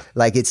 Yeah.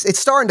 Like it's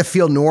starting to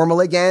feel normal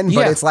again,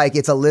 but it's like,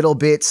 it's a little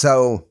bit.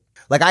 So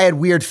like I had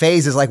weird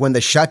phases, like when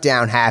the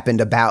shutdown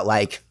happened about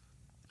like,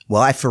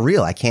 well,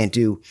 I can't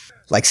do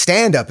like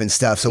stand up and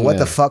stuff. So what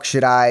the fuck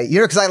should I,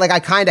 cause I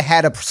kind of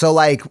had so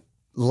like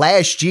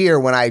last year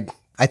when I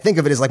think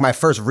of it as like my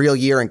first real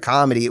year in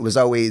comedy, it was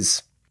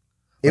always,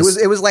 it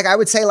was like, I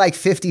would say like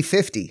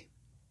 50-50.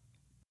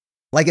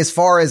 Like as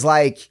far as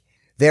like,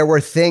 there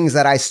were things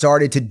that I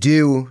started to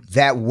do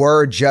that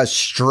were just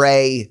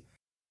stray.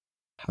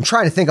 I'm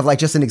trying to think of like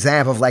just an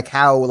example of like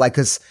how, like,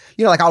 cause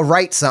like I'll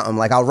write something,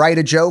 like I'll write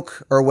a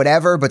joke or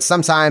whatever, but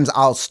sometimes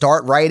I'll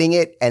start writing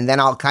it and then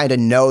I'll kind of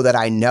know that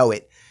I know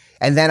it.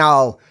 And then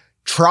I'll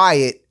try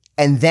it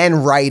and then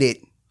write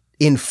it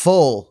in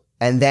full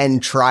and then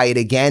try it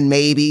again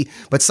maybe.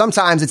 But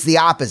sometimes it's the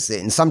opposite.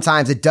 And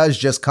sometimes it does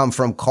just come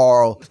from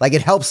Carl. Like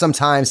it helps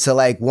sometimes to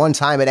like one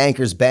time at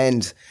Anchor's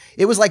Bend,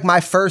 it was like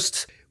my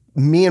first.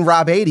 Me and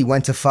Rob 80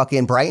 went to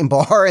fucking Brighton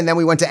Bar, and then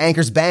we went to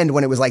Anchor's Bend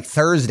when it was like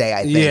Thursday,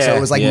 I think. Yeah, so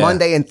it was like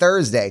Monday and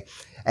Thursday.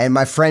 And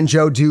my friend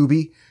Joe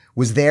Doobie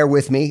was there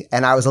with me,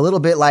 and I was a little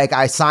bit like,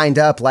 I signed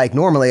up, like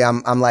normally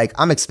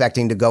I'm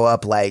expecting to go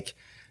up like,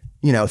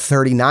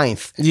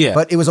 39th. Yeah.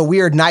 But it was a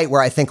weird night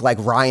where I think like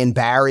Ryan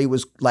Barry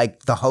was like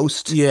the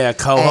host. Yeah,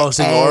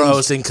 co-hosting or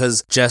hosting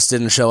because Jess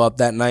didn't show up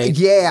that night.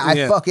 Yeah,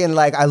 I fucking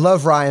like, I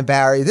love Ryan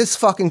Barry. This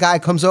fucking guy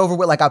comes over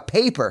with like a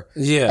paper.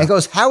 Yeah. And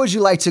goes, how would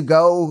you like to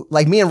go,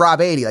 like me and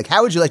Rob 80, like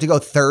how would you like to go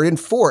third and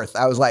fourth?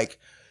 I was like,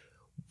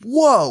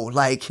 whoa,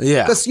 like,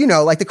 because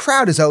like the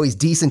crowd is always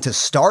decent to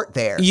start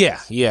there. Yeah.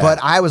 But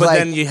I was like,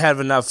 then you have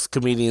enough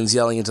comedians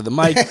yelling into the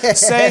mic,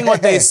 saying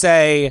what they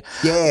say.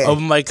 Yeah.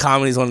 Open mic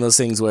comedy is one of those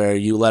things where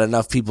you let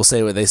enough people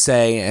say what they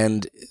say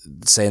and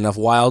say enough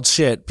wild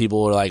shit.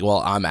 People are like,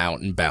 well, I'm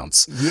out and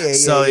bounce.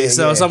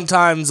 So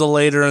sometimes the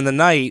later in the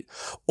night,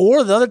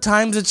 or the other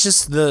times it's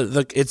just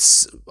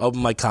it's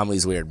open mic comedy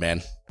is weird,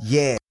 man.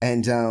 Yeah.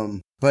 And,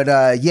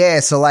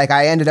 so like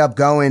I ended up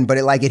going, but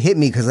it hit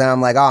me because then I'm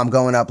like, oh, I'm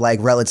going up like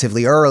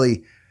relatively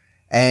early.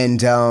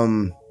 And, I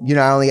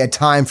only had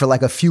time for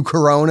like a few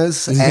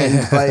Coronas.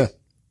 But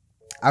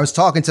I was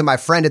talking to my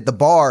friend at the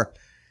bar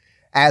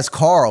as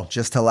Carl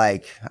just to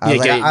like, I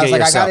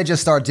got to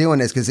just start doing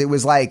this because it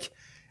was like,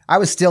 I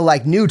was still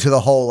like new to the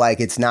whole, like,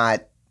 it's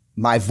not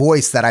my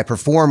voice that I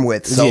perform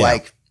with. So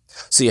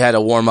so you had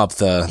to warm up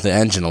the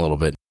engine a little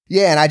bit.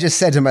 Yeah, and I just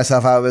said to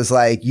myself, I was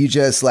like,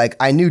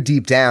 I knew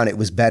deep down it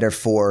was better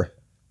for,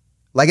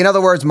 like, in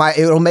other words,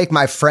 it'll make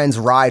my friend's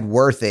ride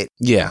worth it.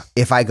 Yeah.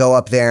 If I go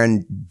up there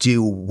and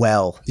do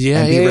well.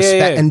 Yeah,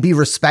 and be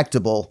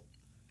respectable,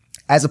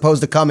 as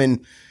opposed to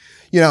coming,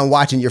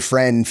 watching your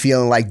friend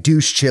feeling like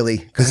douche chili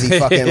because he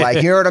fucking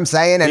like, you know what I'm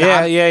saying? And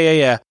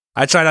yeah.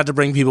 I try not to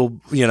bring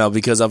people,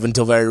 because up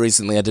until very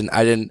recently,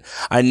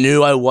 I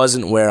knew I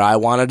wasn't where I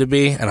wanted to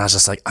be. And I was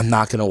just like, I'm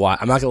not going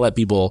to let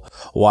people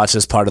watch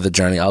this part of the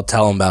journey. I'll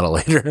tell them about it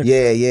later.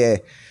 Yeah.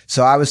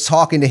 So I was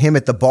talking to him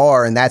at the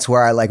bar, and that's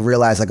where I like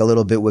realized like a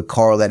little bit with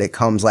Carl that it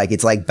comes like,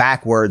 it's like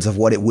backwards of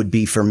what it would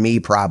be for me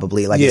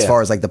probably, like as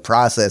far as like the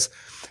process.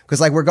 Cause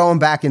like we're going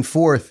back and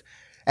forth.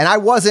 And I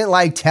wasn't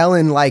like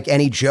telling like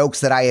any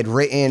jokes that I had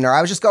written, or I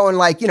was just going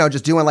like,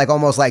 just doing like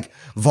almost like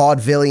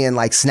vaudevillian,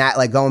 like snap,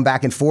 like going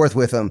back and forth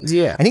with him.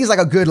 Yeah. And he's like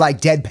a good like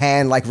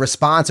deadpan like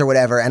response or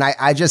whatever. And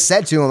I just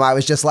said to him, I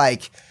was just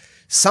like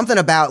something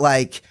about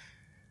like,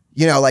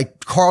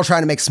 like Carl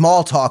trying to make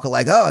small talk,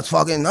 like, it's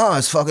fucking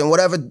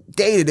whatever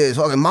date it is,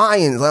 fucking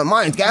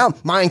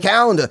Mayan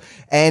calendar.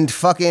 And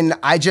fucking,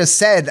 I just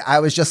said,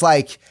 I was just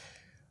like,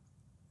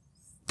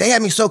 they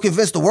had me so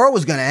convinced the world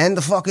was going to end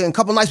the fucking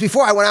couple nights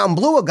before I went out and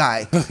blew a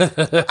guy. I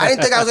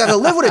didn't think I was going to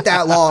live with it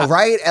that long,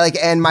 right?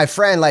 And my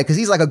friend, like, because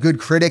he's like a good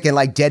critic and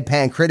like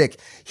deadpan critic,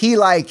 he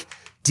like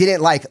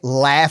didn't like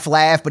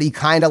laugh, but he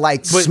kind of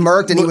like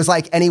smirked and he was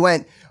like, and he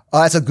went,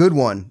 oh, that's a good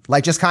one.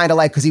 Like just kind of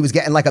like, because he was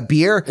getting like a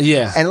beer.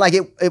 Yeah. And like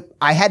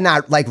I had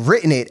not like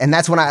written it. And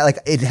that's when I like,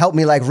 it helped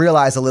me like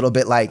realize a little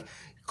bit like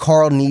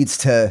Carl needs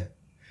to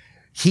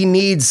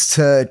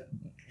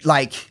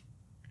like,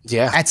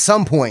 at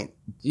some point.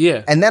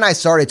 Yeah. And then I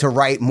started to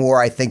write more,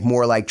 I think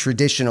more like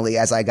traditionally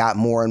as I got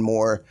more and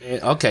more.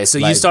 Okay. So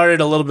you started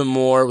a little bit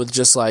more with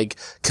just like,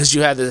 because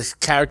you had this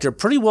character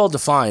pretty well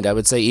defined, I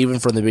would say, even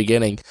from the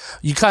beginning.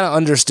 You kind of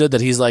understood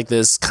that he's like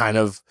this kind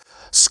of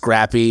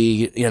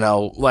scrappy,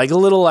 like a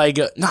little like,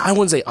 no, I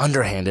wouldn't say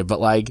underhanded, but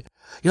like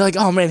you're like,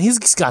 oh man, he's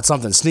got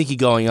something sneaky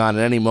going on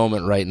at any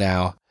moment right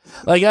now.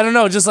 Like, I don't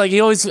know, just like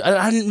he always,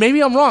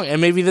 maybe I'm wrong, and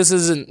maybe this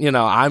isn't,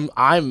 I'm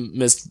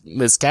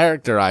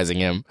mischaracterizing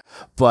him,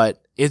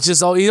 but it's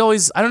just, he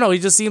always, I don't know, he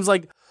just seems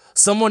like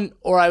someone,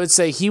 or I would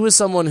say he was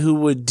someone who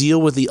would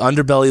deal with the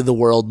underbelly of the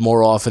world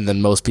more often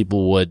than most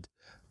people would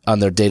on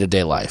their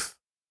day-to-day life.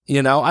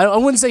 I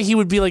wouldn't say he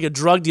would be like a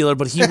drug dealer,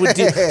 but he would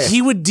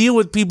he would deal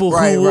with people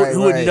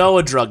who would know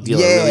a drug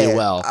dealer really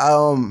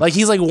well. Like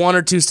he's like 1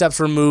 or 2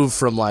 steps removed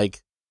from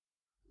like,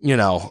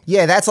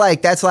 Yeah,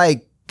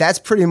 that's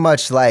pretty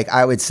much like,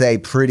 I would say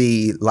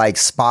pretty like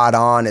spot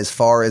on as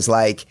far as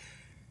like,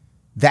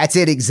 that's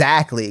it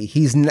exactly.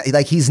 He's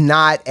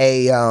not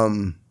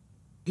a,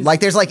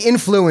 like there's like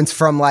influence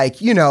from like,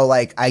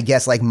 like I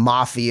guess like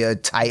mafia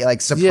type,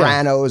 like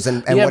Sopranos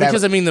and whatever.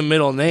 Because I mean the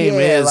middle name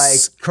is like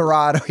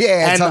Corrado.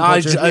 Yeah. And I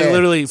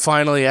literally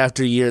finally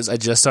after years I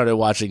just started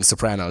watching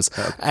Sopranos,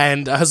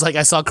 and I was like,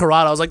 I saw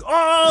Corrado, I was like,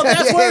 oh,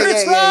 that's where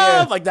it's from.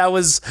 Yeah. Like that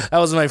was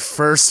my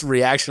first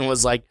reaction,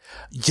 was like,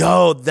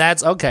 yo,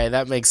 that's okay,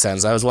 that makes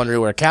sense. I was wondering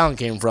where Callan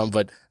came from,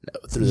 but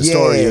through the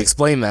story you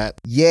explained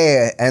that.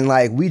 Yeah, and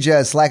like we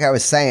just, like I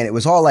was saying, it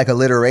was all like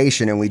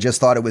alliteration, and we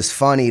just thought it was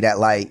funny that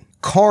like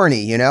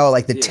corny,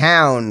 like the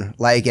town,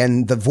 like,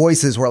 and the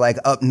voices were like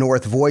up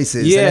north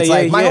voices. And it's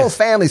like my whole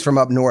family's from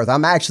up north.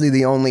 I'm actually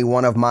the only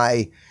one of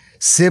my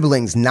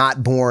siblings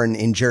not born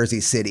in Jersey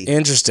City.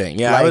 Interesting.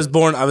 Yeah, like,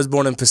 I was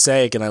born in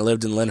Passaic and I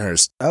lived in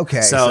Lyndhurst. Okay.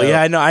 So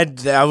yeah, I know.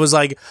 I was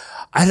like,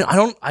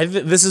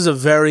 this is a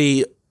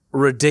very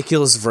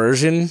ridiculous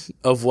version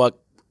of what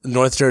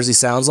North Jersey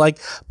sounds like,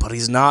 but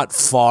he's not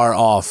far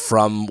off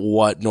from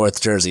what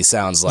North Jersey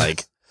sounds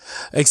like.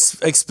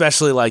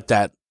 Especially like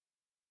that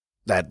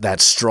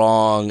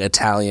strong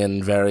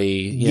Italian, very,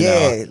 you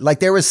know. Like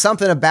there was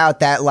something about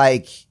that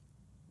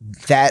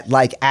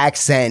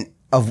accent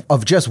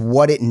of just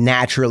what it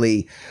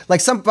naturally,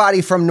 like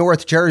somebody from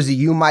North Jersey,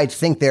 you might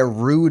think they're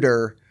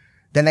ruder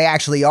than they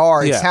actually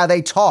are. It's how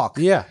they talk.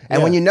 Yeah.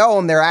 And when you know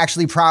them, they're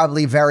actually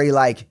probably very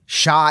like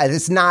shy.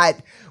 It's not,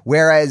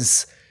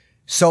 whereas,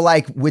 so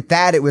like with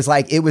that, it was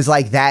like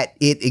that,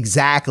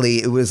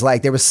 exactly. It was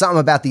like, there was something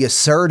about the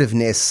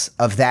assertiveness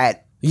of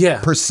that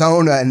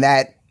persona and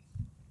that,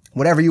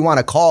 whatever you want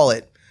to call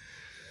it,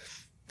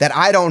 that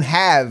I don't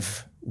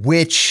have,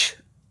 which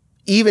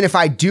even if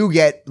I do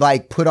get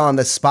like put on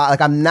the spot,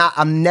 like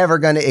I'm never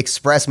going to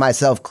express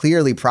myself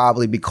clearly,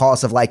 probably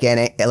because of like an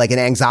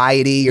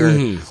anxiety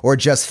or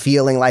just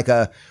feeling like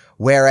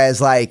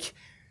whereas like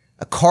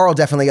Carl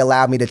definitely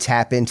allowed me to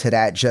tap into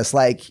that, just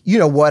like,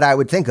 what I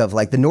would think of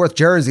like the North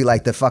Jersey,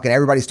 like the fucking,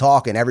 everybody's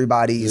talking,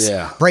 everybody's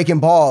breaking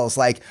balls.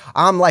 Like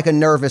I'm like a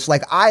nervous,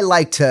 like I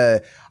like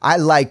to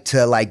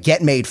like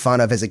get made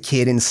fun of as a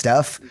kid and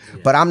stuff,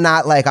 but I'm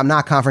not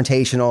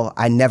confrontational.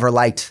 I never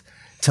liked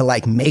to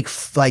like make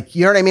like,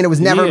 you know what I mean? It was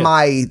never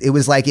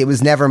it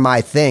was never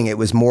my thing. It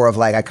was more of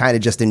like, I kind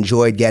of just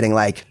enjoyed getting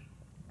like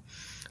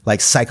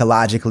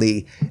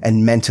psychologically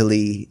and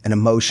mentally and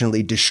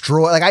emotionally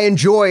destroyed. Like I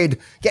enjoyed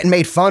getting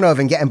made fun of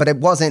but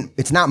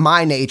it's not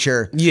my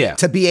nature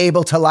to be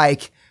able to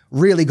like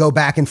really go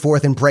back and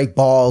forth and break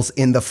balls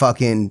in the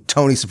fucking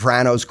Tony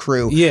Soprano's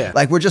crew. Yeah.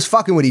 Like we're just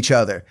fucking with each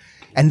other.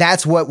 And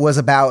that's what was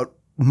about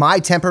my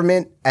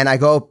temperament. And I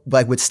go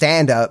like with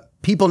stand up,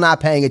 people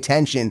not paying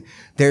attention.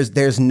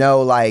 There's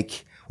no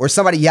like, or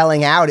somebody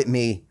yelling out at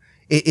me.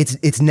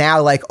 It's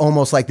now like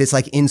almost like this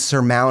like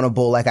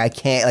insurmountable, like I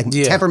can't like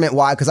temperament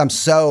wise, because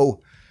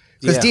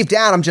deep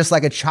down I'm just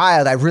like a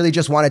child. I really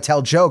just want to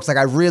tell jokes. Like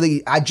I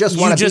just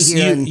want to be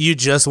here. You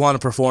just want to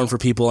perform for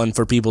people and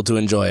for people to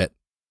enjoy it.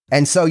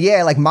 And so,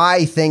 like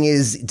my thing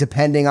is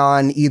depending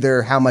on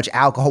either how much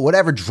alcohol,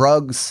 whatever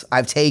drugs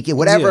I've taken,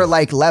 whatever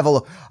like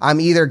level, I'm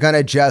either going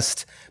to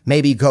just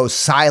maybe go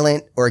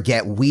silent or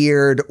get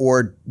weird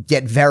or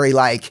get very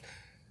like,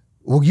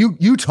 well,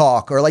 you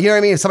talk, or like, you know what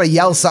I mean? If somebody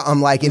yells something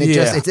like, and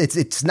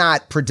it's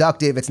not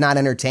productive, it's not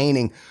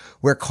entertaining,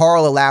 where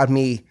Carl allowed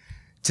me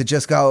to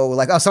just go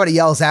like, oh, somebody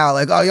yells out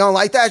like, oh, you don't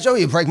like that joke?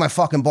 You break my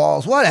fucking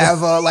balls,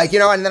 whatever. Like,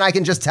 and then I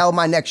can just tell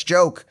my next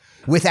joke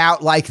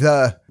without like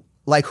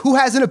like who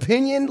has an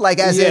opinion? Like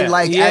as in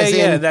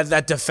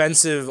that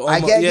defensive.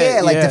 Almost,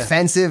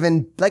 defensive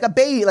and like a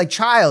baby, like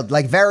child,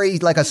 like very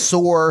like a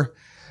sore.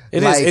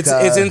 It like, is.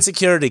 It's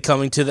insecurity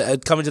coming to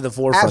the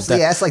forefront.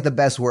 Absolutely, that's like the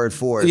best word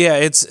for it. Yeah,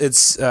 it's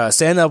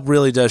stand up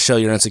really does show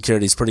your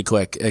insecurities pretty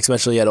quick,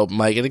 especially at open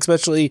mic, and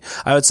especially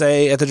I would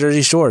say at the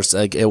Jersey Shores.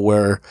 Like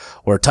we're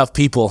tough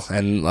people,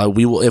 and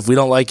we will, if we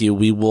don't like you,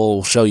 we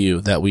will show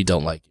you that we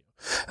don't like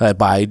you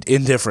by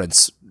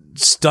indifference,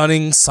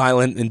 stunning,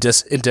 silent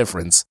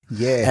indifference.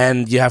 Yeah,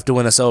 and you have to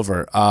win us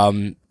over.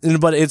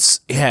 But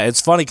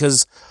it's funny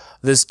because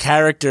this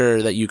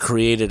character that you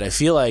created, I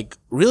feel like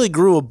really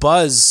grew a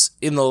buzz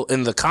in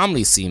the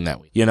comedy scene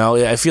that we,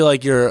 I feel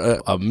like you're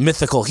a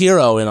mythical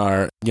hero in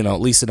our, at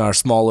least in our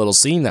small little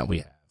scene that we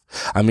have.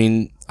 I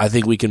mean, I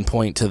think we can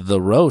point to the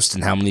roast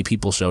and how many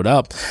people showed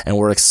up and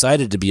were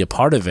excited to be a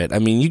part of it. I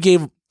mean, you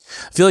gave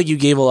I feel like you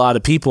gave a lot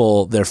of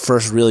people their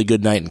first really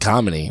good night in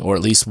comedy, or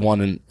at least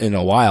one in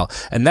a while,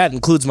 and that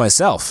includes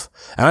myself.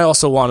 And I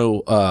also want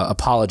to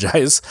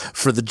apologize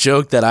for the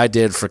joke that I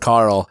did for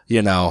Carl.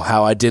 You know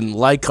how I didn't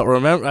like.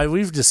 Remember,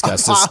 we've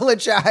discussed this.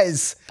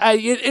 Apologize.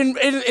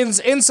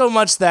 In so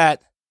much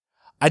that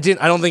I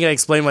don't think I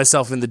explained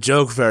myself in the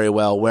joke very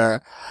well.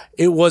 Where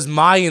it was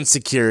my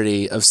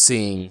insecurity of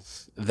seeing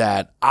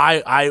that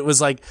I was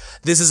like,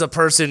 this is a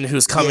person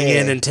who's coming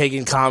in and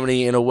taking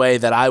comedy in a way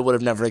that I would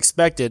have never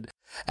expected.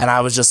 And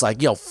I was just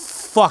like, yo,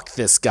 fuck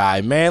this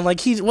guy, man. Like,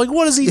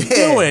 what is he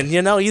doing?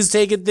 You know, he's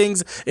taking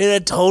things in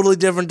a totally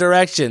different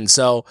direction.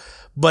 So,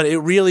 but it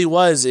really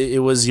was,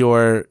 it was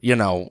your, you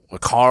know,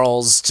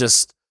 Carl's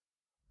just,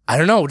 I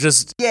don't know,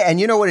 just. Yeah.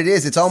 And you know what it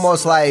is? It's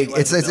almost like,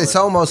 it's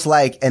almost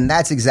like, and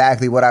that's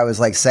exactly what I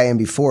was like saying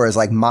before, is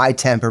like my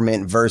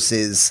temperament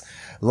versus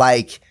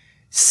like,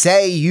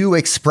 say you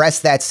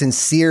express that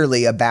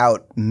sincerely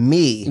about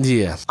me.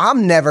 Yeah.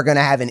 I'm never going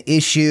to have an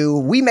issue.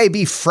 We may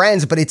be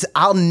friends, but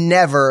I'll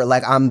never,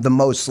 like, I'm the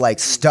most, like,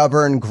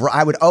 stubborn.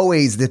 I would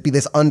always be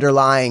this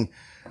underlying,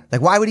 like,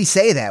 why would he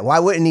say that? Why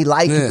wouldn't he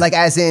like,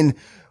 as in,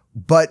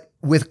 but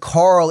with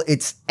Carl,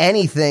 it's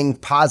anything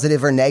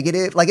positive or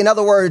negative. Like, in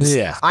other words,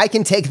 I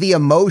can take the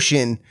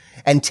emotion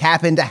and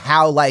tap into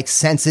how, like,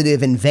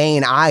 sensitive and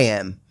vain I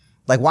am.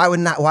 Like, why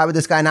would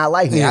this guy not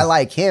like me? I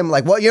like him.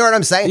 Like, what, you know what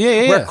I'm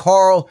saying? Where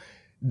Carl,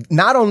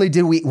 not only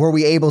were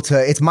we able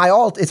to, it's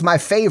my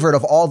favorite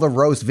of all the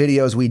roast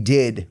videos we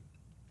did,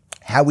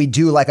 how we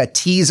do like a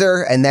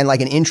teaser and then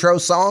like an intro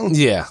song.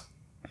 Yeah.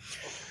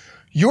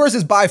 Yours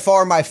is by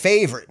far my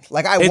favorite.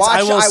 Like, I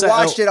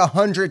watched it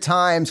 100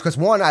 times because,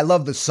 one, I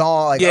love the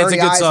song. Like, yeah, Ernie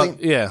it's a good Isling, song.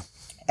 Yeah.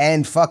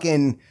 And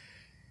fucking,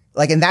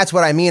 like, and that's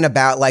what I mean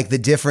about, like, the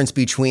difference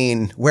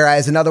between,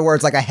 whereas, in other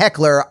words, like a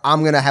heckler,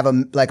 I'm going to have a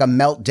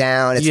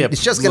meltdown.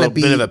 It's just going to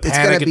be, bit of a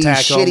panic attack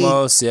shitty.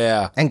 Almost,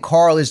 yeah. And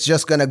Carl is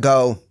just going to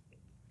go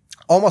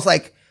almost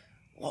like,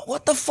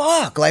 what the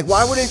fuck? Like,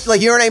 why wouldn't, like,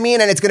 you know what I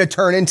mean? And it's going to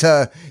turn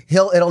into,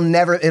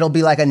 it'll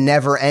be like a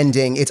never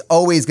ending. It's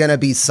always going to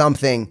be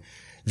something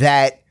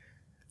that,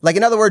 like,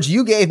 in other words,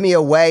 you gave me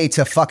a way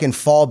to fucking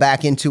fall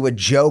back into a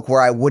joke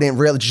where I wouldn't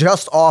really,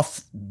 just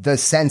off the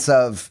sense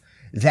of,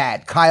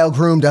 that Kyle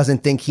Groom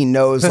doesn't think he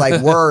knows,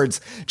 like, words,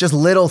 just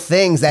little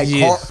things that,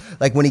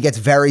 like, when he gets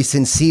very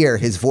sincere,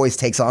 his voice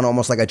takes on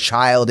almost like a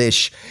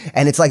childish,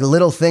 and it's like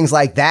little things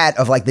like that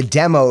of like the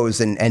demos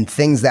and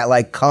things that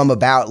like come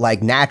about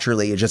like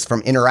naturally just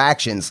from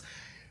interactions.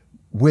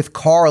 With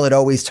Carl, it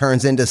always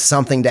turns into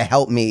something to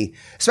help me,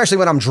 especially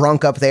when I'm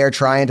drunk up there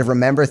trying to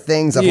remember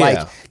things of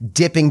like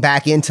dipping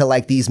back into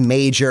like these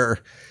major,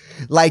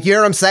 like, you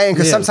know what I'm saying?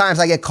 Because sometimes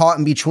I get caught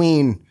in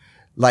between.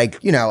 Like,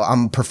 you know,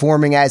 I'm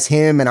performing as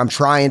him and I'm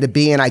trying to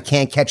be and I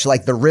can't catch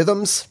like the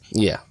rhythms.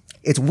 Yeah.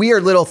 It's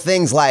weird little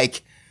things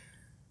like,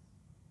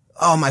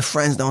 oh, my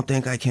friends don't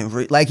think I can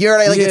read. Like, you know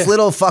what I mean? Like, it's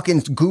little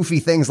fucking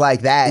goofy things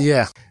like that.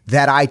 Yeah.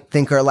 That I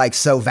think are like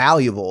so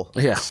valuable.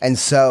 Yeah. And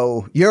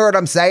so, you know what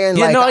I'm saying?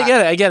 Yeah, like, no, I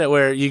get it. I get it.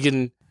 Where you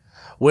can,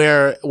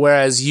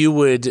 whereas you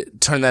would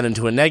turn that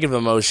into a negative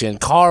emotion,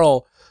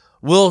 Carl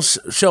will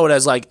show it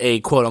as like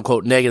a quote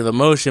unquote negative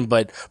emotion,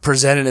 but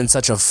presented in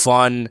such a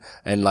fun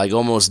and like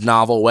almost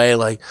novel way.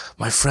 Like,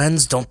 my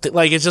friends don't think,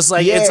 like, it's just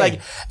like, it's like,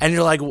 and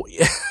you're like, and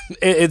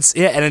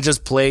it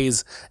just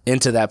plays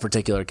into that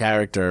particular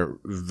character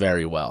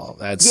very well.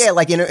 That's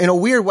like in a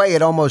weird way,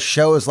 it almost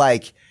shows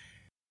like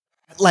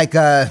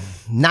not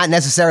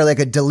necessarily like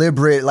a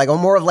deliberate, like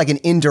more of like an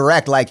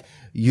indirect, like,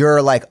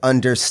 your like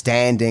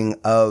understanding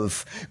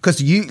of,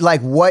 because you like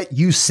what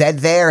you said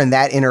there and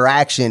that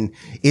interaction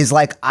is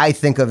like, I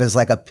think of as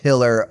like a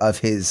pillar of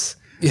his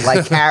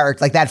like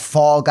character, like that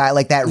Fall Guy,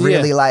 like that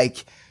really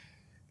like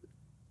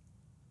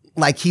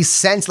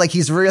he's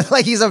really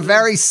like, he's a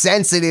very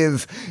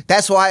sensitive.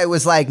 That's why it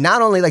was like,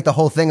 not only like the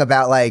whole thing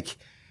about like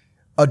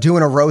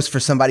doing a roast for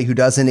somebody who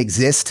doesn't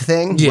exist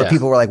thing, where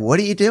people were like, what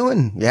are you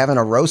doing? You're having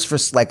a roast for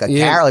like a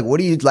character? Like, what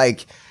do you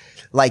like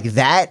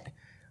that?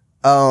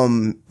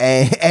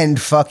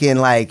 And fucking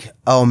like,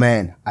 oh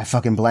man, I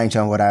fucking blanked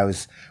on what I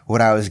was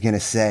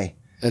gonna say.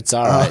 It's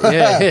all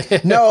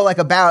right. No, like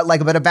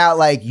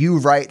about you,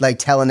 right? Like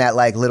telling that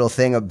like little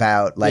thing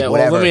about like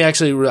whatever. Let me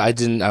actually, I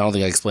don't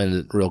think I explained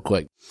it real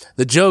quick.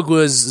 The joke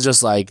was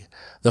just like,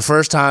 the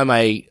first time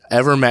I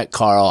ever met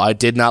Carl, I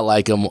did not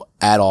like him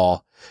at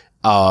all.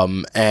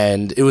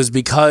 And it was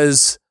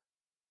because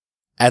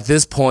at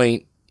this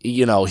point,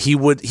 you know, he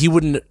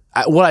wouldn't,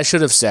 what I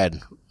should have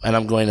said, and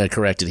I'm going to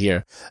correct it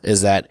here,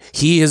 is that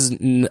he has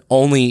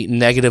only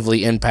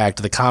negatively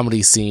impacted the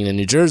comedy scene in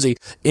New Jersey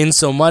in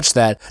so much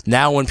that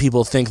now when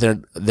people think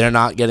they're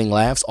not getting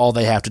laughs, all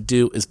they have to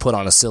do is put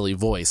on a silly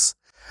voice.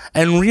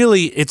 And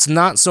really, it's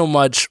not so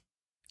much,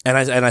 and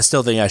I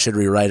still think I should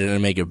rewrite it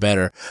and make it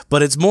better,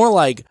 but it's more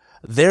like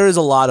there is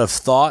a lot of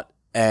thought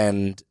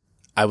and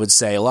I would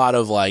say a lot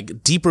of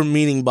like deeper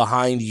meaning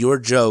behind your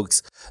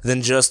jokes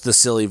than just the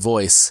silly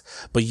voice,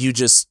 but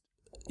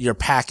your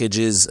package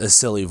is a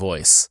silly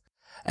voice.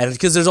 And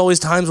because there's always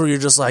times where you're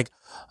just like,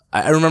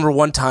 I remember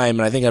one time,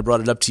 and I think I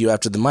brought it up to you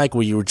after the mic,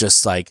 where you were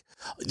just like,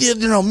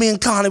 me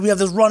and Connie, we have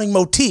this running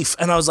motif.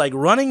 And I was like,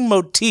 running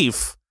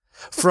motif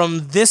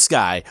from this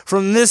guy,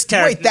 from this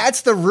character. Wait,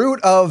 that's the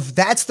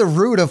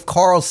root of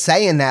Carl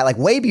saying that, like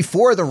way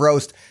before the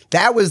roast.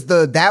 That was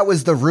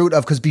the root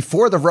of, because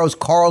before the roast,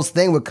 Carl's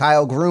thing with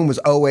Kyle Groom was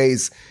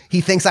always,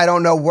 he thinks I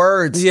don't know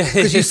words. Yeah.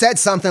 Because you said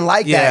something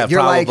like that. You're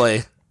probably.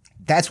 Like,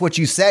 that's what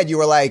you said. You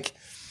were like,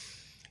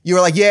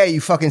 yeah, you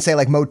fucking say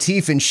like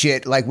motif and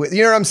shit. Like,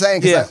 you know what I'm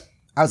saying? Yeah.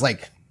 I was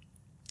like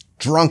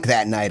drunk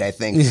that night, I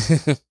think.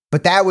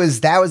 But that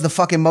was the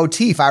fucking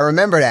motif. I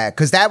remember that.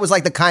 Because that was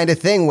like the kind of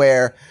thing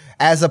where,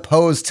 as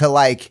opposed to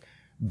like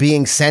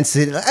being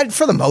sensitive,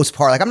 for the most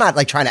part, like I'm not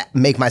like trying to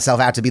make myself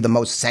out to be the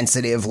most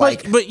sensitive.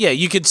 Like, but yeah,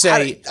 you could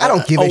say I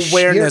don't give a shit.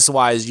 Awareness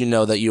wise, you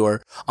know that you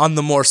are on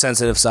the more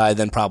sensitive side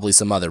than probably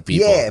some other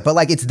people. Yeah, but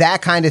like it's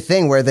that kind of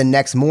thing where the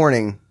next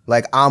morning,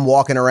 like I'm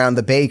walking around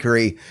the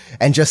bakery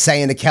and just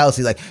saying to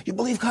Kelsey, like, you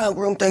believe Kyle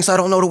Groom thinks I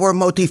don't know the word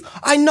motif?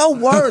 I know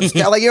words,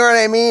 like, you know what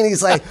I mean?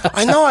 He's like,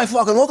 I know I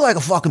fucking look like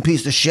a fucking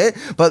piece of shit,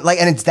 but like,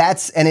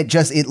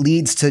 it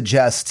leads to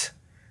just,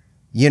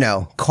 you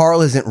know,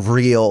 Carl isn't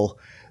real.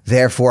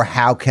 Therefore,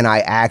 how can I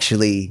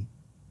actually,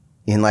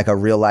 in like a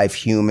real life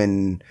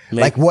human,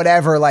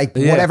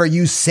 whatever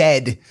you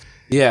said.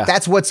 Yeah.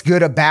 That's what's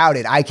good about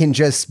it. I can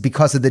just,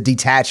 because of the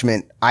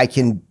detachment, I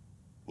can,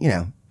 you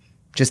know,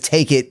 just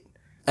take it.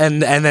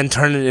 And then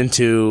turn it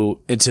into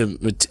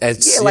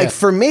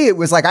for me, it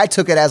was like, I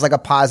took it as like a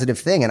positive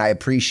thing, and I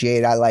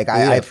appreciate,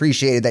 I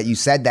appreciated that you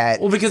said that.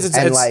 Well, because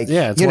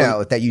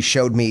that you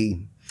showed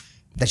me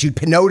that you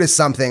notice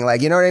something,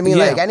 like, you know what I mean?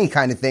 Yeah. Like any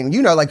kind of thing,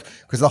 you know, like,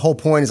 because the whole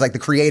point is like the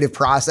creative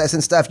process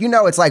and stuff, you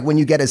know, it's like when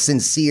you get a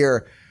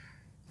sincere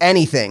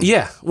anything.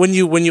 Yeah. When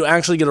you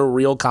actually get a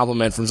real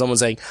compliment from someone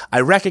saying,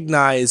 I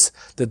recognize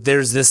that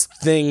there's this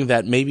thing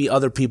that maybe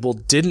other people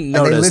didn't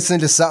notice. And they listen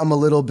to something a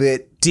little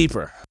bit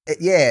deeper.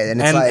 Yeah.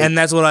 And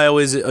that's what I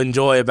always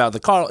enjoy about the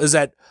Carl, is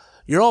that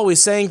you're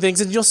always saying things,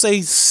 and you'll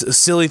say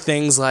silly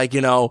things like,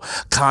 you know,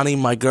 Connie,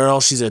 my girl,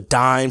 she's a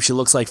dime. She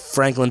looks like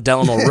Franklin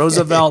Delano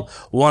Roosevelt.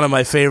 One of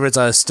my favorites.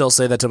 I still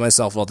say that to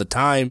myself all the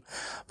time.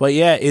 But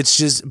yeah,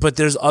 but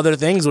there's other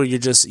things where you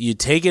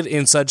take it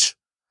in such,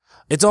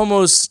 it's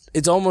almost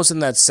in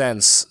that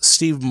sense,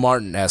 Steve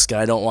Martin-esque.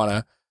 I don't want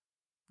to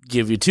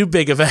give you too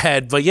big of a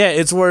head, but yeah,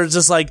 it's where it's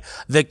just like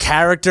the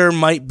character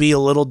might be a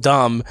little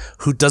dumb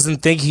who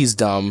doesn't think he's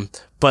dumb,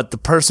 but the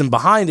person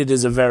behind it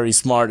is a very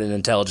smart and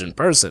intelligent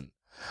person.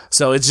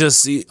 So it's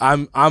just,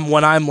 when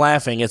I'm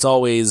laughing, it's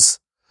always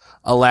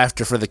a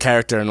laughter for the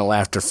character and a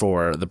laughter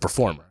for the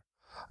performer.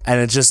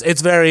 And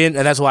it's very, and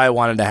that's why I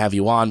wanted to have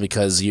you on,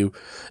 because you,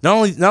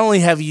 not only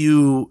have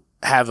you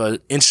have an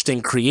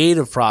interesting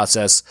creative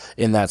process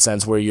in that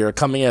sense where you're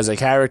coming as a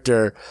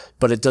character,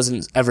 but it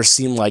doesn't ever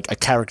seem like a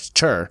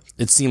caricature.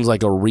 It seems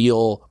like a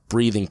real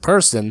breathing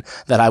person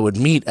that I would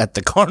meet at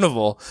the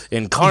carnival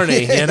in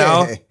Kearney, you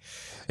know?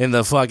 In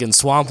the fucking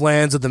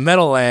swamplands of the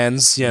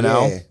Meadowlands, you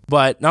know. Yeah.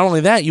 But not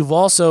only that, you've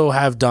also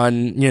have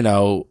done, you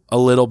know, a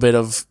little bit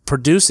of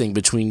producing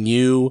between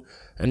you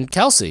and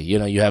Kelsey. You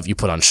know, you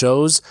put on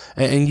shows,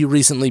 and you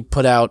recently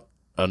put out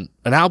an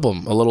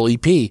album, a little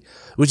EP,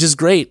 which is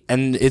great.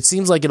 And it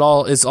seems like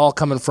it's all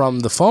coming from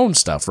the phone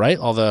stuff, right?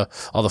 All the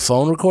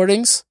phone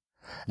recordings.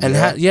 And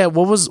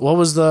what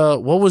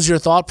was your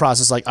thought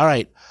process? Like, all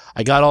right,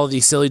 I got all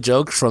these silly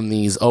jokes from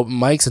these open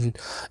mics, and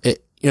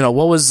you know,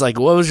 what was your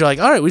like,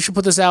 all right, we should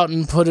put this out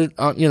and put it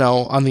on, you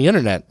know, on the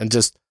internet and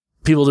just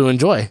people to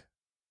enjoy.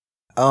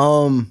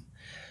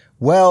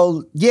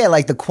 Well, yeah,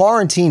 like the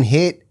quarantine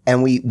hit,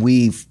 and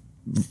we've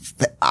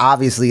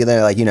obviously,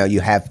 they're like, you know, you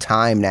have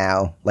time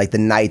now. Like the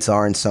nights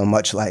aren't so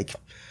much like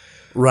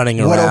running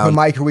around. What open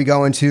mic are we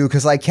going to?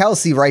 Because like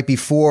Kelsey, right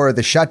before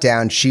the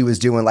shutdown, she was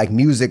doing like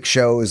music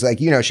shows.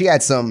 Like, you know, she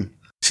had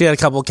a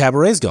couple of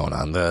cabarets going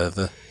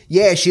on.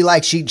 Yeah, she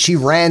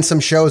ran some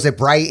shows at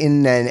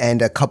Brighton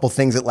and a couple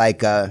things at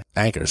like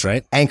Anchors,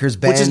 right? Anchors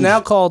Bend, which is now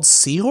called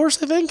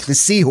Seahorse, I think. The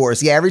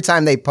Seahorse. Yeah, every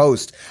time they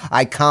post,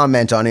 I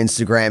comment on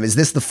Instagram, is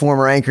this the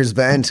former Anchors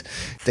Bend?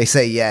 They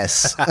say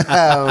yes.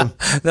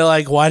 They're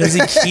like, why does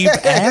he keep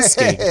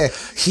asking?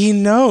 He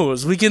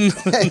knows. We can.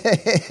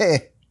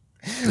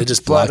 They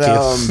just block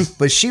you.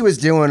 But she was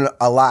doing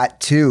a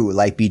lot too,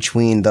 like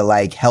between the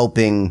like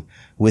helping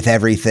with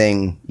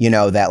everything, you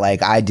know, that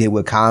like I did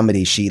with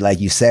comedy. She, like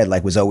you said,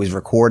 like was always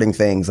recording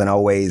things and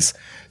always.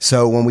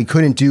 So when we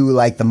couldn't do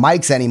like the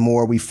mics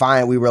anymore, we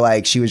were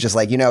like, she was just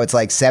like, you know, it's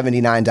like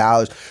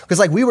 $79. Cause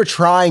like we were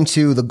trying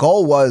to, the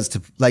goal was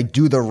to like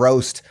do the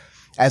roast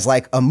as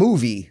like a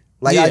movie.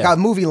 Like a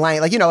movie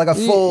length, like, you know, like a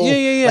full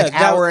like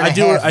hour and a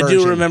half I do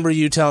version. remember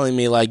you telling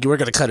me like you were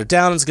going to cut it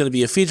down. It's going to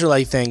be a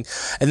feature-length thing.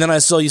 And then I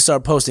saw you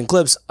start posting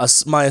clips.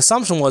 My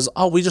assumption was,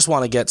 we just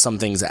want to get some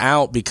things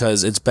out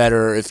because it's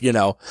better if, you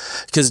know,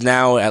 because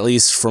now, at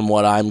least from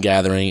what I'm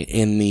gathering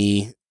in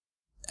the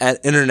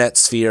internet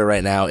sphere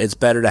right now, it's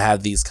better to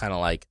have these kind of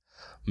like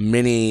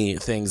mini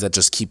things that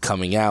just keep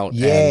coming out.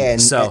 Yeah,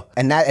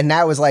 and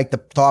that was like the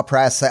thought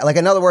process. Like,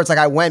 in other words, like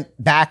I went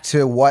back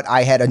to what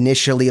I had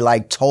initially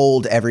like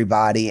told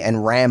everybody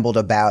and rambled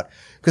about.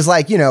 Cause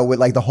like, you know, with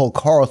like the whole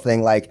Carl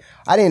thing, like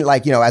I didn't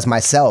like, you know, as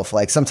myself,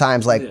 like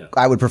sometimes like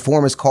I would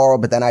perform as Carl,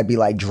 but then I'd be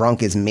like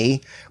drunk as me.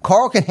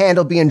 Carl can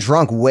handle being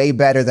drunk way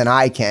better than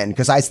I can.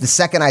 Cause the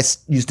second I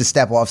used to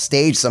step off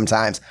stage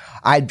sometimes,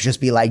 I'd just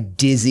be like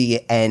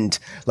dizzy and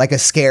like a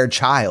scared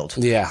child.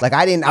 Yeah. Like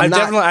I think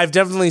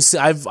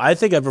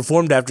I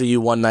performed after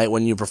you one night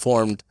when you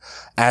performed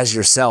as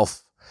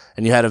yourself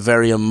and you had a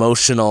very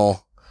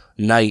emotional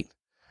night.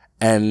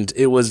 And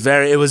it was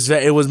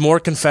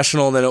more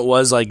confessional than it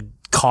was like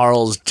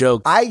Carl's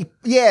joke. And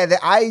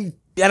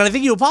I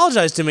think you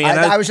apologized to me. And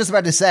I was just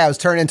about to say I was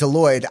turning into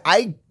Lloyd.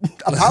 I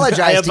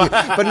apologized to you,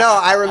 but no,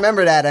 I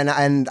remember that,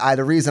 and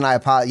the reason I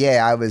apologize.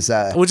 Yeah, I was,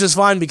 which is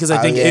fine because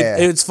I think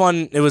it's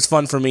fun. It was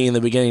fun for me in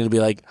the beginning to be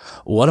like,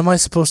 what am I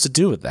supposed to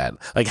do with that?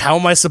 Like, how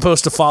am I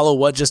supposed to follow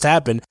what just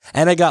happened?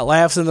 And I got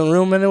laughs in the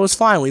room, and it was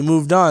fine. We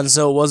moved on,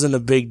 so it wasn't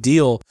a big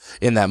deal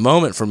in that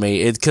moment for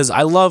me. Because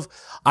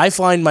I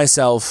find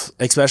myself,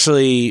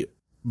 especially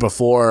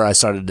before I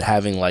started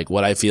having like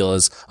what I feel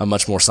is a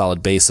much more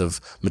solid base of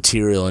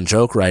material and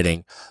joke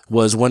writing,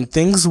 was when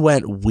things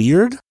went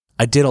weird,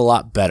 I did a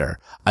lot better.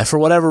 For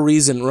whatever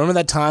reason, remember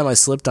that time I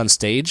slipped on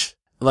stage?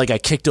 Like I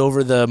kicked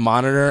over the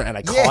monitor and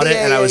I caught it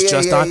and I was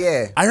just on.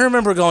 I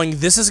remember going,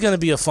 this is going to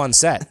be a fun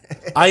set.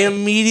 I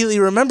immediately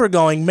remember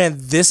going, man,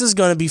 this is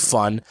going to be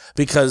fun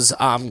because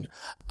I'm,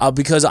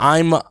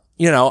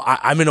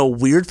 I'm in a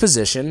weird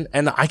position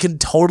and I can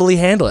totally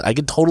handle it. I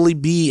can totally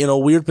be in a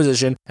weird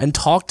position and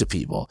talk to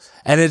people.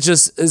 And it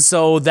just,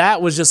 so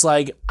that was just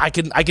like, I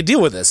can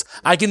deal with this.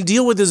 I can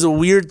deal with this a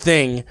weird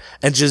thing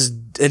and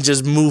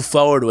just move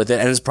forward with it.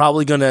 And it's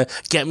probably going to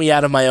get me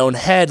out of my own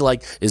head.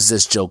 Like, is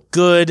this joke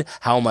good?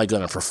 How am I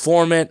going to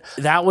perform it?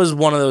 That was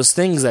one of those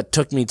things that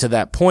took me to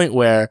that point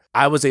where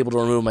I was able to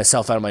remove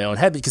myself out of my own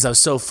head because I was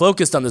so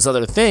focused on this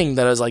other thing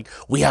that I was like,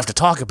 we have to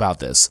talk about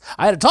this.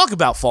 I had to talk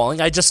about falling.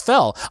 I just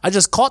fell. I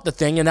just caught the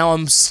thing and now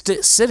I'm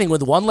sitting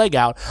with one leg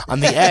out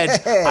on the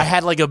edge. I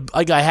had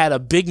I had a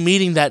big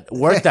meeting that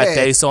worked that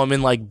day. So I'm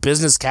in like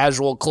business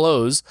casual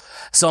clothes.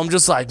 So I'm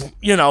just like,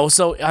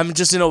 so I'm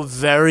just in a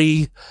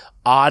very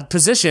odd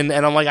position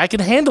and I'm like, I can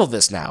handle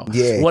this now.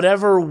 Yeah.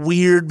 Whatever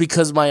weird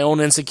because my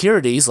own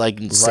insecurities, like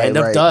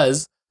stand-up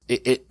does,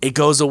 it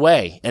goes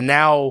away. And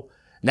now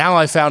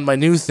I found my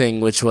new thing,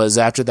 which was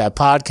after that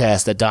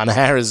podcast that Don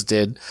Harris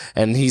did,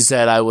 and he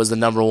said I was the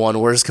 #1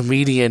 worst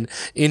comedian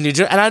in New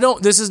Jersey.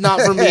 And this is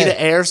not for me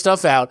to air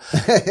stuff out.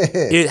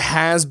 It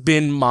has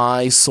been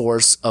my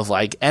source of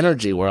like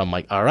energy where I'm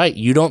like, all right,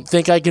 you don't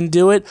think I can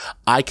do it?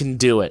 I can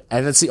do it.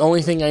 And that's the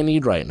only thing I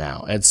need right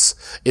now. It's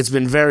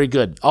been very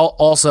good.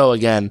 Also,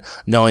 again,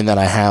 knowing that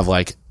I have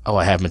I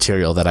have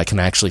material that I can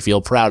actually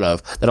feel proud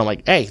of, that I'm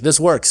like, hey, this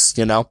works,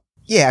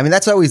 Yeah, I mean,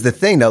 that's always the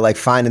thing, though, like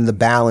finding the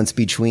balance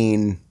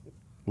between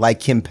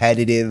like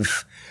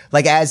competitive,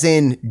 like as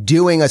in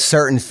doing a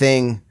certain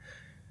thing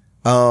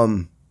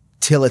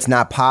till it's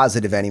not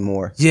positive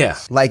anymore. Yeah.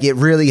 Like it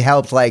really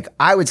helped. Like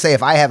I would say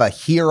if I have a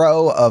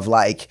hero of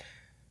like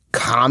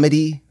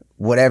comedy,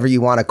 whatever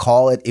you want to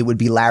call it, it would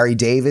be Larry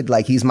David.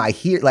 Like he's my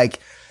hero. Like,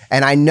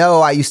 and I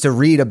know I used to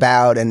read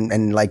about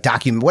and like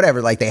document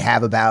whatever like they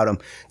have about him,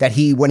 that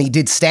when he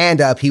did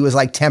stand up, he was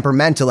like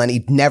temperamental and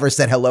he never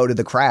said hello to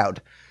the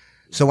crowd.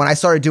 So when I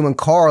started doing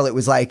Carl, it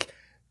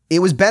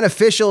was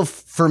beneficial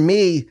for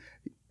me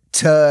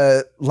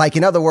to, like,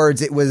 in other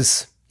words, it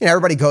was,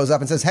 everybody goes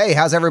up and says, hey,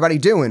 how's everybody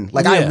doing?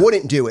 Like, yeah. I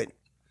wouldn't do it.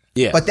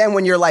 Yeah. But then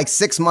when you're like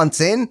 6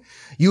 months in,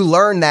 you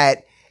learn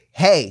that,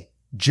 hey,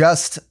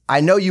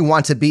 I know you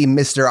want to be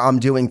Mr. I'm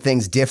doing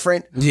things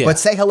different, but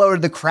say hello to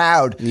the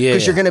crowd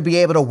because you're going to be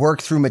able to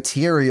work through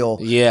material.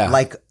 Yeah.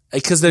 Like,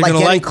 because they're going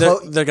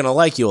to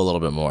like you a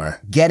little bit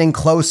more. Getting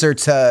closer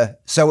to,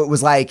 so it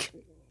was like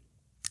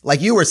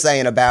you were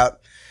saying about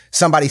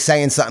somebody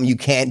saying something, you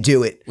can't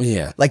do it.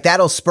 Yeah. Like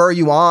that'll spur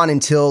you on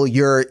until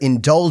you're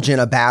indulgent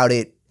about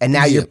it. And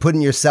now you're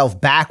putting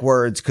yourself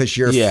backwards because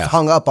you're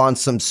hung up on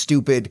some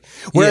stupid,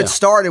 it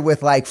started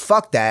with like,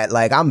 fuck that.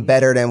 Like I'm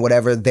better than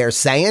whatever they're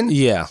saying.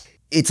 Yeah.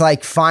 It's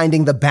like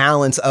finding the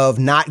balance of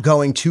not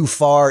going too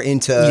far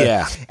into,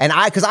 and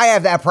cause I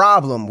have that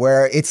problem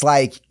where it's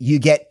like you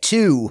get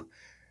too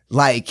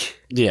like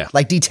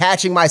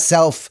detaching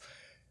myself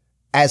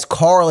as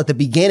Carl at the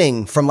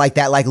beginning from like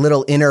that like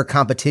little inner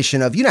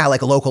competition of, how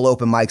like local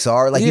open mics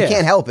are, like you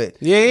can't help it.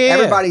 Yeah.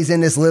 Everybody's in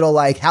this little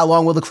like, how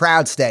long will the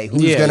crowd stay?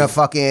 Who's gonna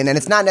fucking, and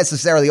it's not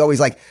necessarily always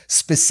like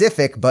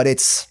specific, but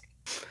it's,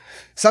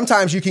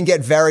 sometimes you can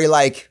get very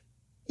like,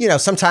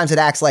 sometimes it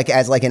acts like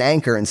as like an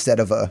anchor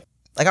instead of a,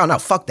 like, oh no,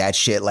 fuck that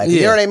shit. Like,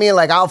 you know what I mean?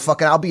 Like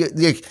I'll be,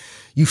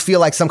 you feel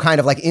like some kind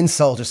of like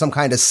insult or some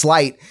kind of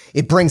slight.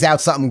 It brings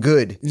out something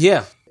good.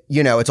 Yeah.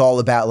 It's all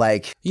about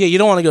like... Yeah, you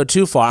don't want to go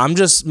too far. I'm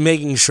just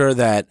making sure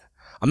that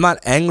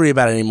angry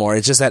about it anymore.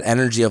 It's just that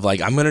energy of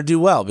like, I'm going to do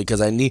well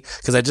because I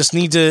just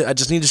need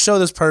to show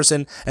this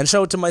person and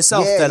show it to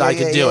myself that I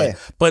can do it.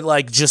 But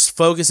like, just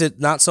focus it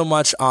not so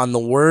much on the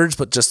words,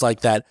 but just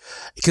like that,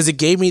 because it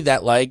gave me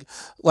that like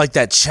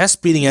that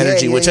chest beating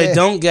energy, which I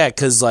don't get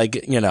because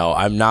like, you know,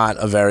 I'm not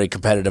a very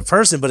competitive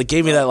person, but it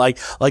gave me that like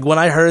when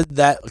I heard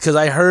that, because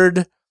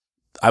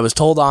I was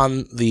told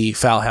on the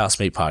Foul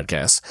Housemate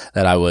podcast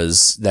that I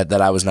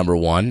was number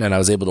one, and I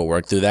was able to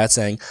work through that,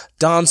 saying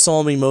Don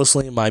saw me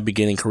mostly in my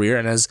beginning career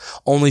and has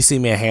only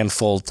seen me a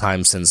handful of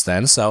times since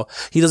then, so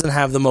he doesn't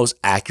have the most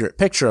accurate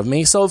picture of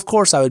me, so of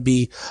course I would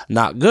be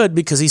not good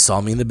because he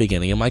saw me in the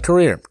beginning of my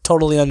career.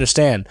 Totally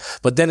understand.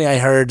 But then I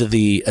heard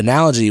the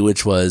analogy,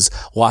 which was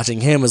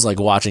watching him is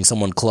like watching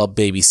someone club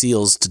baby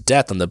seals to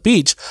death on the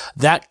beach.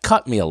 That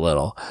cut me a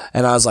little,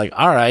 and I was like,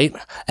 all right.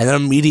 And then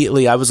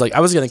immediately I was going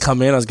to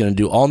come in, I was going to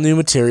do all new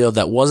material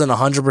that wasn't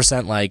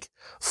 100% like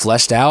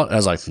fleshed out. And I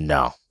was like,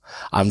 no,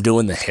 I'm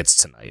doing the hits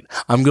tonight.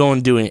 I'm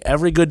doing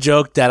every good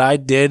joke that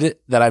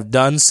I've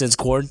done since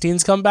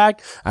quarantine's come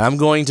back. And I'm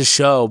going to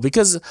show,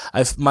 because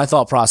my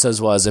thought process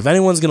was, if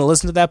anyone's going to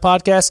listen to that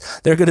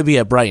podcast, they're going to be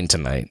at Brighton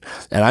tonight.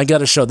 And I got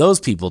to show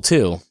those people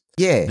too.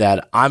 Yeah.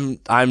 That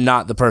I'm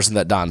not the person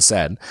that Don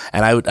said.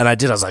 And I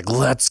was like,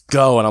 let's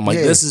go. And I'm like,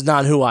 this is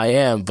not who I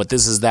am, but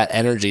this is that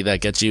energy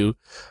that gets you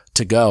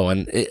to go.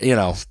 And you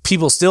know,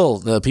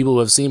 the people who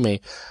have seen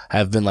me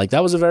have been like,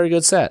 that was a very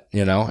good set,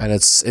 you know, and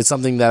it's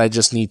something that I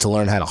just need to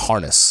learn how to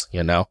harness,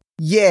 you know?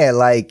 Yeah.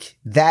 Like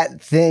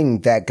that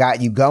thing that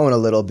got you going a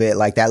little bit,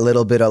 like that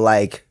little bit of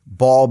like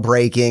ball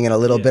breaking and a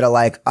little bit of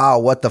like, oh,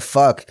 what the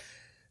fuck?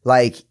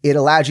 Like it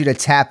allowed you to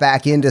tap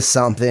back into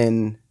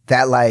something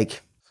that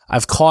like,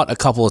 I've caught a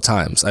couple of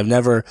times.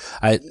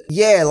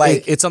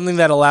 It's something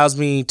that allows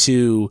me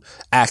to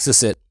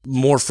access it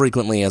more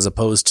frequently as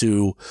opposed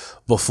to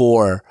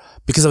before,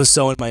 because I was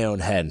so in my own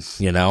head,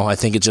 you know. I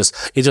think it just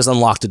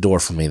unlocked a door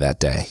for me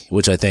that day,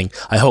 which I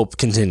hope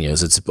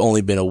continues. It's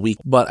only been a week,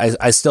 but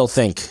I still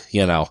think,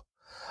 you know,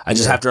 I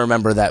just have to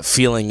remember that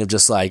feeling of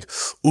just like,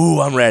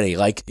 ooh, I'm ready.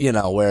 Like, you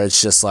know, where it's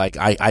just like,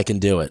 I can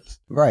do it.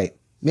 Right.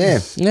 Yeah.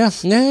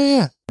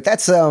 Yeah.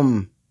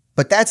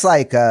 But that's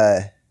like,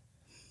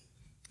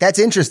 that's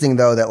interesting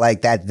though, that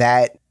like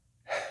that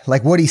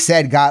like what he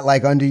said got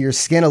like under your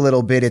skin a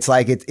little bit. It's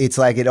like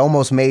it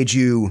almost made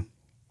you,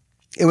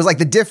 it was like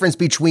the difference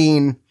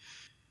between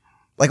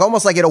like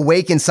almost like it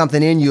awakened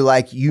something in you,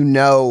 like, you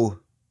know,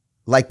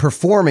 like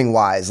performing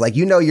wise, like,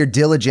 you know, you're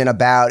diligent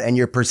about and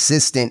you're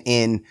persistent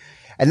in.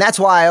 And that's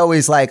why I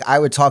always like, I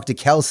would talk to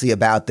Kelsey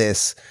about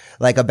this,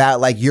 like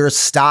about like your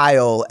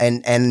style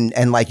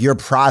and like your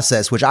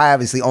process, which I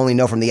obviously only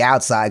know from the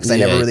outside because I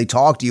never really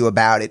talked to you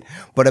about it,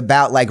 but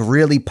about like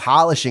really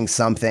polishing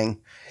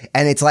something.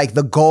 And it's like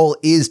the goal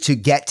is to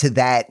get to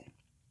that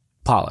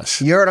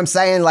polish. You know what I'm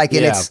saying? Like,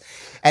 and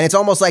it's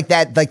almost like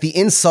that, like the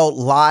insult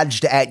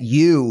lodged at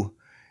you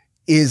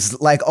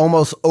is like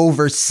almost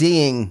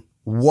overseeing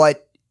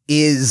what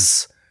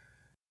is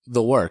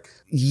the work.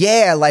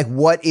 Yeah. Like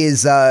what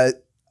is,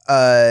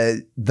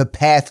 the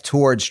path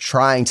towards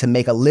trying to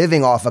make a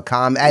living off of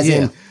as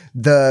in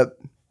the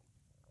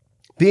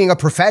being a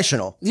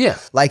professional. Yeah.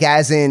 Like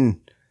as in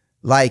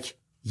like,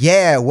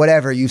 yeah,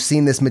 whatever. You've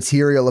seen this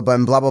material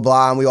and blah, blah,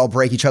 blah. And we all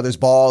break each other's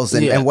balls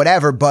and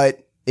whatever.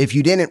 But if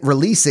you didn't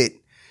release it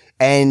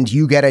and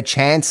you get a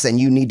chance and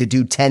you need to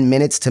do 10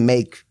 minutes to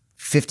make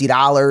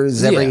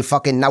 $50 every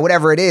fucking, now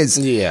whatever it is,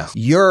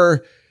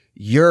 you're,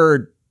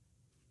 you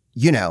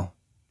know,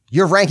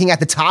 you're ranking at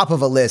the top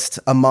of a list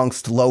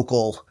amongst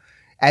local,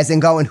 as in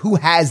going, who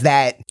has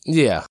that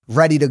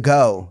ready to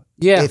go?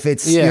 Yeah. If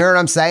it's, you know what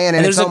I'm saying?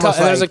 And there's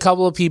a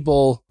couple of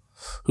people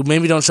who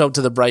maybe don't show up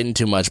to the Brighton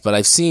too much, but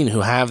I've seen who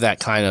have that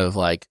kind of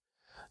like,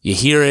 you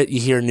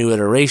hear new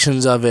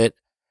iterations of it.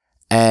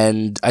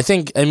 And I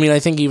think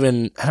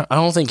even, I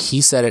don't think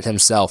he said it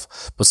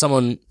himself, but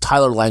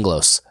Tyler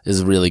Langlos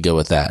is really good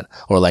with that.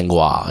 Or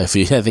Langlois. I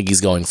think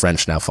he's going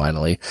French now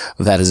finally.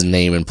 That his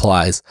name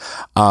implies.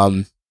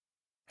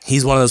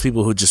 He's one of those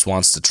people who just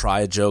wants to try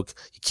a joke.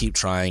 You keep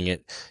trying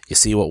it. You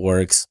see what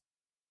works.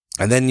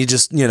 And then you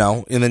just, you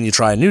know, and then you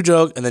try a new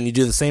joke and then you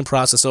do the same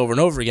process over and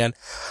over again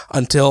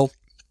until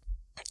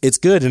it's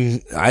good.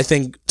 And I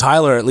think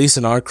Tyler, at least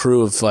in our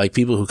crew of like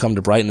people who come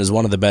to Brighton, is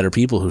one of the better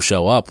people who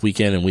show up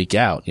week in and week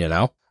out, you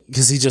know,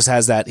 because he just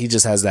has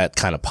that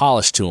kind of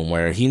polish to him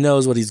where he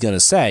knows what he's going to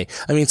say.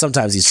 I mean,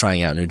 sometimes he's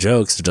trying out new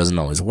jokes. It doesn't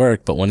always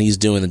work, but when he's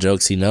doing the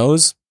jokes he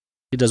knows,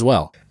 he does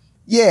well.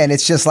 Yeah, and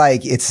it's just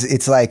like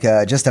it's like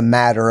just a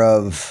matter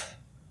of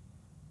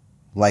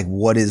like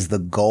what is the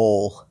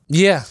goal?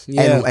 Yeah.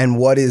 And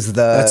what is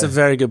the? That's a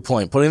very good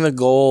point. Putting the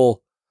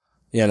goal,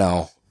 you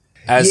know,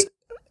 as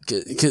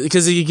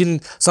because you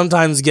can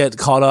sometimes get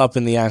caught up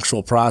in the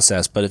actual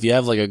process, but if you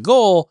have like a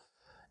goal,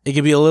 it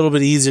can be a little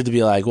bit easier to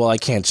be like, well, I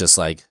can't just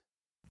like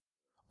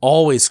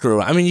always screw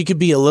around. I mean, you could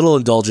be a little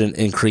indulgent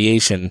in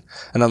creation,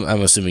 and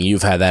I'm assuming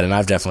you've had that, and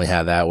I've definitely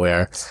had that,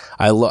 where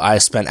I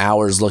spent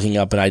hours looking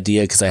up an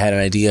idea because I had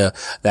an idea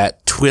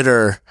that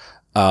Twitter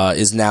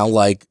is now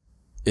like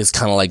is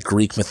kind of like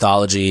Greek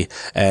mythology,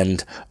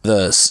 and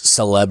the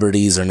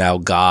celebrities are now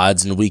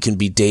gods, and we can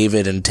be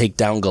David and take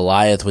down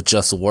Goliath with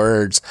just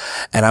words.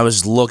 And I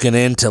was looking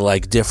into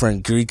like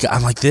different Greek,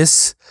 I'm like,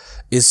 this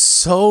is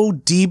so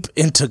deep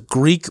into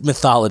Greek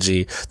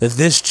mythology that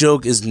this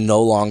joke is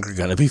no longer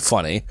going to be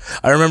funny.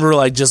 I remember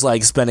like just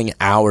like spending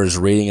hours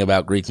reading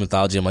about Greek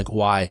mythology. I'm like,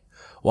 why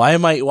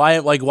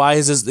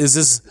is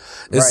this,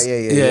 Right,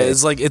 yeah.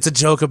 it's like, it's a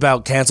joke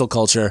about cancel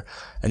culture.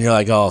 And you're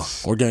like, oh,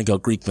 we're going to go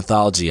Greek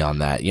mythology on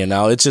that. You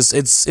know, it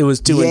was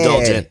too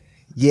indulgent.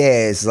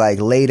 Yeah, it's like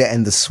Leda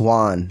and the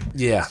Swan.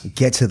 Yeah.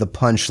 Get to the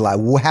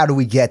punchline. How do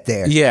we get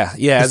there? Yeah.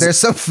 Is there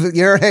some,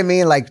 you know what I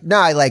mean? Like,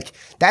 no, like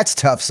that's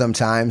tough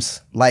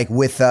sometimes. Like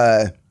with,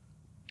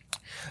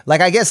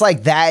 like I guess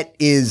like that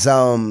is,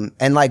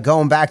 and like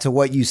going back to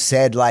what you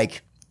said,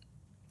 like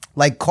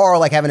Carl,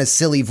 like having a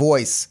silly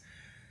voice,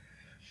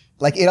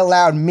 like it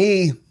allowed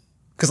me,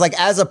 because like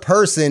as a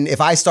person, if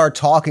I start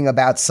talking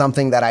about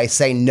something that I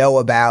say no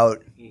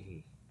about,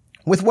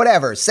 with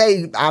whatever,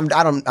 say I'm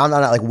not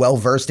like well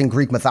versed in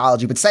Greek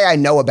mythology, but say I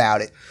know about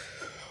it,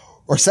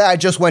 or say I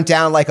just went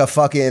down like a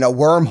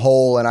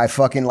wormhole and I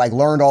fucking like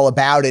learned all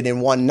about it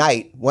in one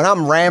night. When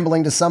I'm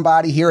rambling to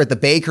somebody here at the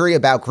bakery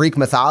about Greek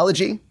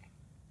mythology,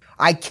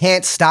 I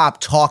can't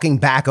stop talking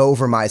back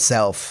over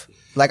myself.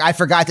 Like I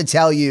forgot to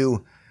tell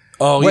you.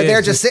 Oh, when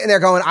they're just sitting there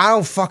going, I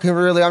don't fucking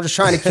really, I'm just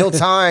trying to kill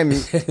time.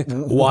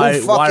 Why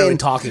are we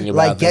talking about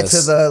like get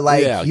this? to the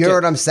like, you know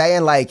what I'm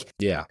saying? Like,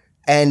 yeah.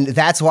 And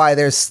that's why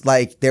there's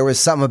like, there was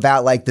something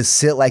about like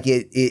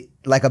it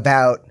like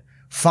about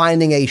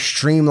finding a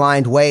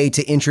streamlined way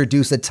to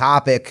introduce a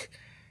topic.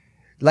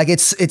 Like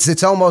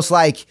it's almost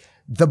like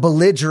the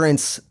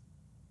belligerence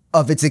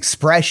of its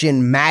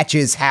expression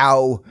matches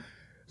how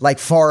like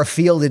far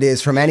afield it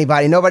is from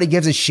anybody. Nobody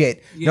gives a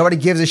shit. Yeah. Nobody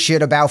gives a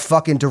shit about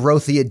fucking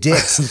Dorothea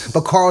Dix.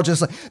 But Carl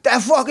just like,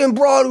 that fucking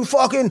broad who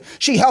fucking,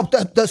 she helped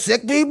the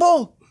sick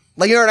people?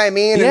 Like, you know what I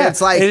mean? Yeah, and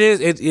it's like it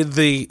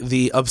is.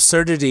 The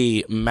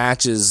absurdity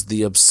matches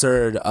the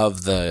absurd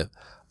of the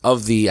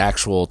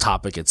actual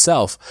topic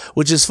itself,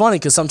 which is funny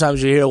because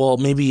sometimes you hear, well,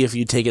 maybe if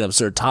you take an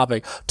absurd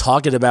topic,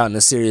 talk it about in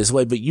a serious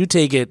way, but you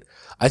take it,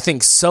 I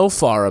think, so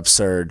far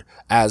absurd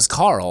as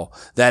Carl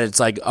that it's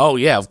like, oh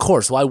yeah, of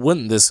course. Why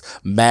wouldn't this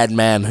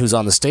madman who's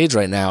on the stage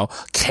right now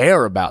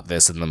care about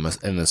this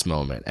in this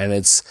moment? And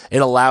it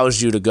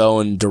allows you to go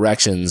in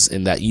directions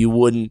in that you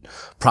wouldn't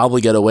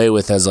probably get away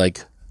with as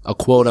like a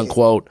quote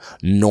unquote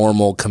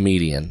normal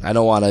comedian. I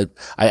don't want to,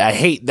 I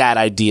hate that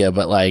idea,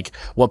 but like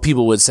what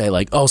people would say,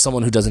 like, oh,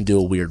 someone who doesn't do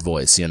a weird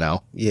voice, you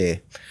know? Yeah.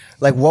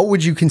 Like what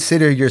would you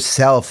consider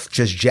yourself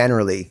just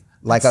generally?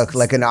 Like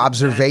an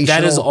observational?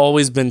 That has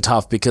always been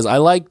tough because I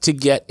like to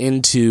get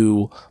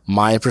into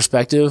my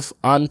perspective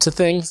onto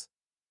things.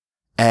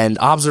 And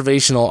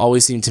observational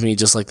always seemed to me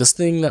just like this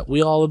thing that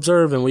we all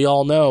observe and we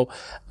all know.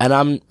 And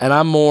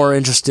I'm more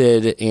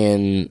interested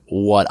in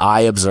what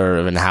I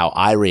observe and how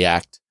I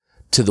react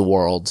to the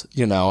world,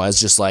 you know, as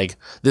just like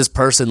this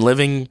person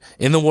living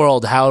in the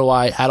world. How do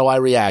I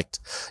react?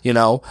 You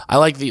know, I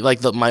like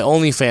my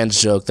OnlyFans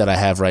joke that I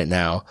have right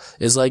now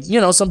is like,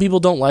 you know, some people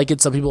don't like it.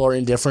 Some people are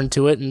indifferent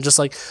to it. And just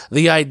like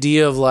the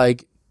idea of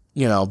like,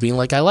 you know, being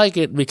like, I like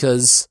it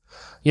because,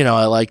 you know,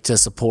 I like to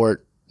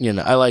support, you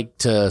know, I like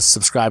to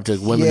subscribe to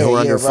women who are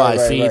under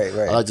 5 feet.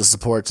 Right. I like to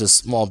support to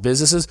small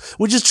businesses,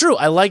 which is true.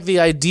 I like the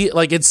idea.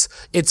 Like it's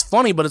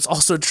funny, but it's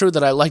also true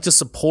that I like to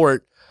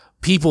support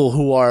people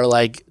who are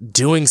like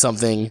doing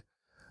something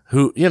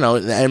who, you know,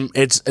 and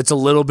it's a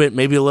little bit,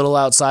 maybe a little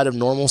outside of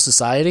normal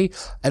society.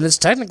 And it's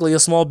technically a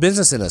small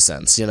business in a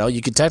sense. You know,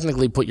 you could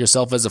technically put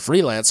yourself as a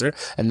freelancer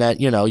and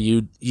that, you know,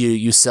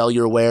 you sell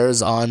your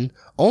wares on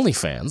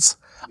OnlyFans.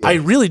 Yeah. I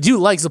really do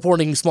like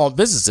supporting small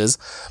businesses,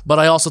 but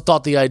I also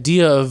thought the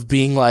idea of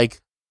being like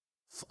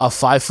a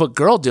 5-foot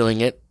girl doing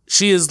it,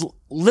 she is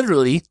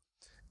literally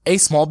a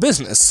small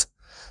business.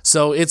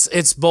 So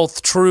it's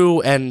both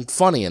true and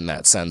funny in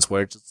that sense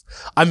where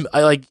I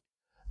like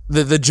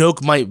the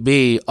joke might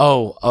be,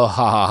 ha ha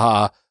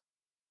ha,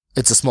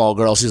 it's a small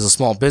girl, she's a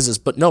small business,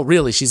 but no,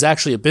 really, she's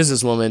actually a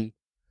businesswoman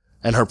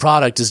and her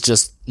product is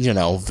just, you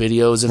know,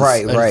 videos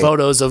and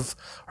photos of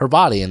her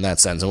body in that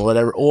sense and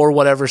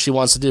whatever she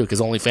wants to do,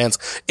 because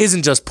OnlyFans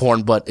isn't just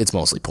porn, but it's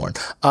mostly porn.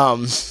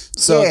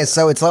 So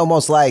it's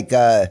almost like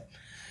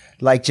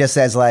just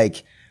as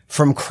like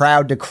from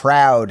crowd to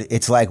crowd,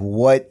 it's like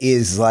what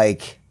is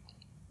like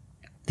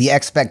the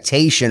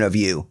expectation of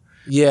you.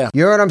 Yeah.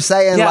 You know what I'm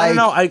saying? Yeah, like, I don't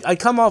know. I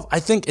come off, I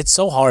think it's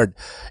so hard.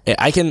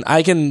 I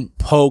can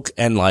poke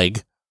and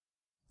like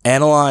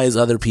analyze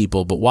other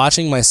people, but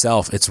watching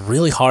myself, it's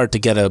really hard to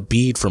get a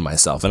bead for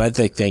myself. And I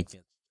think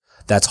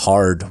that's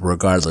hard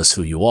regardless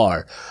who you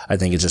are. I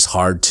think it's just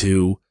hard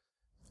to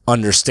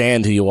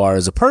understand who you are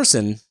as a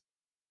person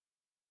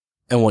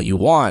and what you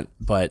want,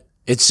 but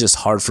it's just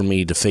hard for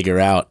me to figure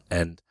out.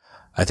 And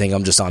I think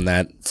I'm just on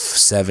that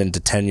 7 to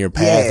 10 year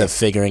path of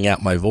figuring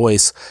out my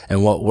voice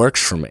and what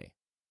works for me.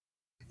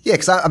 Yeah,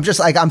 because I'm just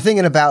like, I'm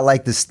thinking about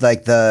like this,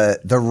 like the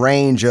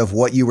range of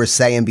what you were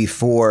saying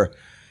before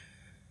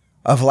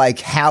of like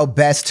how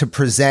best to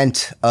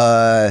present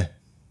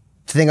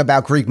thing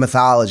about Greek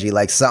mythology,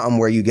 like something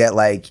where you get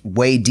like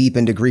way deep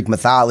into Greek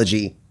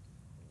mythology.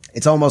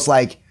 It's almost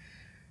like,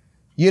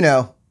 you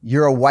know,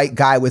 you're a white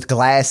guy with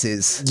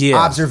glasses,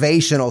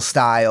 observational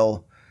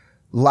style,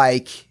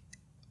 like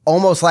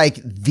almost like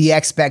the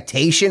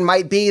expectation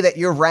might be that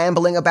you're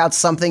rambling about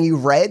something you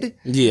read.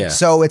 Yeah.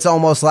 So it's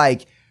almost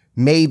like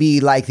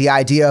maybe like the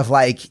idea of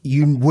like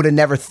you would have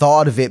never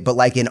thought of it, but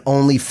like an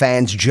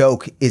OnlyFans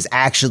joke is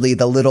actually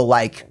the little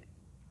like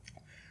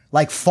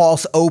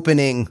false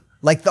opening,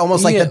 like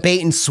almost like the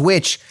bait and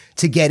switch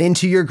to get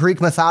into your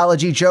Greek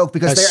mythology joke,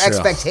 because their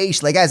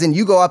expectation, like as in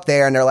you go up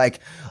there and they're like,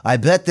 I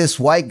bet this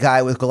white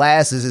guy with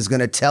glasses is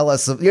going to tell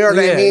us, you know what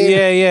I mean?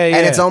 Yeah.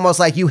 And it's almost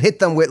like you hit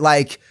them with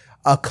like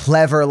a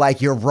clever,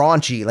 like you're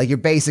raunchy, like you're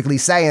basically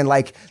saying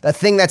like the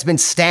thing that's been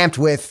stamped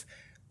with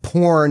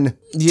porn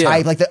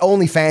type, like the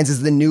OnlyFans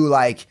is the new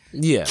like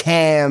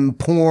cam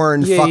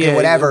porn fucking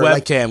whatever,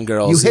 webcam like,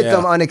 girls. You hit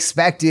them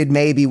unexpected,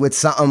 maybe with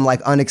something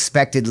like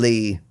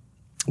unexpectedly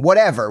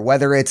whatever,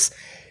 whether it's,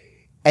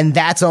 and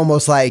that's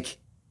almost like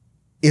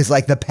is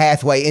like the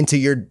pathway into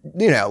your,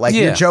 you know, like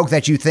your joke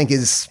that you think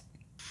is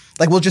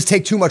like will just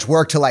take too much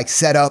work to like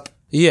set up.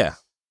 Yeah,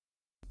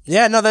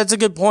 no, that's a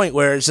good point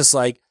where it's just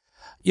like,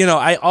 you know,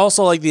 I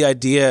also like the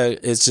idea.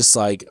 It's just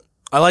like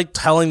I like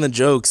telling the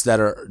jokes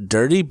that are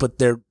dirty, but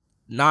they're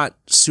not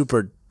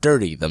super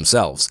dirty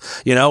themselves,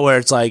 you know, where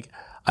it's like,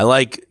 I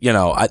like, you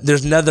know,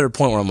 there's another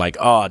point where I'm like,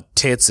 oh,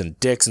 tits and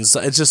dicks. And so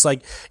it's just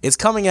like, it's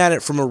coming at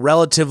it from a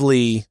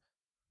relatively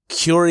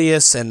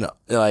curious and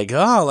like,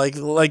 oh,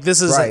 like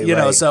this is, you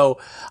know, so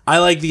I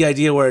like the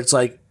idea where it's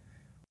like,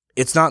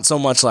 it's not so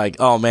much like,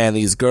 oh man,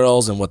 these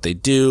girls and what they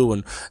do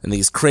and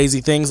these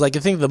crazy things. Like I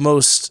think the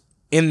most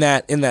in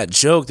that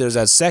joke, there's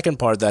that second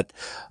part that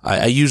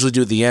I usually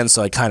do at the end,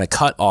 so I kind of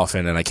cut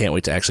often, and I can't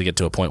wait to actually get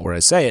to a point where I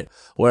say it,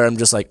 where I'm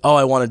just like, oh,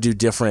 I want to do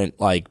different,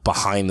 like,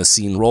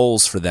 behind-the-scene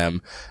roles for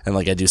them, and,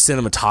 like, I do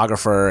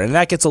cinematographer, and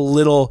that gets a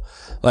little,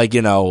 like,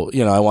 you know,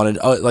 I wanted,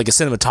 like, a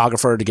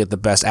cinematographer to get the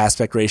best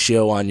aspect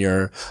ratio on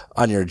your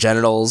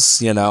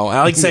genitals, you know,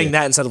 I like saying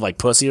that instead of, like,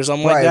 pussy or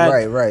something like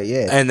that. Right,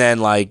 yeah. And then,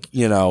 like,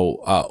 you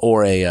know,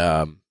 or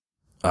a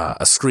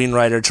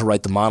screenwriter to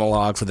write the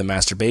monologue for the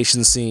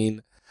masturbation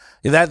scene.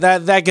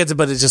 That gets it,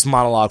 but it's just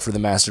monologue for the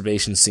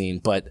masturbation scene.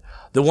 But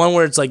the one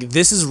where it's like,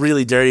 this is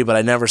really dirty, but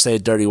I never say a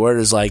dirty word,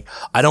 is like,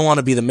 I don't want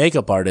to be the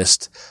makeup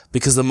artist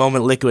because the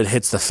moment liquid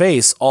hits the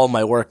face, all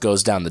my work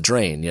goes down the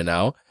drain, you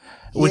know?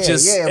 Which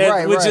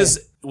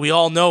is, we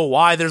all know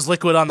why there's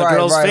liquid on the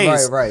girl's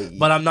face.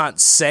 But I'm not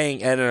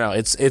saying, I don't know,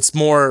 it's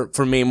more,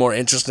 for me, more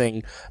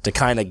interesting to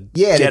kind of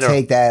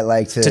take that,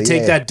 like, to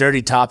take that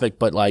dirty topic,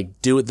 but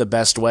like do it the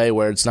best way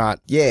where it's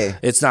not,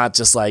 it's not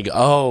just like,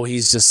 oh,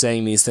 he's just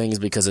saying these things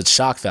because it's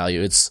shock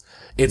value. It's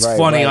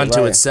funny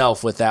unto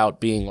itself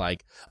without being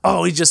like,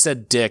 oh, he just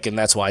said dick and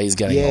that's why he's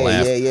getting a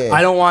laugh.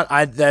 I don't want,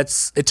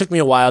 it took me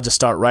a while to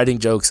start writing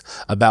jokes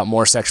about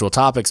more sexual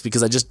topics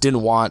because I just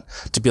didn't want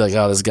to be like,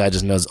 oh, this guy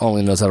just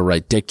only knows how to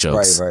write dick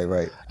jokes.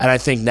 Right. And I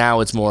think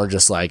now it's more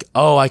just like,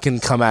 oh, I can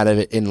come out of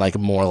it in like a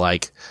more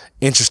like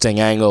interesting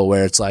angle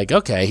where it's like,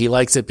 okay, he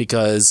likes it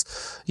because,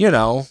 you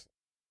know,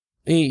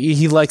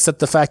 he likes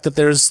the fact that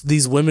there's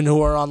these women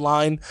who are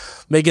online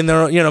making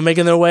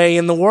their way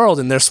in the world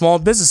in their small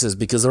businesses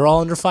because they're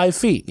all under 5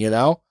 feet, you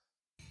know?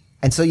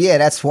 And so,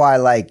 that's why,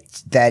 like,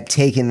 that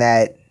taking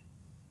that,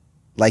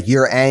 like,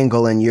 your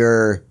angle and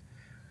your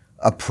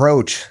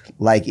approach,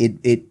 like,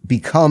 it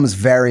becomes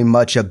very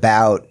much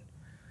about,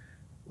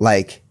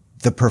 like,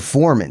 the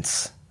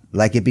performance.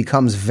 Like, it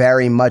becomes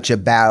very much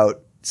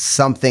about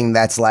something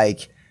that's,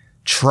 like,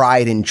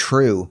 tried and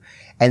true.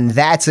 And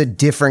that's a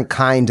different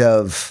kind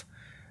of,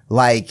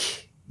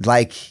 like,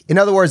 in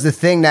other words, the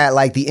thing that,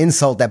 like, the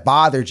insult that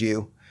bothered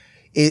you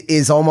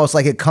is almost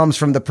like it comes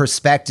from the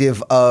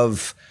perspective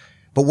of,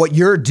 but what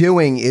you're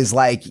doing is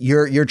like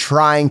you're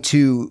trying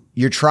to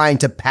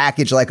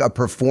package like a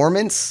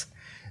performance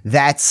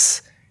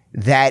it's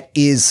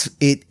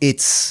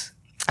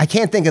I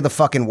can't think of the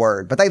fucking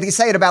word, but they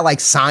say it about like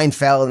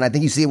Seinfeld, and I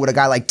think you see it with a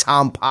guy like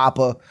Tom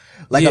Papa,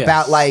 like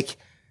about like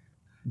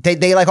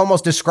they like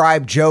almost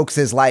describe jokes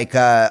as like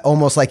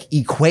almost like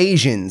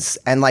equations,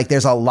 and like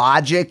there's a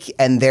logic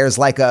and there's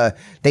like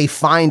they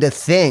find a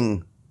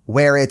thing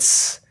where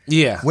it's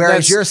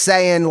whereas you're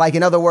saying, like,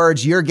 in other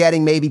words, you're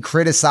getting maybe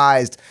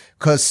criticized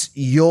because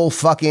you'll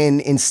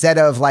fucking, instead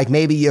of like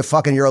maybe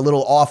you're a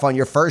little off on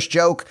your first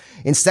joke,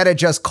 instead of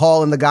just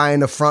calling the guy in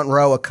the front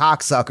row a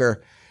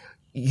cocksucker,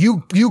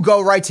 you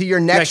go right to your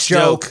next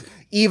joke,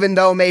 even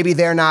though maybe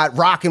they're not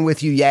rocking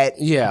with you yet.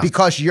 Yeah.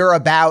 Because you're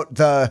about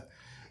the.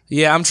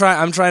 Yeah, I'm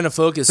trying to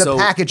focus. The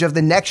package of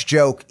the next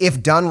joke,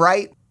 if done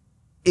right,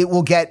 it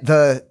will get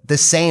the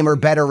same or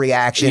better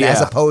reaction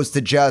as opposed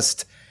to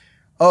just,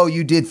 oh,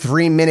 you did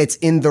 3 minutes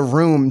in the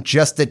room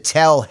just to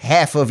tell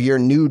half of your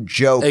new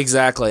joke.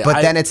 Exactly.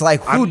 But then it's like,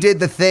 who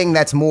did the thing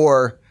that's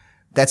more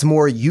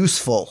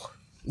useful?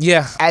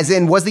 Yeah. As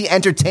in, was the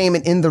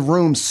entertainment in the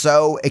room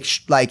so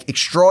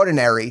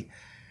extraordinary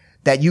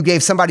that you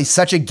gave somebody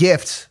such a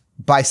gift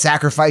by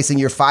sacrificing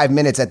your 5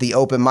 minutes at the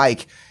open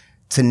mic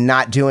to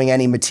not doing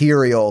any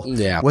material?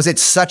 Yeah. Was it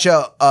such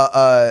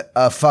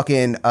a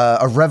fucking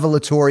a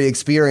revelatory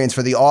experience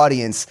for the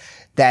audience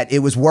that it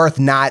was worth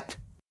not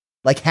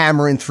like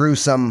hammering through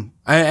some?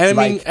 I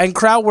mean, and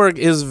crowd work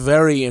is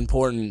very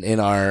important in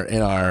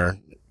our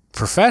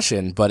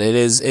profession, but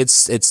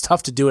it's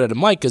tough to do it at a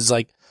mic because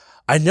like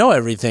I know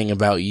everything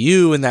about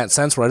you in that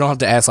sense where I don't have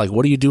to ask like,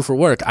 what do you do for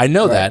work? I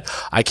know that.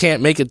 I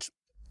can't make it.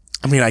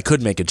 I mean, I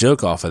could make a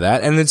joke off of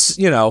that, and it's,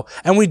 you know,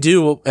 and we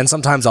do, and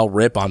sometimes I'll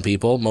rip on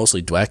people,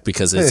 mostly Dweck,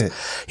 because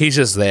he's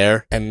just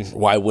there, and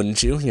why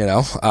wouldn't you, you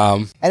know?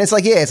 And it's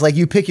like, yeah, it's like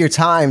you pick your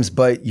times,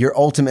 but you're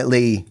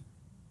ultimately,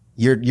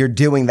 you're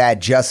doing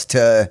that just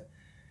to,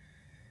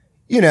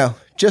 you know,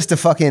 just to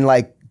fucking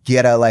like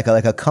get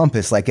a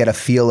compass, like get a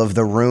feel of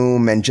the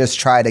room and just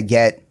try to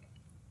get,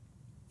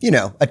 you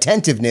know,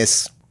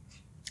 attentiveness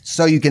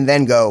so you can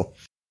then go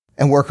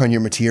and work on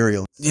your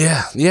material.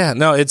 Yeah.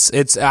 No,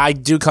 it's, I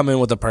do come in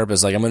with a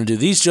purpose. Like, I'm going to do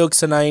these jokes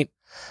tonight,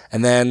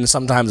 and then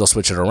sometimes I'll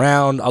switch it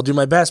around. I'll do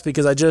my best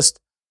because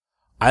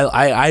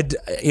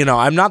you know,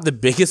 I'm not the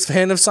biggest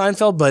fan of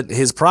Seinfeld, but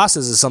his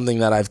process is something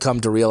that I've come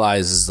to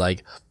realize is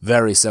like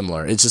very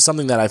similar. It's just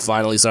something that I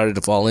finally started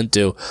to fall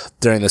into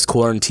during this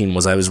quarantine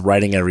was I was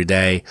writing every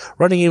day,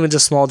 writing even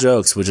just small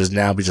jokes, which has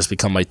now just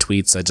become my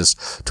tweets. I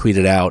just tweet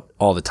it out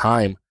all the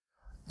time.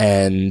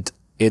 And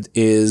it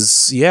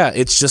is,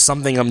 it's just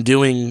something I'm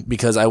doing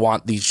because I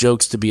want these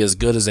jokes to be as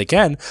good as they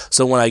can.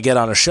 So when I get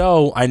on a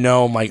show, I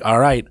know I'm like, all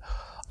right,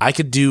 I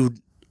could do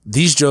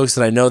these jokes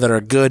that I know that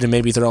are good and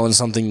maybe throw in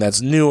something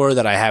that's newer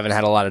that I haven't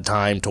had a lot of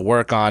time to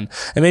work on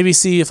and maybe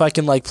see if I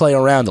can like play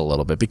around a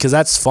little bit because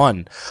that's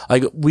fun.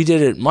 Like we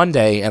did it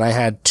Monday and I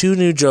had 2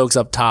 new jokes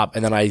up top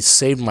and then I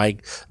saved my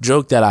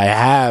joke that I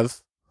have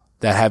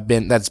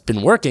that's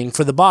been working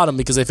for the bottom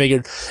because I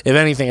figured if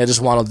anything, I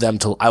want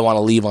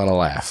to leave on a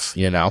laugh,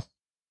 you know?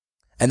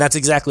 And that's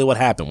exactly what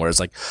happened, where it's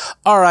like,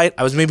 all right,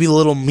 I was maybe a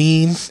little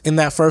mean in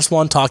that first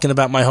one, talking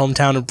about my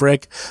hometown of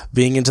Brick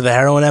being into the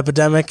heroin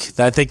epidemic.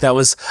 I think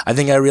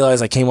I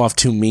realized I came off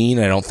too mean.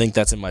 I don't think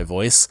that's in my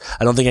voice.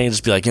 I don't think I can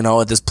just be like, you know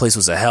what, this place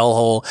was a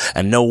hellhole,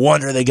 and no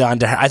wonder they got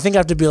into I think I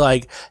have to be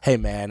like, hey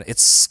man,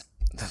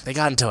 they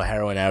got into a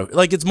heroin epidemic.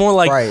 Like, it's more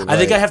like, right. I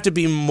think I have to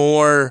be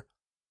more...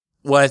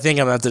 What I think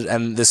I'm going to have to,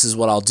 and this is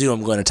what I'll do,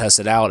 I'm going to test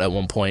it out at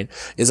one point,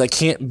 is I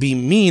can't be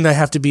mean. I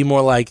have to be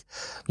more like,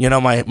 you know,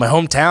 my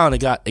hometown,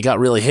 it got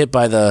really hit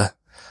by the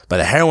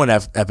heroin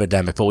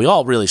epidemic, but we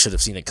all really should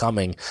have seen it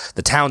coming.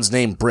 The town's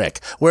named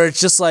Brick, where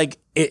it's just like,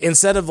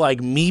 instead of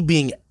like me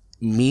being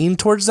mean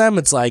towards them,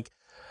 it's like,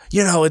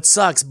 you know, it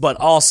sucks, but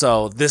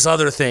also this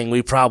other thing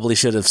we probably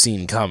should have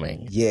seen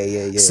coming.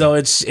 Yeah. So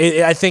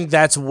I think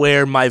that's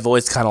where my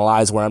voice kind of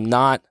lies, where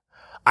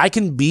I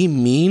can be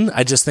mean.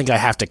 I just think I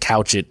have to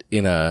couch it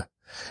in a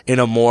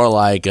more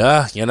like,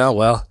 you know,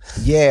 well.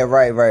 Yeah,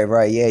 right.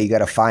 Yeah, you got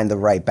to find the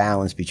right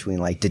balance between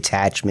like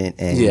detachment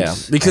and. Yeah,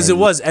 because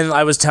and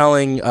I was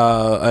telling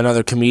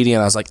another comedian,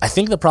 I was like, I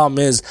think the problem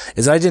is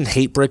I didn't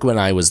hate Brick when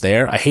I was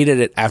there. I hated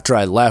it after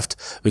I left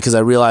because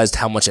I realized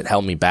how much it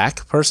held me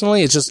back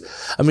personally. It's just,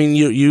 I mean,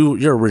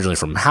 you're originally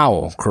from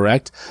Howell,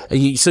 correct?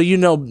 So you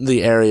know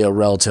the area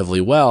relatively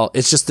well.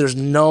 It's just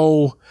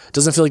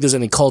doesn't feel like there's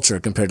any culture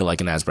compared to like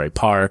an Asbury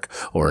Park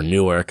or a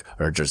Newark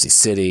or a Jersey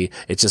City.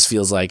 It just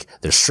feels like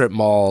there's strip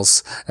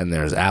malls and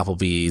there's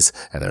Applebee's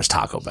and there's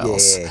Taco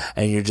Bell's. Yeah.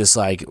 And you're just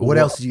like, what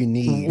else do you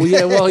need?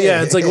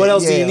 It's like, what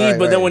else do you need?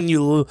 But then when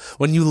you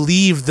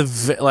leave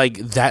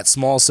that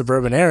small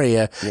suburban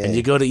area and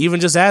you go to even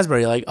just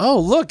Asbury, you're like, oh,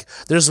 look,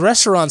 there's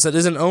restaurants that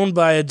isn't owned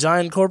by a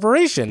giant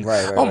corporation.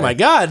 My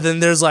God. Then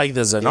there's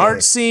an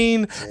art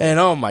scene and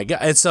oh my God.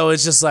 And so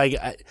it's just like,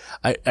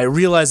 I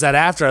realized that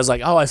after I was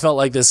like, oh, I felt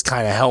like this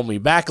kind of held me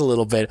back a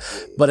little bit,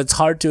 but it's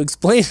hard to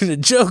explain in a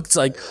joke. It's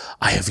like,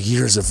 I have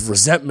years of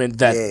resentment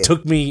that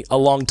took me a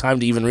long time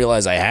to even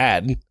realize I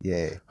had.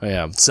 Yeah.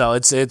 So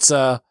it's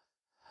a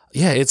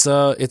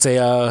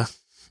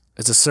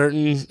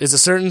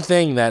certain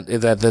thing that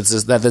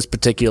this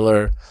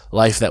particular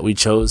life that we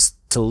chose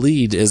to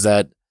lead is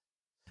that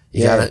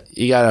you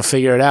gotta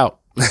figure it out.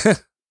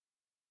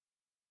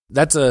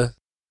 It's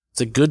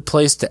a good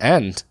place to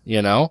end,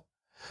 you know?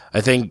 I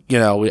think, you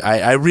know,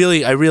 I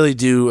really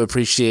do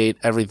appreciate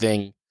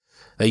everything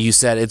that you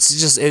said. It's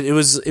just, it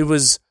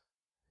was,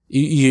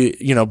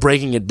 you know,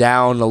 breaking it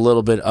down a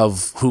little bit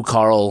of who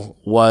Carl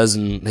was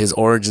and his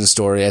origin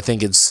story. I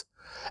think it's,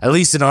 at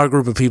least in our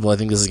group of people, I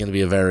think this is going to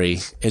be a very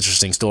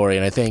interesting story.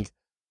 And I think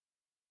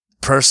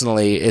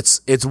personally,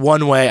 it's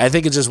one way, I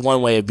think it's just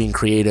one way of being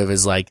creative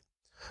is like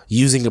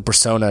using a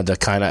persona to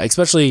kind of,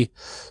 especially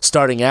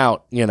starting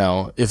out, you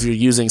know, if you're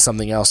using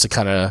something else to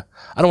kind of,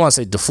 I don't want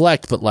to say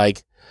deflect, but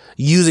like,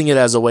 using it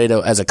as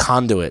a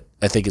conduit,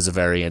 I think is a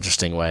very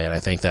interesting way. And I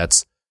think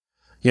that's,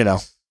 you know,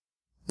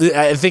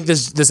 I think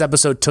this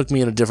episode took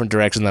me in a different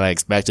direction than I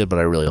expected, but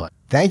I really like it.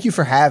 Thank you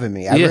for having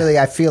me.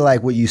 I feel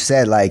like what you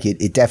said, like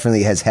it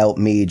definitely has helped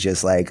me.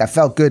 Just like, I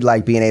felt good,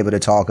 like being able to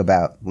talk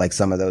about like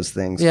some of those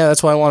things. Yeah.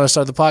 That's why I want to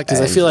start the podcast.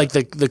 I feel like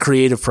the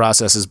creative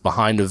process is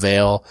behind a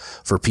veil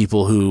for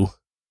people who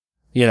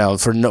You know,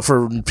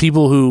 for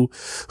people who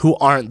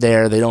aren't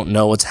there, they don't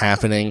know what's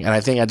happening. And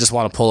I think I just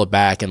want to pull it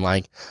back and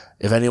like,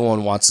 if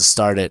anyone wants to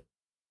start it,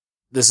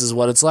 this is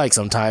what it's like.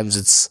 Sometimes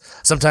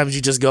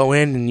you just go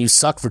in and you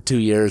suck for 2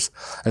 years,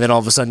 and then all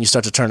of a sudden you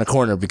start to turn a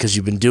corner because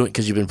you've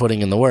been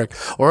putting in the work.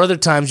 Or other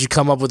times you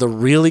come up with a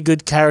really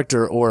good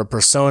character or a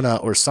persona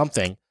or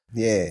something.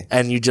 Yeah.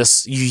 And you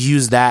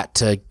use that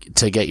to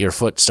get your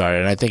foot started.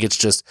 And I think it's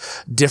just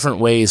different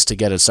ways to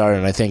get it started.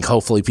 And I think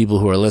hopefully people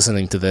who are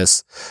listening to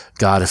this,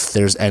 God, if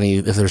there's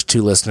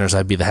 2 listeners,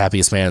 I'd be the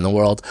happiest man in the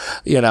world.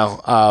 You know,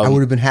 I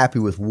would have been happy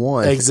with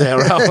 1.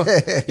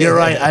 Exactly. You're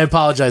right. I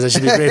apologize. I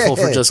should be grateful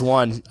for just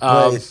 1.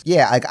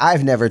 Yeah. Like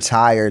I've never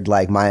tired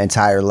like my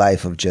entire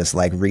life of just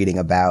like reading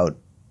about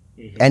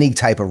any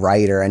type of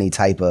writer, any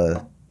type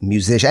of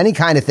musician, any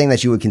kind of thing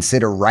that you would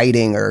consider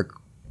writing or,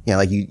 you know,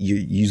 like you're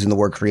using the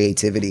word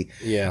creativity.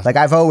 Yeah. Like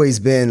I've always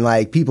been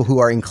like people who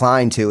are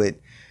inclined to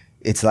it.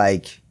 It's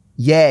like,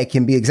 yeah, it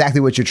can be exactly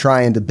what you're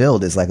trying to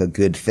build is like a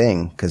good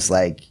thing. Cause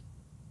like,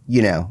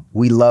 you know,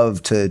 we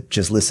love to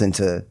just listen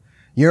to,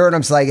 you know what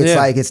I'm saying? It's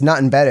like, it's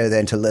nothing better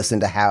than to listen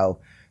to how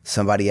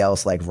somebody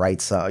else like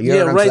writes. You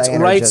know what I'm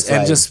saying? Writes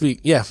and just speak.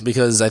 Yeah.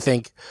 Because I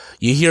think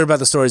you hear about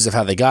the stories of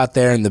how they got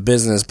there in the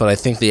business, but I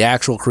think the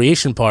actual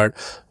creation part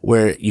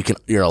where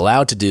you're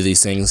allowed to do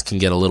these things can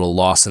get a little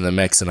lost in the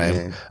mix.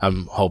 And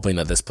I'm hoping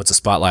that this puts a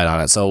spotlight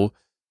on it. So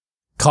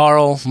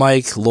Carl,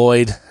 Mike,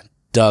 Lloyd,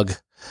 Doug,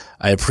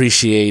 I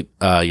appreciate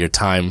your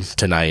time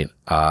tonight.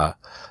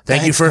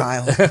 Thanks, you for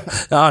Kyle.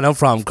 Oh, no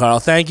problem, Carl.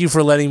 Thank you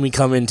for letting me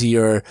come into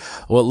it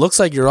looks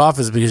like your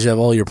office because you have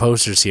all your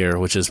posters here,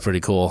 which is pretty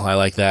cool. I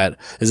like that.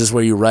 Is this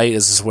where you write?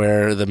 Is this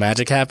where the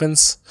magic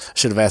happens?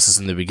 Should have asked this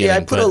in the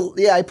beginning.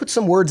 I put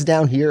some words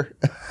down here.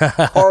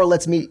 Carl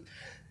lets me.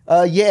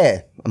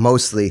 I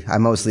mostly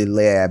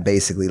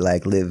basically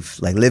like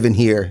live in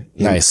here.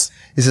 Nice.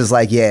 This is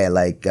like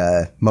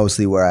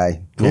mostly where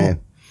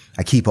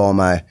I keep all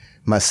my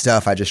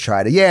stuff. I just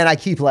try to, and I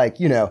keep like,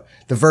 you know,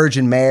 the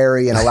Virgin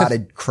Mary and a lot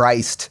of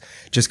Christ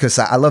just because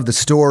I love the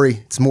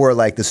story. It's more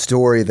like the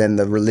story than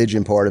the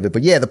religion part of it.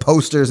 But yeah, the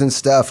posters and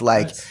stuff,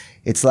 like,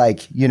 It's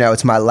like, you know,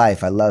 it's my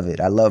life. I love it.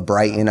 I love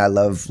Brighton. I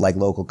love like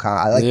local you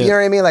know what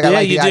I mean? Like, I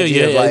like the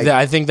idea of like,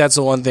 I think that's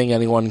the one thing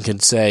anyone can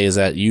say is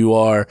that you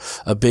are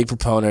a big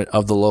proponent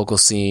of the local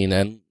scene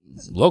and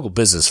local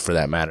business for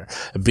that matter.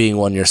 Being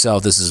one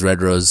yourself, this is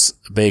Red Rose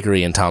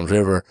Bakery in Toms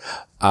River.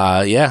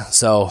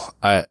 So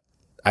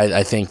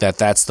I think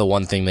that's the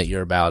one thing that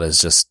you're about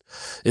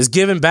is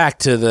giving back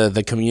to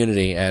the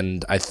community.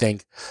 And I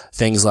think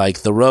things like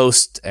the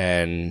roast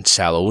and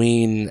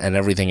Halloween and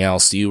everything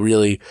else, you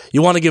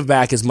want to give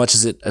back as much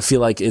as I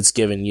feel like it's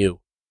given you.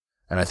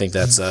 And I think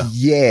that's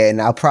and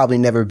I'll probably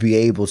never be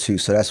able to,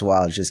 so that's why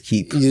I'll just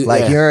keep you know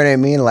what I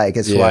mean? Like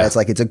it's why it's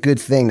like it's a good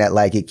thing that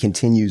like it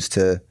continues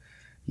to,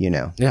 you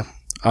know. Yeah.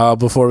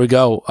 Before we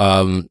go,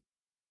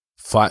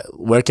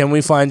 where can we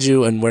find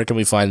you and where can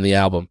we find the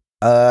album?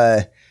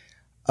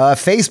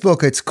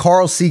 Facebook, it's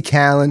Carl C.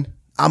 Callen.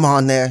 I'm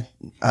on there.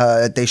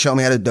 They show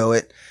me how to do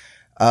it.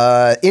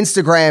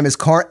 Instagram is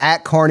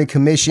at Carney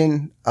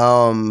Commission.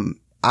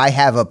 I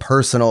have a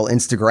personal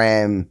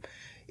Instagram.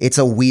 It's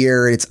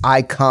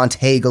I can't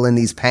haggle in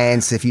these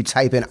pants. If you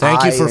type in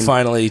Thank you for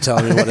finally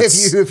telling me what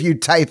it's... if you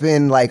type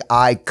in like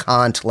I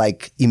can't,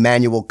 like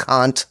Immanuel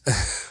Kant,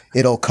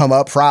 it'll come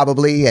up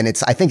probably. And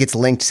I think it's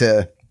linked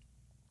to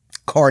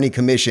Carney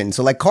Commission.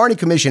 So like Carney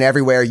Commission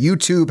everywhere.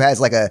 YouTube has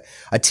like a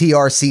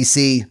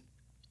TRCC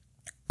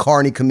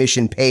Carney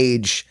Commission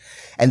page.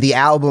 And the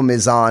album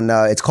is on,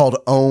 it's called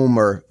OM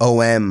or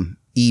OM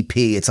EP.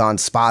 It's on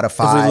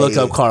Spotify. If we look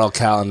up Carl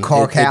Callen.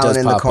 Carl Callen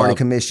and the Carney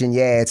Commission.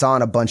 Yeah, it's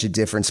on a bunch of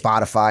different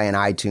Spotify and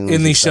iTunes.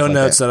 In the show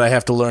notes that I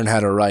have to learn how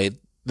to write,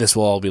 this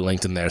will all be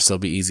linked in there, so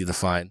it'll be easy to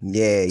find.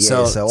 Yeah.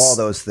 So all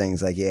those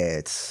things, like,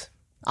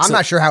 I'm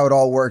not sure how it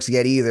all works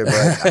yet either,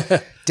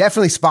 but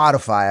definitely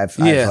Spotify.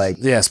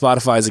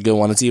 Spotify is a good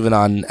one. It's even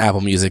on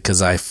Apple Music because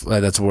that's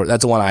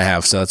the one I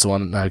have. So that's the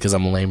one because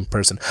I'm a lame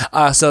person.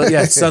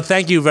 So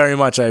thank you very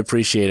much. I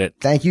appreciate it.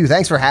 Thank you.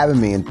 Thanks for having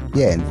me, and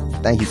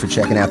thank you for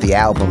checking out the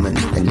album and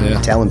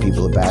telling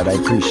people about it. I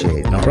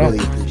appreciate it. No problem.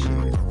 Really appreciate it.